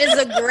 That is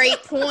a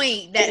great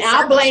point.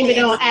 I blame it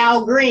on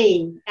Al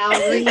Green. Al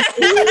Green.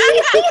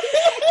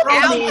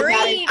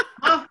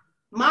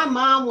 My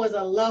mom was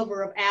a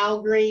lover of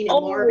Al Green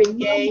and Marvin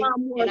Gaye.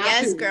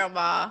 Yes,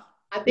 Grandma.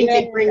 I think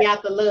they bring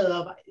out the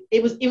love.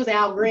 It was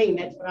Al Green.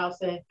 That's what I'll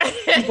say.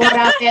 He brought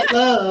out that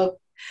love.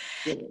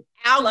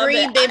 Al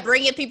Green been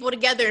bringing people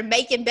together and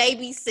making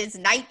babies since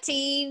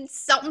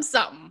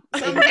 19-something.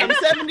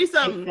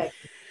 70-something.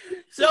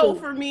 So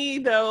for me,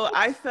 though,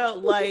 I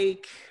felt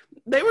like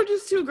They were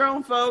just two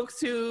grown folks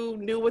who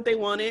knew what they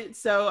wanted.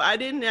 So I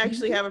didn't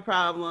actually have a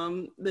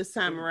problem this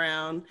time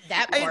around.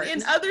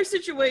 In other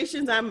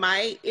situations, I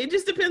might. It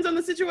just depends on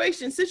the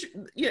situation.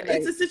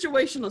 It's a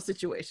situational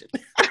situation.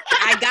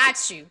 I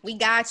got you. We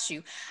got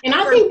you. And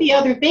I think the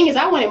other thing is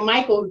I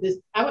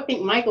would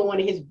think Michael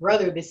wanted his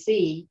brother to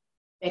see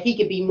that he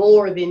could be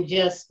more than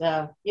just,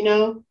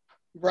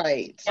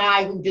 right,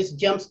 guy who just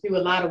jumps through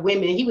a lot of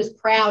women. He was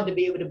proud to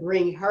be able to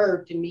bring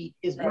her to meet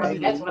his brother.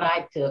 Right. That's what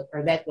I took,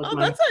 or that was.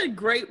 That's a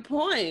great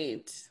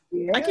point.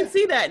 Yeah. I can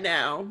see that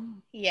now.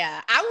 Yeah,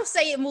 I will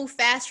say it moved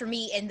fast for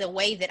me in the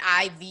way that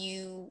I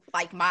view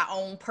like my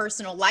own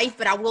personal life.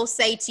 But I will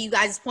say to you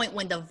guys' point,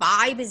 when the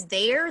vibe is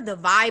there,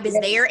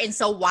 there. And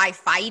so why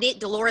fight it?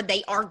 Delora,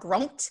 they are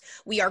grown.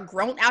 We are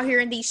grown out here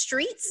in these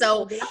streets.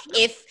 So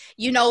if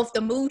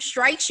the mood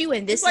strikes you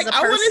and this is a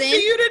person. I want to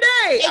see you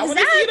today. Exactly. I want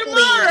to see you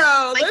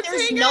tomorrow.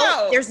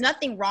 Like there's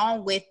nothing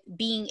wrong with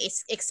being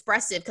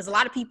expressive, because a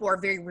lot of people are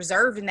very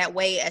reserved in that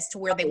way as to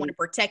where they want to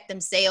protect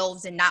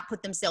themselves and not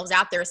put themselves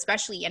out there,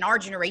 especially in our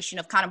generation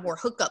of kind of more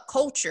hookup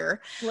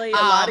culture. Play a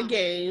lot of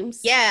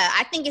games. Yeah,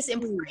 I think it's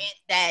important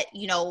that,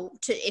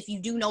 if you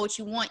do know what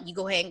you want, you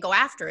go ahead and go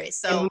after it.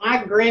 So and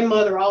my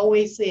grandmother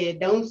always said,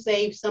 don't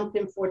save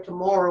something for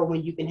tomorrow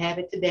when you can have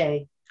it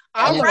today.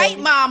 All right,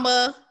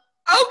 Mama.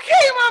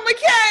 Okay, Mama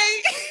K.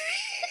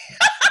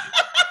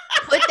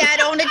 Put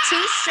that on a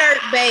t-shirt,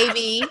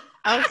 baby.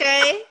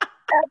 Okay.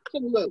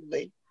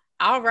 Absolutely.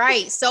 All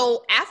right.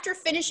 So after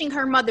finishing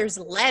her mother's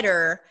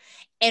letter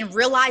and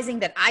realizing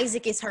that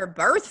Isaac is her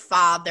birth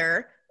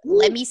father,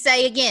 let me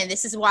say again,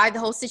 this is why the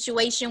whole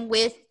situation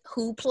with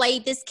who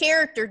played this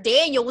character,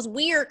 Daniel, was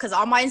weird, because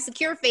all my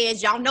Insecure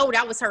fans, y'all know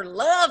that was her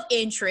love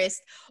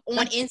interest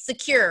on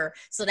Insecure.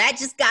 So that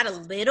just got a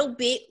little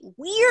bit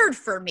weird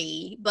for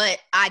me, but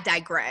I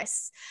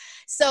digress.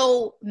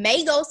 So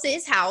May goes to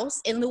his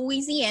house in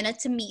Louisiana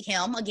to meet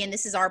him. Again,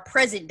 this is our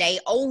present day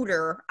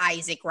older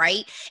Isaac,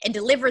 right? And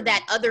deliver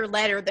that other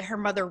letter that her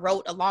mother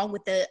wrote along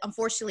with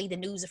unfortunately, the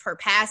news of her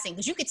passing.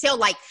 Because you could tell,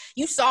 like,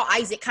 you saw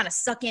Isaac kind of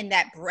suck in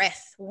that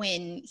breath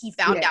when he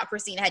found out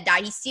Christina had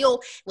died. He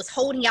still was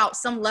holding out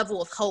some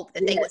level of hope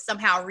that they would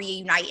somehow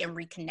reunite and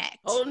reconnect.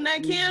 Holding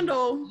that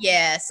candle.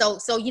 Yeah. So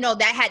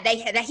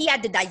that he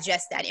had to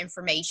digest that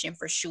information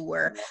for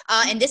sure.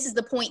 And this is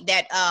the point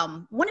that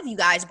one of you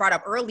guys brought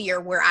up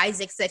earlier, where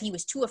Isaac said he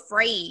was too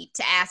afraid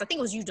to ask, I think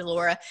it was you,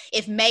 Delora,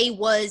 if May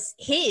was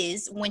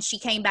his when she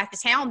came back to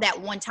town that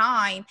one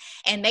time.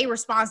 And May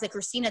responds that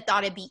Christina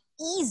thought it'd be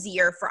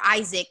easier for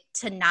Isaac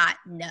to not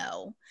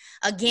know.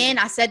 Again,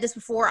 I said this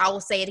before, I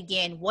will say it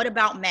again. What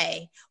about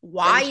May?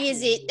 Why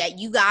is it that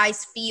you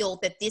guys feel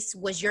that this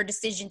was your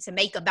decision to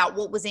make about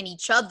what was in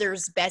each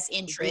other's best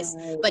interest,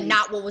 but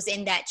not what was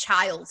in that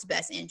child's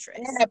best interest?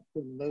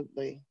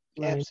 Absolutely.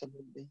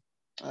 Absolutely.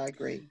 I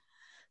agree.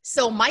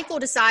 So Michael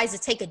decides to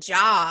take a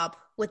job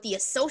with the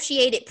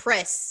Associated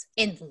Press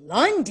in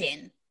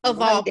London, of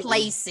all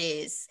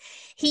places.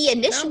 He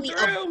initially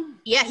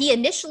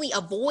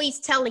avoids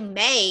telling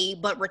May,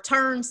 but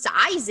returns to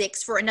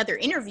Isaac's for another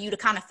interview to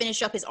kind of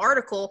finish up his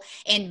article.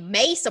 And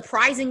May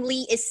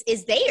surprisingly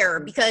is there,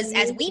 because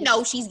as we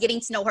know, she's getting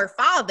to know her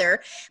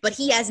father, but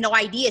he has no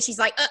idea. She's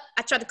like,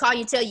 I tried to call you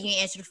and tell you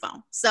didn't answer the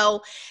phone.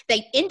 So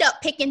they end up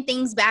picking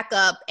things back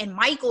up, and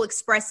Michael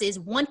expresses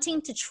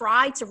wanting to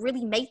try to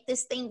really make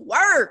this thing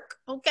work.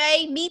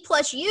 Okay, me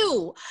plus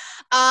you.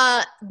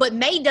 But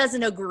May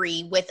doesn't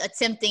agree with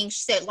attempting.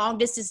 She said, long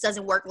distance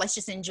doesn't work. Let's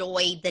just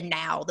enjoy the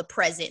now, the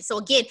present. So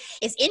again,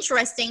 it's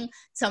interesting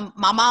to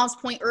my mom's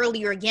point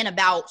earlier again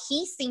about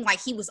he seemed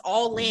like he was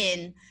all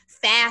in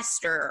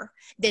faster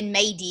than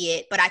May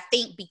did. But I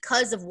think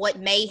because of what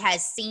May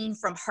has seen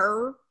from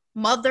her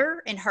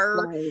mother and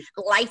her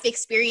life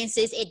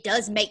experiences, it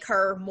does make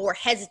her more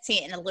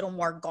hesitant and a little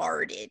more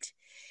guarded.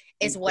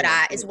 Is what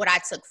I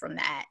took from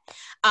that.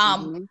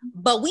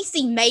 But we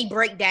see May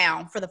break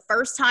down for the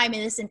first time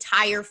in this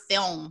entire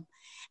film.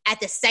 At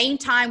the same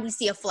time, we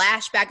see a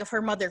flashback of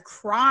her mother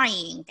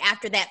crying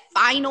after that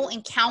final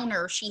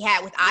encounter she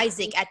had with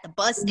Isaac at the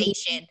bus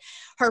station.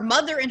 Her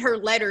mother in her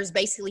letters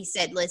basically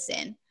said,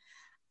 listen,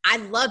 I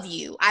love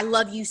you. I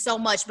love you so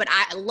much, but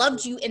I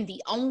loved you in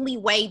the only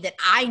way that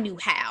I knew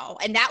how.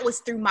 And that was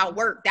through my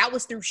work. That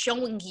was through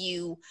showing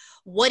you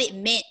what it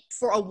meant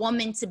for a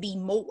woman to be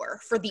more,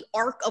 for the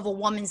arc of a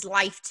woman's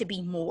life to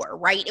be more,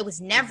 right? It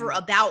was never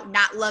about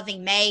not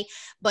loving May,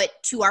 but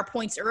to our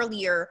points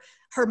earlier,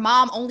 her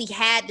mom only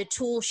had the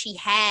tools she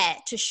had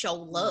to show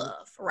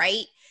love,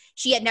 right?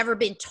 She had never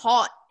been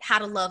taught how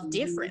to love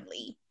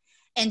differently.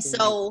 And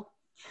so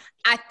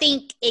I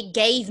think it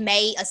gave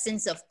May a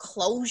sense of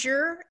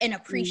closure and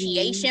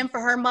appreciation for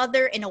her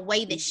mother in a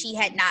way that she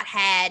had not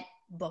had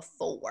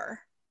before.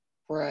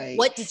 Right.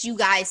 What did you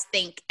guys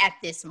think at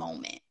this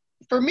moment?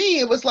 For me,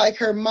 it was like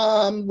her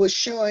mom was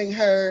showing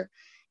her,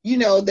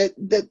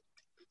 that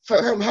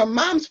for her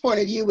mom's point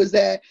of view was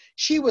that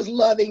she was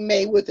loving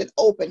May with an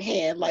open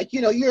hand. Like,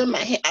 you're in my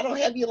hand. I don't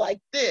have you like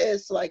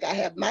this. Like I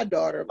have my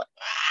daughter.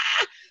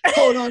 Like,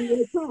 hold on to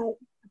the time.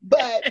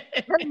 But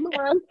her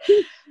mom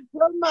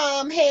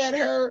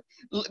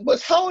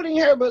was holding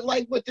her, but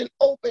like with an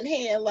open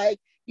hand, like,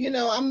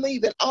 I'm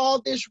leaving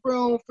all this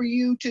room for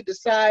you to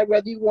decide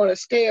whether you want to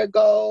stay or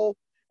go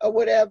or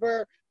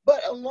whatever.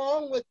 But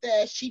along with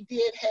that, she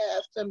did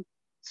have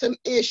some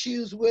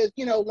issues with,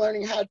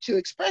 learning how to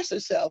express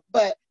herself.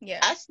 But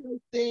I still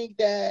think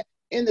that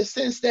in the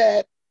sense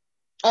that,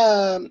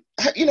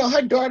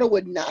 her daughter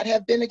would not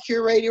have been a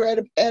curator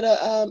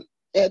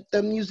at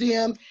the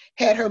museum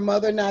had her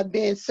mother not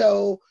been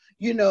so,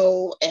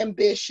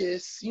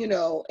 ambitious,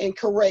 and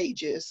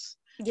courageous.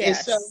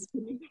 Yes. And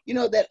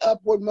so, that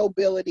upward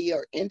mobility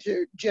or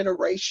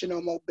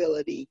intergenerational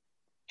mobility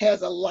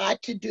has a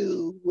lot to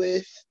do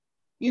with,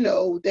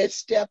 that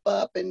step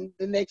up, and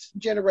the next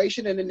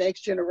generation and the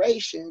next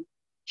generation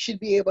should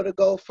be able to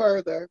go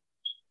further.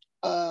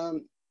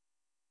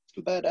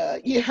 But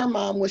her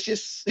mom was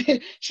just,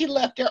 she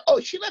left it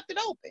open.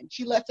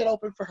 She left it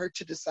open for her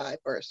to decide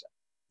for herself.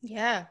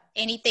 Yeah.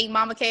 Anything,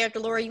 Mama Kay or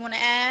Delora, you want to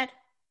add?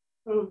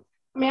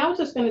 I was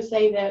just going to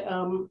say that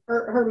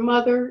her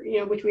mother,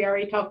 which we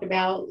already talked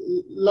about,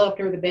 loved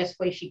her the best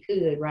way she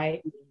could,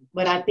 right?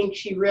 But I think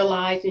she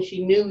realized and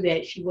she knew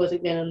that she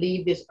wasn't going to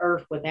leave this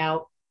earth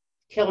without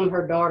telling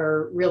her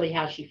daughter really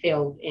how she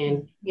felt,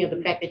 and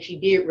the fact that she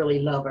did really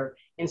love her.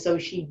 And so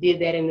she did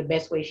that in the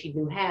best way she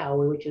knew how,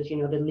 which is, to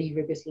leave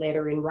her this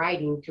letter in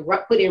writing, to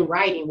put in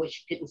writing what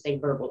she couldn't say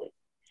verbally.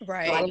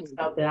 Right.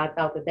 So I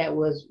thought that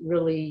was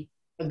really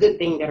a good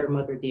thing that her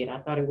mother did. I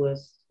thought it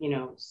was,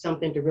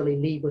 something to really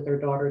leave with her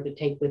daughter, to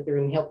take with her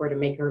and help her to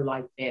make her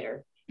life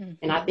better. Mm-hmm.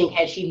 And I think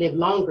had she lived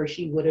longer,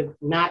 she would have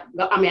not,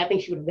 I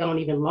think she would have gone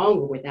even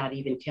longer without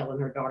even telling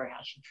her daughter how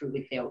she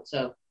truly felt.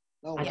 So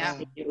I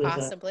think it was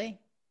possibly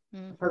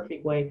a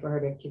perfect way for her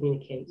to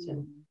communicate.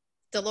 So,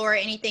 Delora,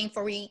 anything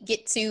before we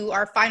get to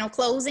our final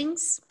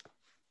closings?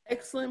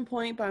 Excellent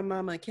point by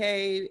Mama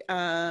Kay that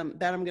I'm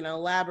going to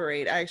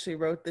elaborate. I actually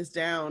wrote this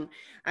down.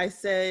 I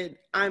said,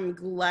 I'm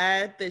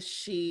glad that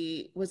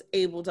she was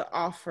able to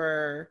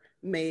offer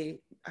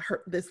May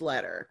this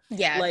letter.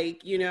 Yeah.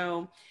 Like,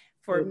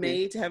 for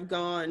May to have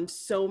gone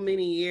so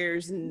many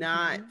years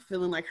not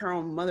feeling like her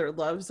own mother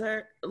loved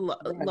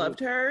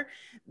her.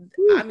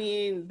 I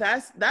mean,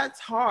 that's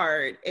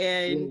hard.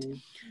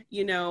 And,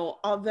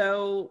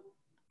 although,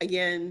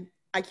 again,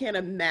 I can't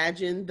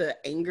imagine the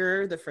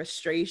anger, the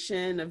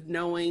frustration of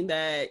knowing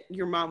that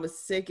your mom was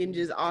sick and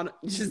just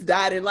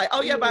died, and like,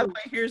 oh yeah, by the way,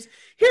 here's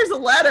a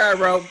letter I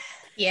wrote.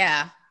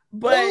 Yeah.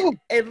 But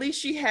at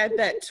least she had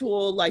that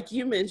tool, like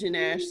you mentioned,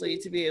 Ashley,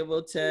 to be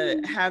able to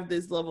have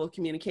this level of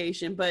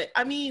communication. But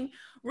I mean,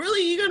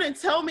 really, you're going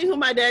to tell me who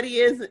my daddy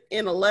is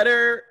in a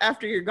letter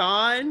after you're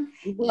gone?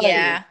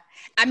 Yeah.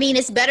 I mean,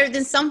 it's better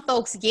than some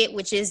folks get,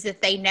 which is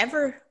that they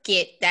never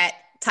get that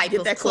type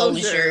of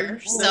closure.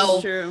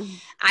 So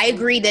I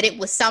agree that it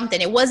was something.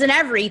 It wasn't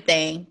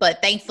everything,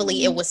 but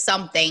thankfully it was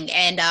something.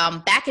 And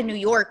back in New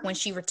York, when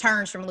she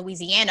returns from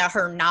Louisiana,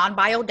 her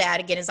non-bio dad,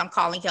 again, as I'm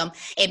calling him,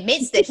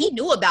 admits that he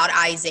knew about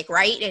Isaac,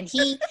 right? And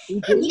he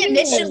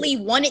initially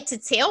wanted to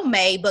tell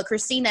May, but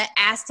Christina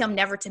asked him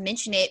never to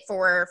mention it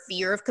for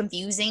fear of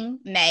confusing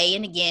May,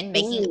 and again,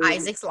 making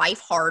Isaac's life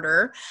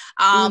harder.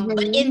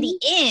 But in the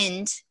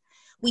end,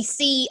 we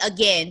see,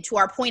 again, to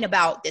our point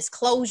about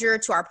disclosure,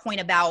 to our point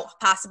about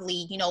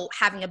possibly,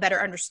 having a better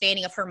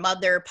understanding of her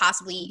mother,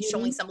 possibly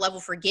showing some level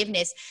of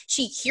forgiveness.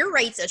 She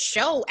curates a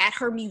show at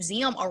her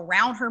museum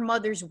around her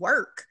mother's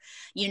work.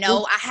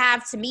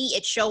 To me,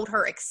 it showed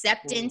her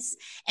acceptance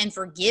and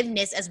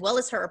forgiveness, as well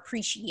as her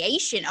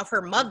appreciation of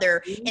her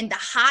mother in the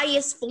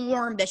highest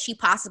form that she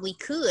possibly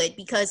could,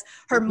 because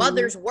her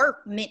mother's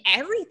work meant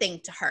everything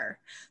to her.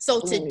 So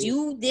to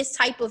do this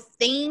type of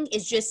thing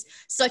is just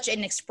such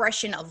an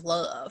expression of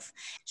love.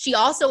 She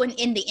also,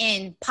 in the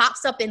end,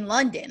 pops up in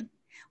London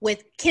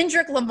with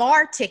Kendrick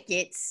Lamar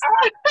tickets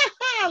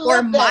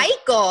for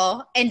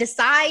Michael, and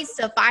decides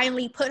to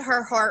finally put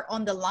her heart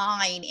on the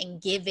line and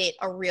give it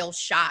a real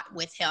shot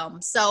with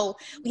him. So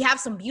we have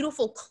some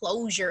beautiful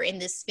closure in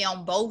this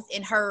film, both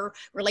in her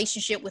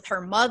relationship with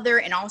her mother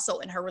and also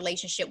in her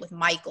relationship with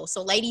Michael.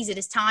 So ladies, it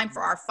is time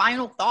for our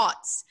final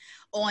thoughts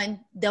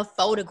on The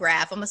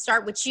Photograph. I'm gonna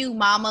start with you,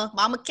 Mama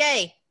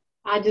Kay.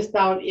 I just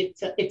thought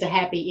it's a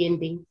happy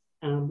ending.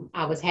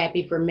 I was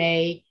happy for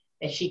May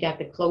that she got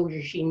the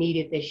closure she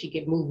needed, that she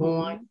could move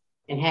on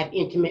and have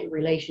intimate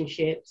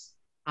relationships.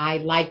 I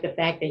like the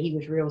fact that he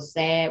was real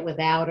sad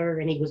without her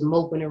and he was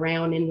moping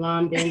around in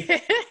London.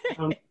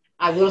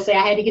 I will say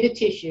I had to get a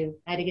tissue.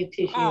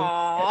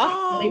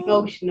 Really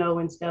emotional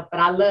and stuff,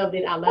 but I loved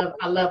it. I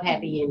love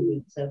happy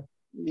endings. So.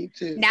 Me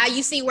too. Now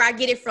you see where I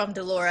get it from,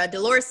 Delora.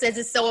 Delora says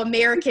it's so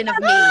American of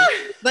me,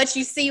 but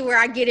you see where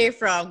I get it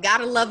from.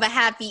 Gotta love a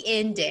happy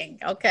ending,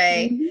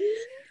 okay?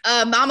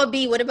 Mama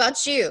B, what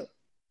about you?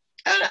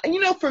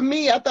 For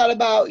me, I thought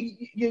about,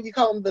 you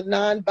call him the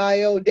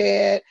non-bio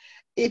dad.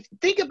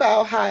 Think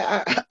about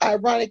how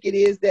ironic it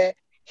is that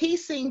he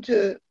seemed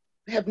to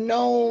have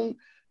known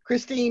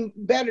Christine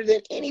better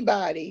than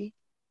anybody,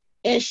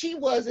 and she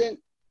wasn't.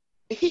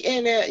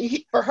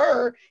 For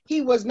her,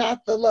 he was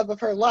not the love of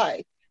her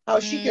life. how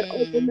she could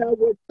open up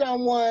with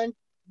someone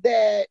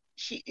that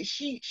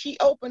she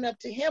opened up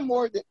to him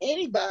more than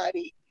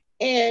anybody,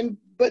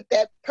 but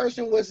that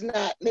person was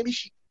not, maybe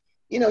she,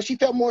 she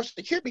felt more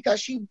secure because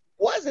she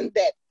wasn't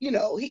that,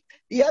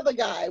 the other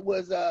guy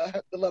was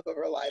the love of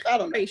her life. I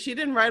don't know. Hey, she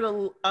didn't write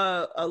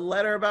a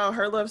letter about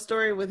her love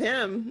story with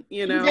him,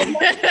 And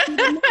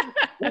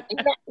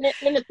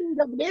the thing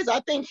of it is,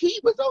 I think he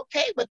was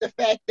okay with the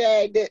fact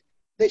that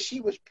she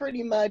was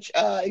pretty much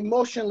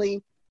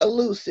emotionally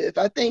elusive.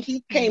 I think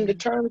he came to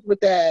terms with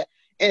that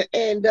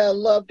and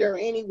loved her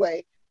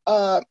anyway.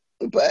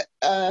 But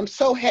I'm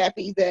so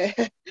happy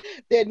that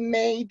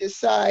May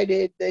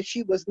decided that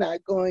she was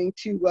not going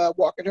to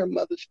walk in her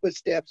mother's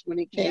footsteps when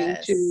it came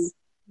to,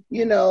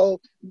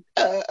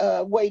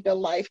 wait a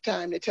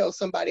lifetime to tell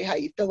somebody how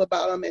you feel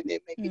about them and then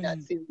maybe not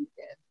see them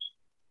again.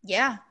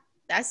 Yeah,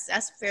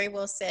 that's very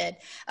well said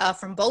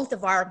from both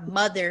of our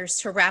mothers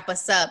to wrap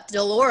us up.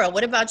 Delora,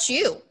 what about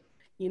you?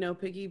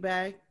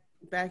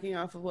 Backing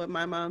off of what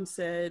my mom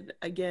said,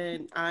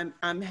 again,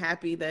 I'm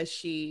happy that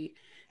she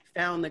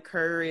found the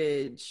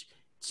courage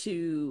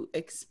to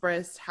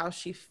express how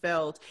she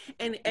felt,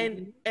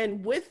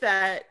 and with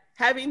that,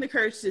 having the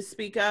courage to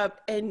speak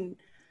up and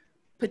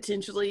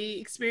potentially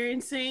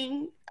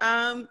experiencing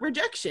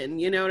rejection,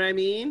 you know what I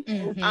mean?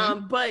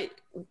 But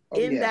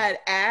in that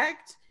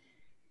act,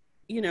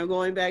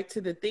 going back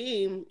to the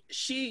theme,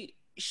 she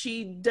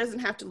doesn't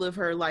have to live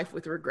her life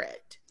with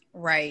regret.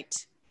 Right.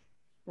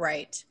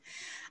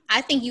 I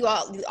think you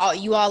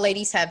all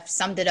ladies have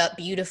summed it up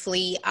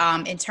beautifully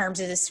in terms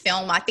of this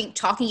film. I think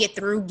talking it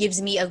through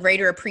gives me a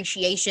greater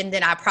appreciation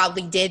than I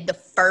probably did the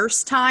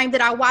first time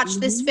that I watched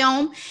this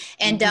film.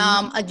 And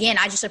again,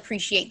 I just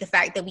appreciate the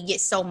fact that we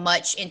get so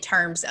much in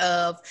terms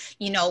of,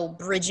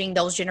 bridging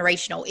those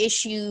generational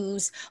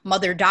issues,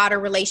 mother-daughter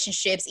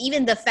relationships,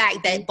 even the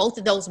fact that both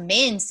of those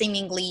men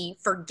seemingly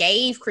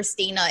forgave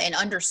Christina and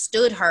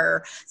understood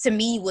her, to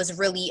me was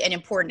really an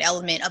important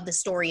element of the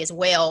story as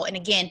well. And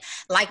again,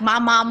 like my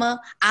mama,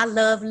 I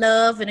love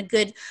and a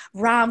good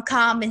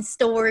rom-com and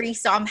story.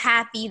 So I'm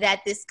happy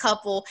that this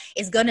couple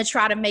is going to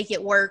try to make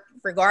it work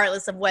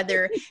regardless of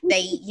whether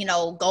they,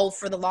 go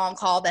for the long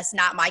haul. That's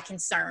not my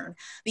concern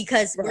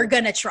because we're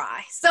going to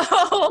try. So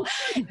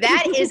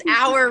that is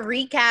our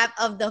recap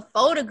of The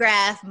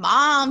Photograph.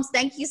 Moms,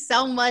 thank you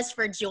so much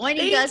for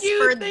joining us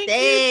for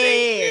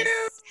this.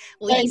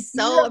 We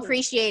so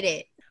appreciate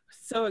it.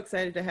 So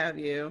excited to have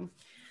you.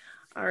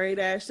 All right,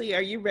 Ashley,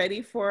 are you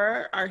ready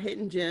for our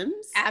hidden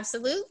gems?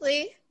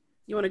 Absolutely.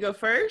 You want to go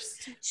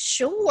first?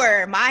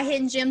 Sure. My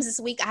hidden gems this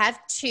week, I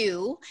have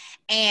two.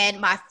 And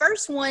my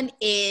first one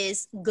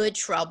is Good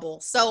Trouble.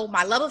 So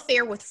my love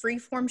affair with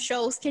freeform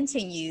shows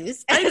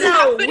continues. I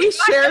know. We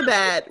share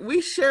that.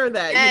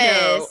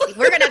 Yes.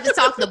 We're going to have to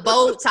talk the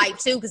Bold type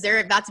too, because they're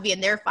about to be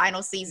in their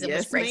final season,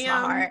 which breaks my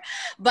heart.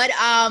 But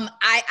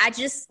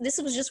this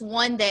was just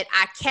one that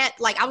I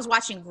kept, I was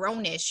watching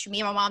Grownish.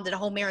 Me and my mom did a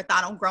whole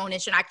marathon on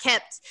Grownish, and I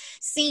kept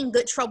seeing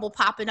Good Trouble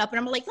popping up. And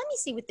I'm like, let me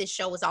see what this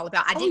show is all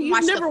about. I didn't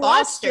watch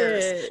the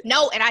Fosters.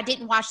 No, and I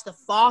didn't watch the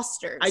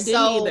Fosters. I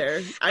didn't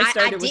either. I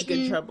started with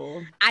Good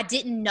Trouble. I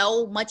didn't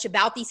know much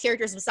about these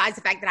characters besides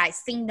the fact that I'd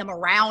seen them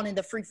around in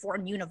the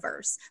freeform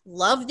universe.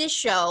 Loved this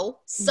show,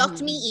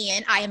 sucked me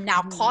in. I am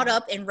now caught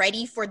up and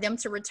ready for them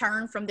to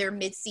return from their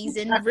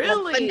mid-season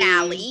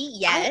finale.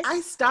 Yes.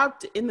 I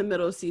stopped in the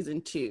middle of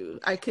season 2.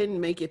 I couldn't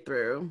make it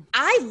through.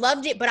 I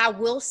loved it, but I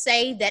will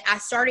say that I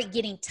started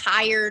getting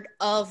tired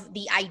of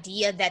the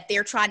idea that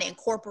they're trying to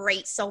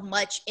incorporate so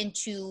much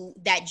into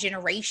that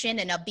generation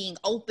and of being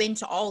open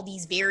to all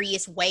these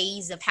various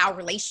ways of how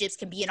relationships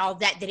can be and all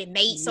that it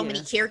made so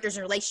many characters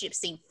and relationships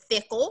seem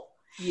fickle.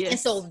 Yes. And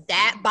so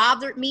that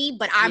bothered me,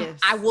 but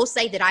I will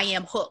say that I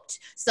am hooked.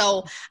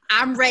 So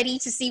I'm ready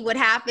to see what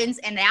happens.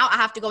 And now I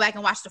have to go back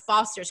and watch the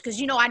Fosters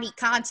because I need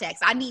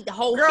context. I need the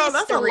whole history.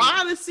 That's a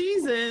lot of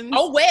seasons.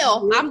 Oh,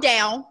 well, I'm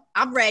down.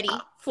 I'm ready.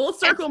 Full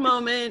circle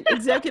moment.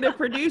 Executive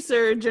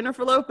producer,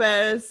 Jennifer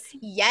Lopez.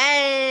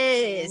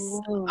 Yes.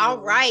 Ooh. All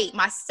right.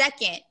 My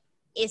second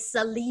is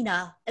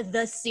Selena,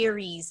 the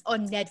series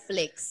on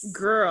Netflix.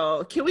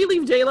 Girl, can we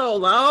leave J-Lo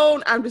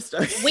alone? I'm just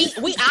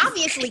we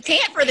obviously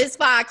can't for this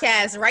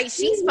podcast, right?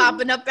 She's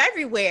popping up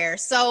everywhere.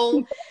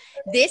 So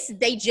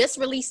they just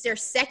released their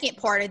second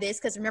part of this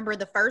because remember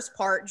the first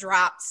part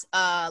dropped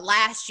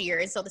last year,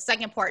 and so the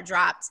second part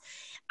dropped.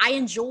 I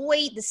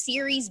enjoyed the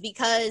series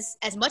because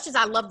as much as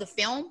I love the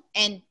film,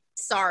 and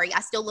sorry,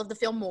 I still love the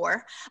film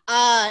more,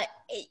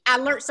 I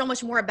learned so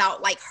much more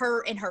about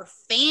her and her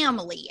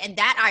family, and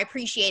that I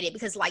appreciated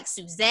because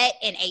Suzette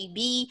and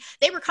AB,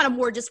 they were kind of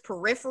more just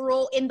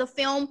peripheral in the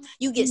film.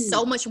 You get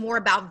so much more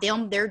about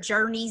them, their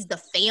journeys, the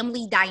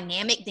family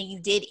dynamic than you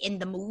did in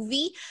the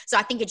movie. So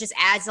I think it just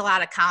adds a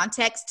lot of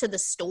context to the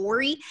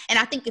story. And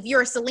I think if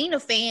you're a Selena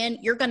fan,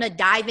 you're going to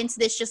dive into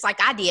this just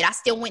like I did. I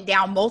still went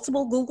down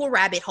multiple Google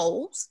rabbit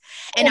holes,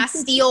 and I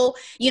still,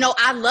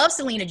 I love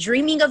Selena.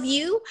 Dreaming of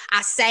You,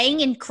 I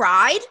sang and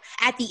cried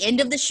at the end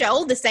of the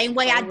show the same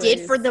way I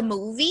did for the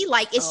movie.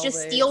 It's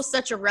just still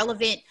such a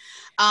relevant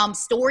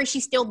story.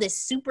 She's still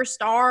this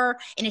superstar,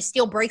 and it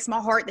still breaks my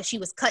heart that she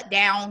was cut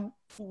down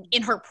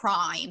in her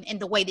prime and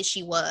the way that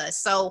she was.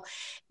 So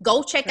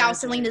go check out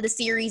Selena the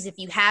series if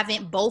you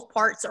haven't. Both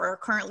parts are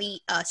currently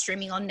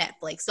streaming on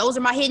Netflix. Those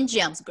are my hidden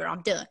gems, girl.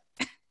 I'm done.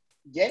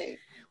 Yay.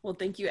 Well,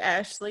 thank you,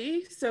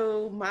 Ashley.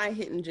 So my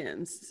hidden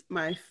gems.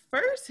 My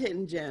first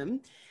hidden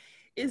gem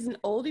is an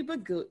oldie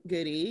but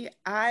goodie.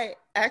 I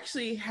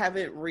actually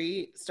haven't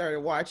started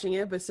watching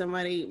it, but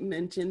somebody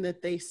mentioned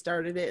that they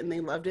started it and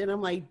they loved it.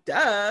 I'm like,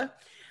 duh.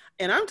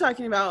 And I'm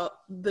talking about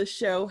the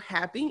show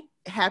Happy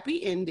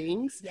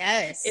Endings.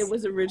 Yes. It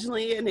was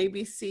originally an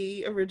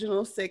ABC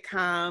original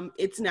sitcom.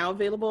 It's now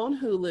available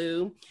on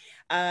Hulu.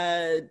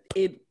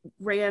 It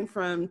ran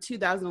from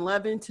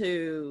 2011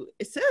 to,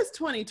 it says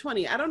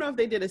 2020. I don't know if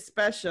they did a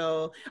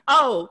special.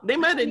 Oh, they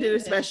might have did a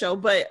special,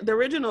 but the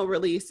original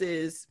release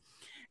is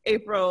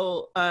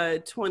April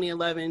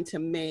 2011 to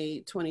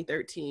May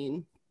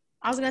 2013.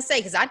 I was going to say,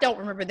 because I don't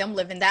remember them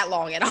living that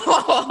long at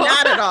all.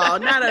 Not at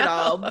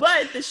all.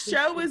 But the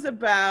show is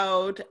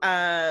about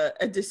a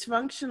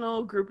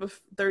dysfunctional group of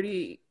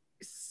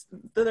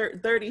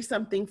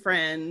 30-something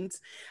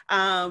friends.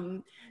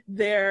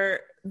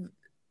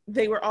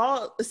 They were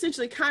all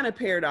essentially kind of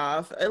paired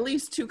off. At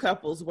least two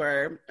couples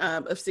were,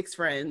 of 6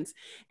 friends.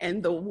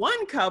 And the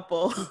one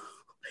couple,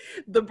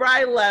 the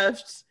bride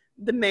left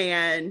the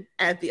man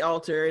at the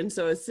altar. And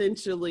so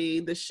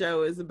essentially the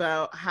show is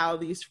about how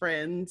these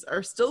friends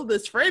are still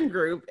this friend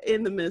group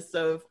in the midst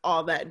of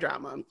all that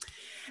drama.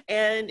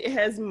 And it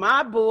has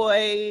my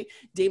boy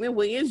Damon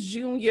Wayans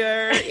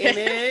Jr. in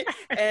it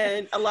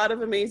and a lot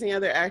of amazing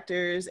other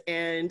actors,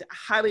 and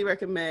highly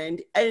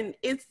recommend. And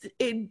I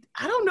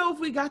don't know if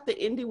we got the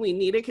ending we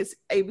needed because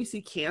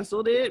ABC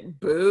canceled it.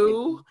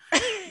 Boo.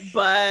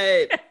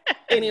 But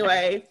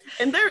anyway,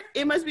 and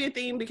it must be a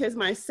theme because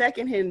my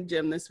second hidden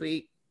gem this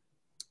week,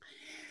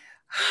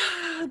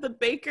 The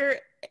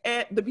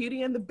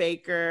Beauty and the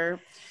Baker.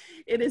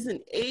 It is an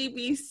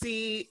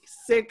ABC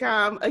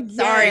sitcom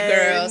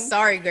again.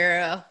 Sorry,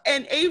 girl.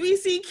 And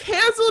ABC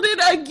canceled it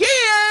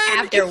again.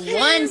 After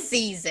one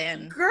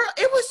season. Girl,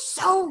 it was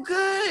so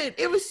good.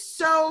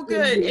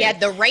 Yeah,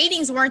 the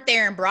ratings weren't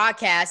there in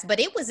broadcast, but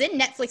it was in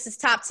Netflix's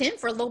top 10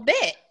 for a little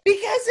bit.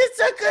 Because it's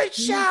a good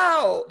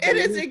show. It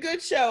is a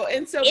good show.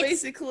 And so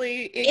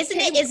basically...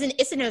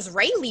 It's an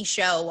Israeli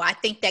show, I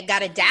think, that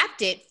got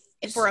adapted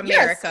for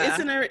America.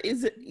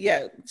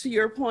 Yes, to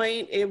your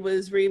point, it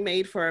was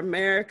remade for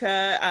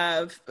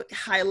America,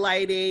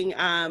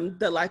 highlighting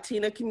the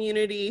Latina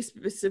community,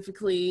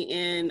 specifically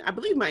in, I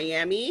believe,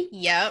 Miami.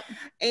 Yep.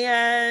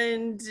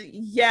 And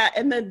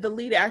the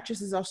lead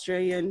actress is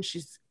Australian.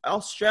 She's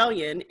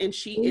Australian and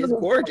she is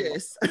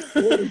gorgeous.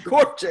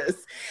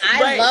 Gorgeous.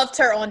 I loved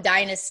her on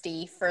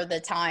Dynasty for the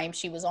time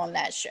she was on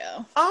that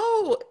show.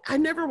 Oh, I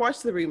never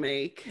watched the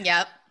remake.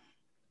 Yep.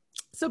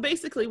 So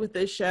basically with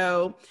this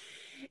show,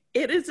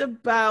 it's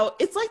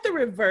like the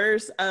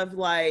reverse of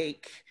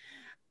like,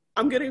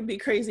 I'm going to be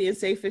crazy and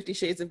say 50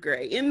 Shades of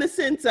Grey, in the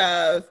sense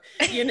of,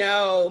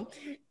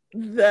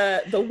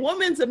 the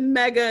woman's a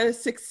mega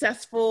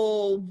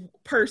successful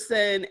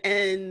person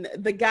and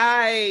the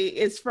guy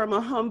is from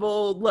a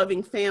humble,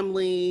 loving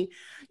family,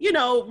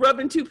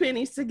 rubbing two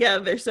pennies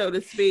together, so to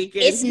speak.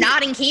 And it's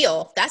Notting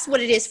Hill. That's what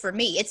it is for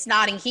me. It's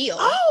Notting Hill.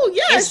 Oh,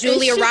 yes. It's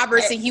Julia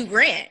Roberts and Hugh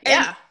Grant.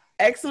 Yeah.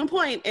 Excellent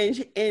point. And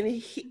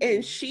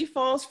she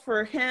falls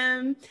for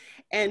him,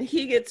 and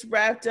he gets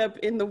wrapped up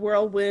in the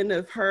whirlwind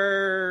of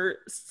her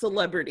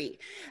celebrity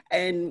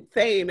and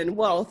fame and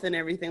wealth and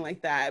everything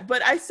like that.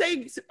 But I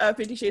say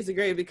 50 Shades of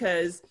Grey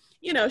because,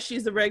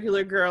 she's a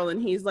regular girl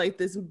and he's like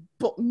this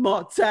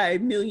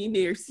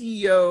multi-millionaire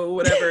CEO or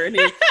whatever. And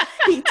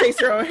he takes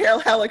her on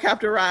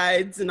helicopter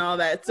rides and all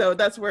that. So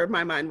that's where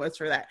my mind was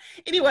for that.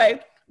 Anyway,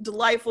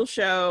 delightful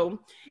show.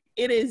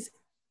 It is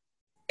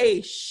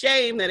a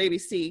shame that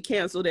ABC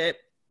canceled it.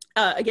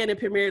 Again,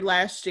 it premiered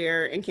last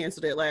year and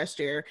canceled it last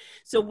year.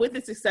 So with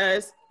its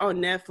success on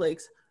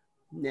Netflix,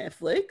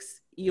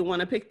 you want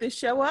to pick this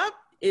show up?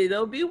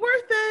 It'll be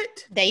worth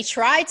it. They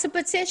tried to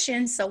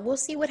petition, so we'll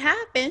see what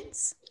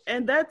happens.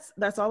 And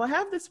that's all I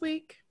have this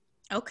week.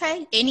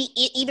 Okay.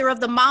 Either of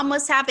the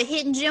mamas have a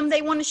hidden gem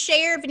they want to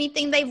share of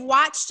anything they've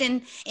watched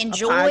and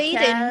enjoyed,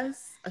 and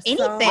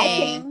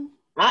anything?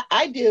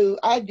 I do.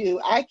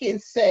 I can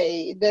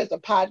say there's a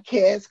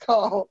podcast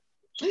called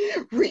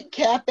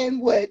Recapping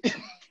What.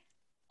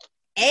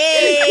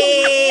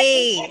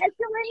 Hey!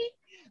 Actually,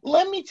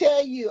 let me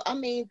tell you,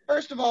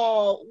 first of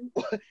all,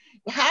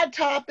 hot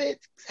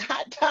topics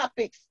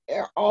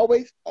are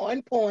always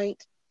on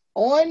point,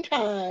 on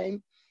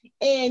time,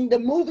 and the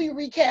movie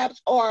recaps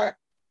are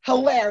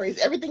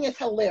hilarious. Everything is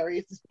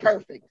hilarious. It's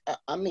perfect.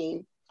 I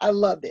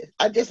love this.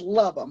 I just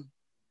love them.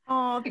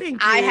 Oh, thank you.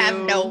 I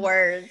have no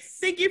words.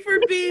 Thank you for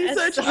being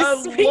such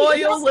a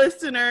loyal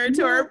listener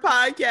to our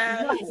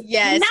podcast.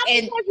 Yes. Not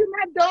because you're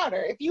my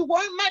daughter. If you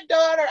weren't my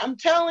daughter, I'm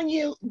telling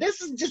you, this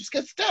is just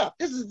good stuff.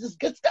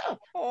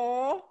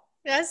 Oh,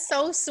 That's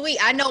so sweet.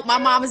 I know my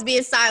mom is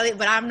being silent,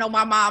 but I know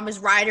my mom is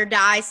ride or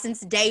die since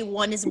day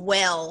one as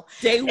well.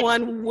 Day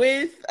one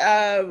with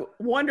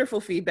wonderful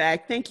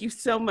feedback. Thank you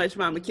so much,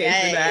 Mama K,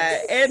 for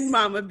that. And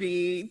Mama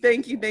B.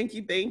 Thank you.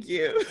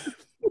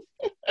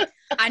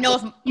 I know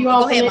if you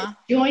all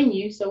join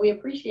you, so we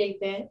appreciate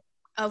that.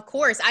 Of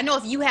course. I know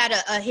if you had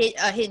a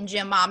hidden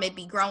gem mom, it'd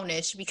be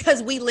Grownish,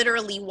 because we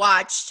literally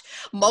watched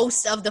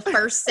most of the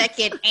first,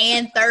 second,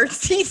 and third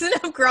season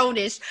of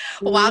Grownish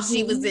while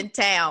she was in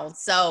town.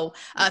 So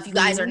if you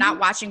guys are not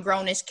watching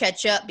Grownish,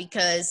 catch up,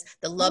 because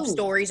the love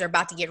stories are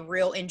about to get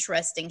real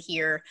interesting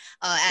here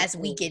as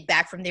we get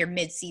back from their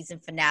mid-season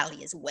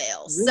finale as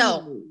well.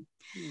 So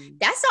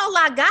that's all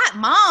I got,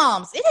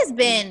 moms. It has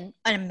been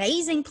an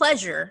amazing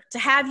pleasure to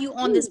have you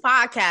on this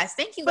podcast.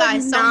 Thank you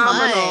guys so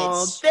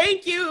much.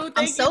 Thank you.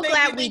 I'm so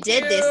glad we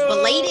did this.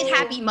 Belated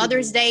happy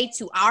Mother's Day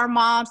to our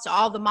moms, to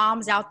all the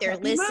moms out there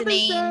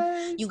listening.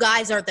 You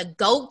guys are the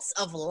goats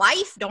of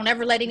life. Don't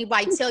ever let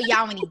anybody tell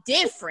y'all any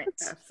different.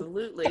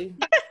 Absolutely.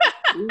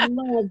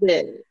 Love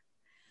it.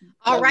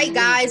 All right,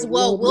 guys.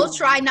 Well, we'll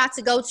try not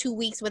to go 2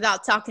 weeks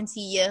without talking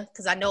to you,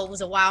 because I know it was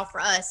a while for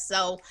us.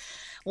 So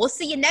we'll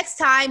see you next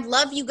time.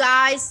 Love you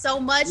guys so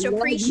much.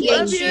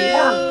 Appreciate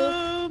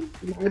you.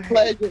 My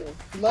pleasure.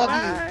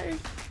 Love you.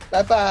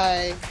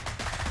 Bye-bye.